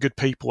hired some good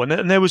people,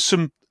 and there was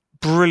some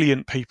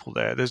brilliant people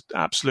there. There's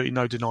absolutely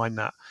no denying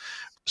that.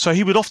 So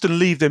he would often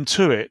leave them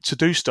to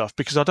do stuff,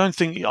 because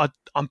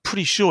I'm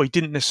pretty sure he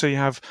didn't necessarily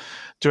have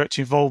direct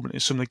involvement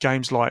in some of the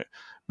games like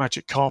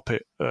Magic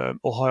Carpet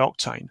or High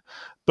Octane,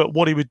 but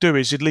what he would do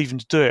is he'd leave them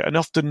to do it. And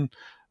often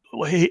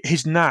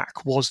his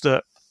knack was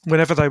that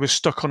whenever they were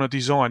stuck on a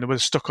design or were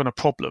stuck on a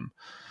problem,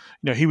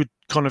 he would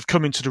kind of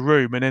come into the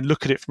room and then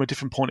look at it from a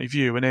different point of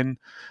view, and then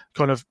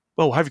kind of,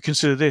 well, have you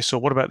considered this, or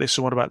what about this,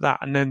 or what about that?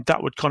 And then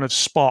that would kind of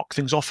spark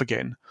things off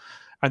again.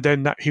 And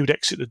then he would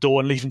exit the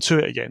door and leave them to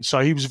it again. So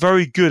he was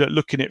very good at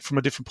looking at it from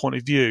a different point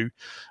of view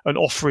and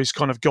offer his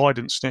kind of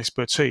guidance and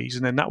expertise.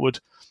 And then that would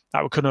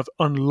kind of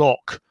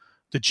unlock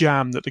the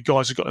jam that the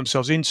guys had got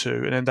themselves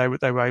into, and then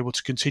they were able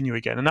to continue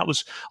again. And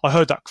I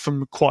heard that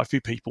from quite a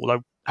few people.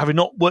 Though having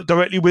not worked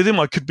directly with him,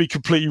 I could be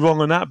completely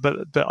wrong on that,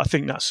 but I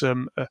think that's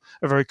a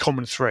very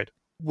common thread.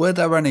 Were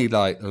there any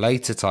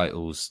later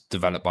titles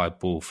developed by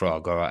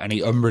Bullfrog, or any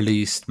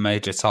unreleased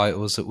major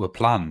titles that were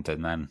planned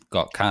and then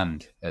got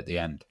canned at the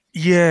end?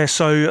 Yeah,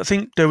 so I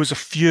think there was a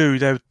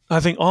few. I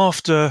think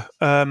after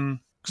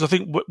because I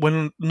think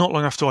when not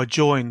long after I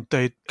joined,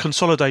 they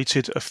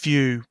consolidated a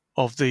few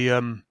of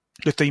the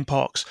theme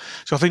parks.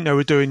 So I think they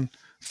were doing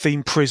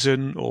Theme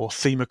Prison or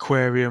Theme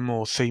Aquarium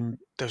or Theme.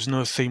 There was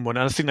another theme one,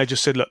 and I think they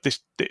just said, "Look,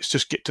 let's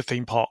just get to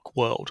Theme Park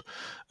World,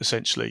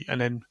 essentially,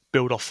 and then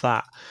build off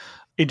that."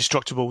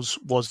 Indestructibles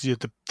was the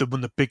one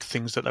of the big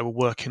things that they were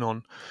working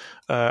on,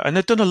 and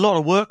they'd done a lot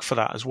of work for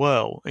that as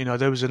well.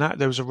 There was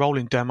a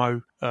rolling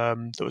demo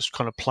that was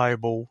kind of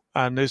playable,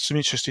 and there's some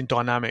interesting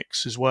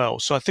dynamics as well.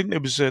 So I think there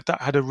was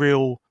that had a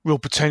real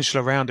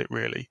potential around it,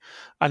 really.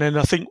 And then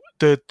I think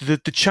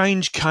the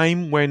change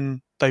came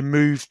when they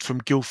moved from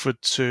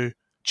Guildford to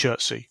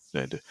Chertsey,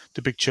 the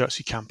big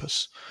Chertsey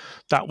campus.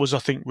 That was, I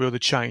think, the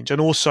change,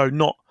 and also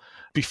not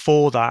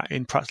before that,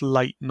 in perhaps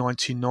late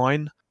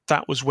 '99.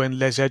 That was when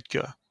Les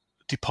Edgar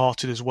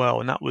departed as well,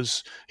 and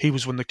he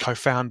was one of the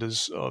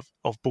co-founders of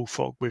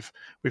Bullfrog with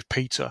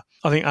Peter.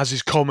 I think, as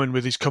is common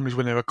with these companies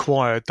when they're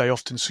acquired, they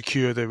often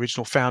secure the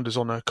original founders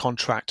on a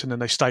contract and then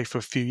they stay for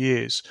a few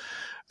years.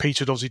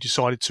 Peter had obviously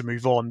decided to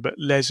move on, but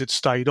Les had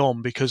stayed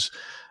on because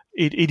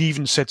he'd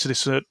even said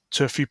to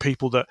a few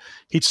people that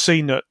he'd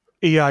seen that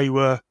EA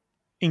were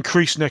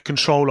increasing their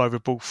control over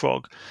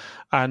Bullfrog,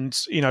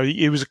 and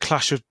it was a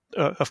clash of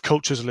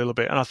cultures a little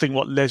bit. And I think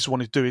what Les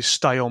wanted to do is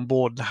stay on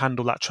board and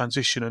handle that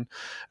transition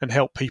and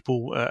help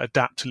people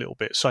adapt a little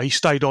bit. So he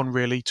stayed on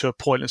really to a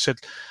point and said,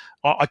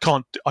 I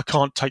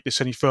can't take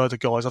this any further,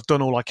 guys. I've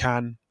done all I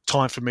can.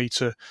 Time for me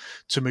to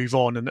move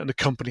on, and the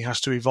company has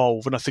to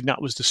evolve. And I think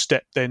that was the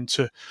step then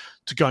to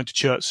go into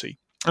Chertsey.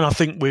 And I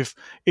think with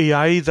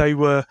EA, they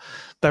were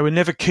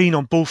never keen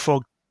on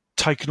Bullfrog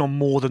taking on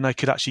more than they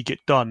could actually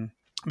get done.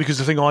 Because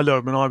the thing I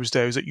learned when I was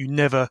there is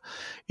that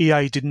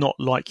EA did not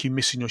like you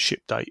missing your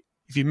ship date.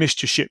 If you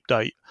missed your ship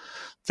date,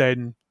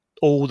 then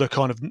all the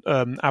kind of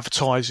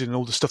advertising and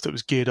all the stuff that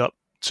was geared up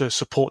to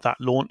support that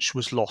launch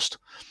was lost.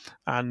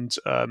 And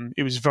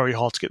it was very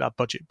hard to get that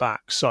budget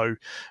back. So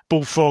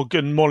Bullfrog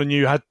and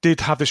Molyneux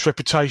did have this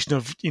reputation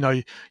of,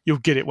 you'll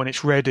get it when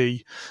it's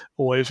ready,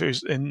 or if it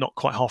was not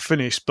quite half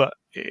finished. But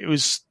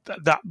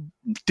that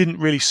didn't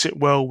really sit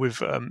well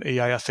with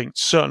EA, I think,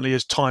 certainly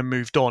as time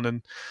moved on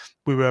and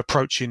we were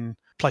approaching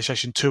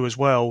PlayStation 2 as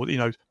well.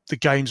 The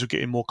games were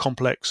getting more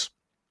complex.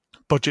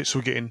 Budgets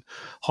were getting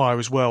higher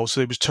as well.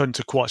 So it was turned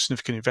to quite a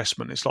significant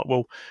investment. It's like,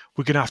 well,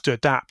 we're going to have to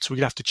adapt. We're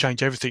going to have to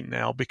change everything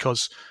now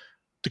because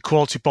the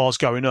quality bar's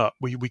going up.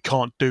 We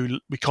can't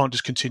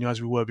just continue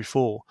as we were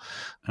before.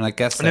 And I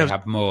guess they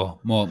have more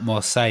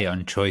say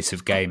on choice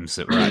of games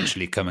that were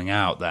actually coming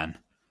out then.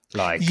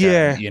 Like,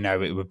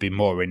 it would be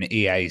more in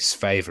EA's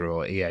favour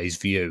or EA's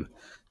view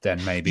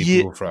than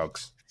maybe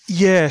Bullfrog's.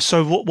 Yeah,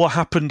 so what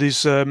happened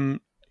is, there's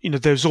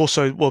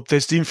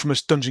the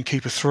infamous Dungeon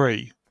Keeper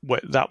 3, where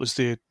that was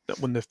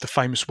one of the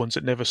famous ones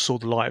that never saw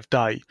the light of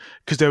day,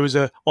 because there was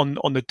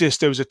on the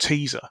disc there was a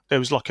teaser, there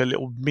was like a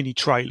little mini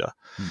trailer,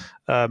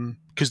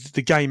 because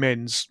the game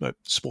ends,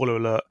 spoiler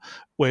alert,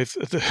 with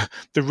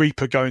the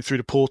Reaper going through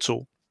the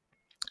portal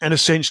and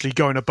essentially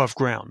going above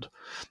ground.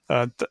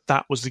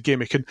 That was the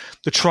gimmick, and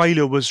the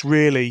trailer was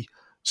really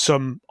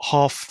some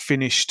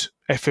half-finished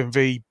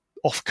FMV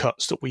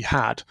offcuts that we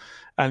had,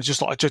 and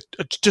just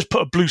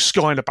put a blue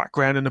sky in the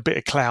background and a bit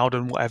of cloud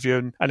and whatever,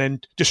 and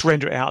then just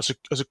render it out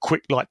as a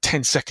quick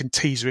 10-second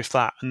teaser, if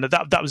that, and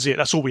that was it.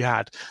 That's all we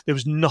had. There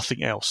was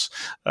nothing else.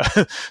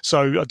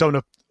 So I don't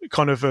want to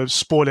kind of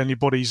spoil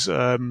anybody's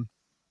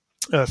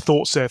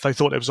thoughts there if they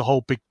thought there was a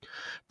whole big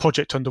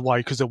project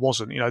underway, because there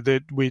wasn't.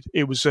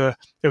 There was a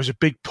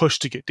big push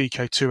to get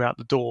DK2 out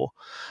the door,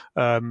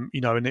 and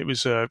it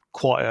was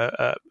quite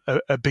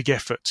a big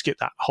effort to get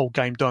that whole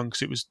game done,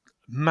 because it was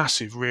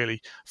massive,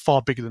 really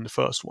far bigger than the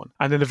first one.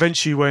 And then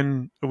eventually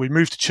when we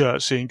moved to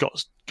Chertsey and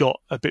got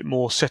a bit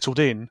more settled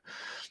in,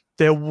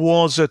 there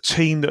was a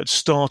team that had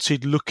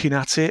started looking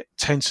at it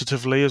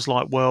tentatively as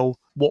like, well,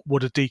 what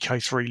would a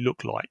DK3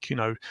 look like?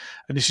 And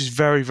this is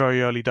very,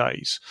 very early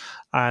days.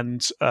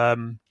 And I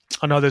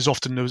know there's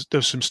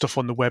some stuff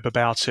on the web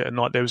about it, and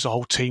like there was a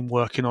whole team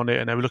working on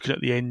it, and they were looking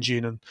at the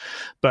engine,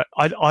 but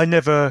I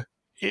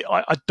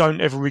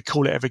don't ever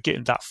recall it ever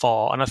getting that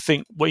far. And I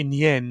think in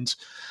the end,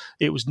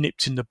 it was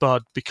nipped in the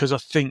bud, because I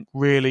think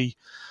really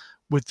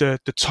with the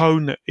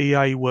tone that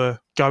EA were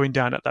going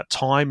down at that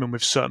time, and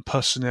with certain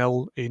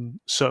personnel in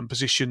certain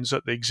positions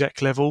at the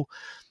exec level,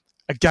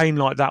 a game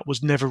like that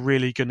was never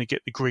really going to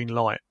get the green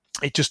light.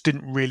 It just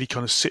didn't really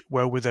kind of sit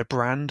well with their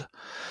brand.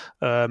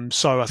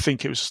 So I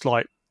think it was just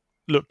like,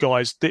 look,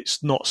 guys,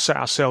 let's not set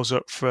ourselves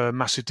up for a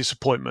massive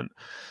disappointment.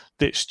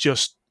 Let's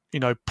just,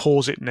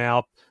 pause it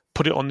now,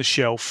 put it on the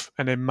shelf,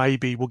 and then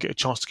maybe we'll get a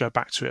chance to go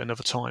back to it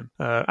another time.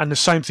 And the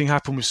same thing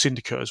happened with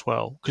Syndicate as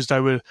well, because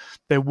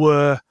there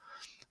were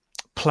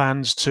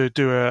plans to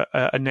do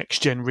a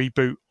next-gen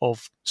reboot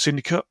of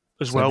Syndicate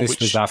as well. This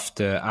was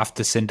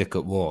after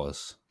Syndicate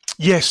Wars?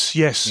 Yes.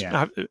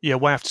 Yeah,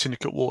 way after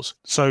Syndicate Wars.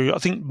 So I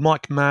think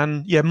Mike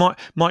Mann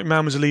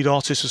was the lead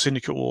artist of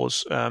Syndicate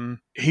Wars.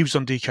 He was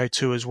on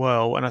DK2 as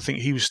well, and I think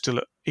he was still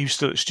at the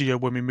studio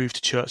when we moved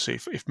to Chertsey,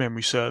 if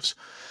memory serves.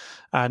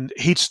 And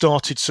he'd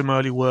started some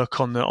early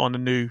work on the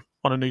new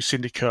on a new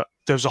Syndicate.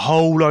 There was a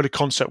whole load of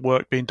concept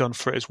work being done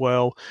for it as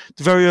well.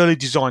 The very early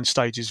design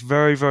stages,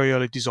 very, very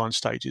early design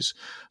stages.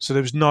 So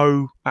there was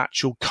no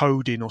actual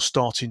coding or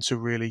starting to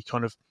really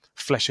kind of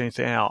flesh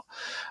anything out.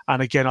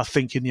 And again, I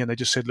think in the end they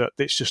just said, look,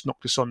 let's just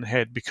knock this on the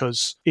head,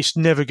 because it's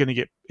never going to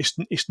get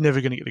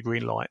the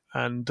green light.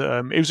 And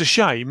it was a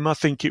shame. I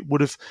think it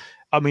would have.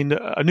 I mean,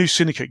 a new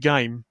Syndicate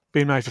game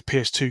being made for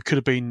PS2 could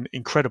have been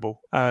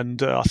incredible,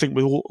 and I think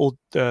with all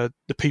the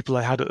people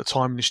they had at the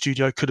time in the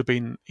studio, could have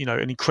been, you know,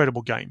 an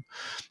incredible game.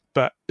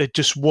 But there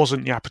just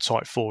wasn't the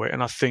appetite for it,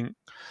 and I think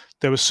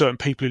there were certain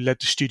people who led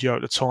the studio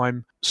at the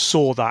time,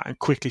 saw that and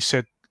quickly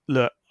said,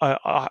 look,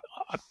 I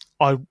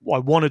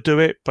want to do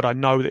it, but I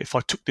know that if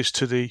I took this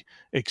to the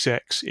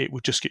execs, it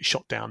would just get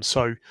shot down.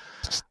 So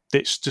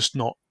let's just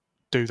not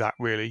do that,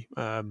 really.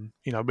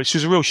 You know, which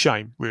is a real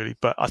shame, really.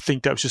 But I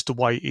think that was just the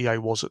way EA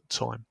was at the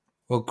time.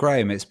 Well,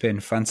 Graham, it's been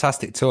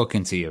fantastic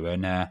talking to you,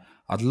 and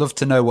I'd love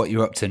to know what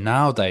you're up to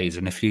nowadays,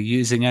 and if you're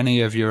using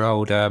any of your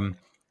old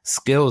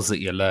skills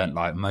that you learnt,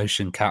 like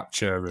motion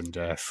capture and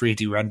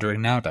 3D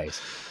rendering nowadays.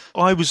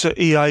 I was at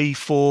EA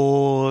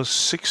for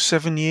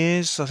 6-7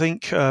 years, I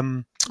think.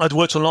 I'd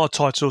worked on a lot of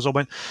titles. I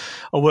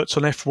worked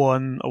on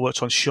F1, I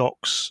worked on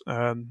Shocks,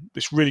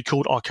 this really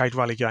cool arcade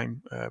rally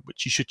game,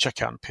 which you should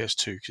check out on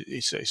PS2.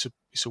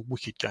 It's a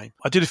wicked game.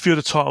 I did a few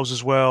other titles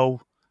as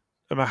well,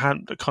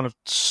 kind of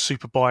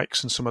super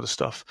bikes and some other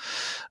stuff.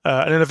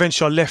 And then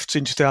eventually I left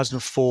in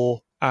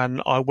 2004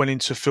 and I went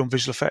into film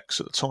visual effects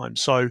at the time.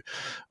 So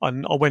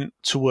I went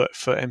to work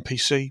for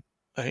MPC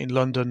in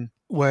London,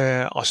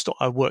 where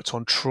I worked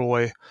on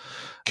Troy,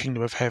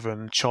 Kingdom of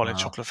Heaven, Charlie and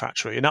Chocolate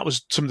Factory. And that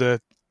was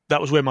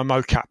that was where my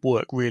mocap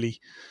work really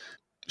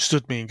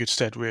stood me in good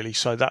stead, really.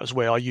 So that was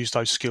where I used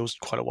those skills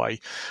quite a way.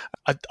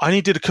 I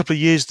only did a couple of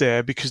years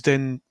there, because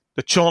then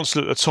the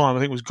Chancellor at the time, I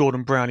think it was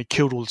Gordon Brown, he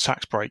killed all the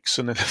tax breaks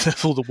and then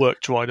all the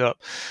work dried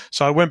up.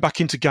 So I went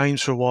back into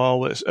games for a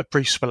while, a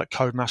brief spell at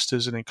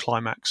Codemasters and then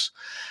Climax.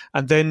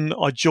 And then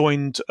I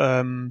joined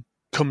a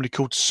company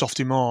called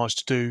Softimage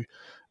to do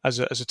as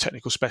a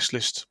technical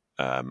specialist.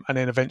 And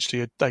then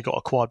eventually they got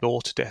acquired by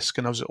Autodesk,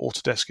 and I was at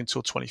Autodesk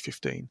until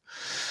 2015.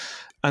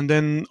 And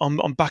then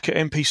I'm back at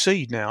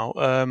MPC now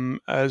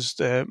as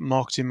the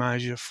marketing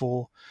manager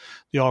for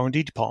the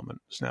R&D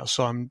department now.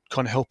 So I'm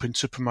kind of helping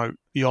to promote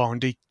the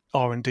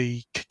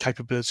R&D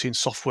capability and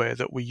software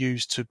that we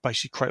use to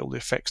basically create all the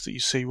effects that you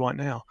see right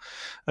now.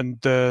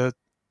 And the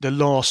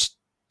last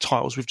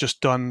titles we've just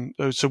done,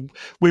 so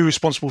we're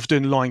responsible for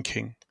doing Lion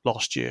King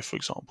last year, for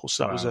example.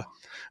 So that was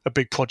a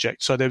big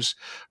project. So there was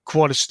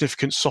quite a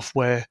significant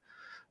software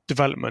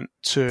development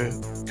to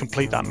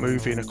complete that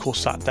movie, and of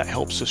course that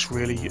helps us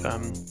really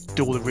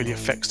do all the really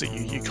effects that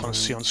you kind of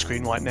see on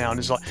screen right now. And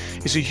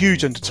it's a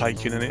huge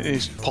undertaking, and it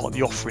is part of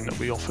the offering that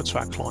we offer to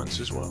our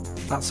clients as well.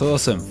 That's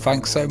awesome.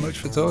 Thanks so much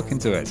for talking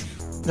to us.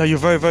 No, you're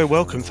very, very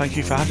welcome. Thank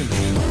you for having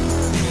me.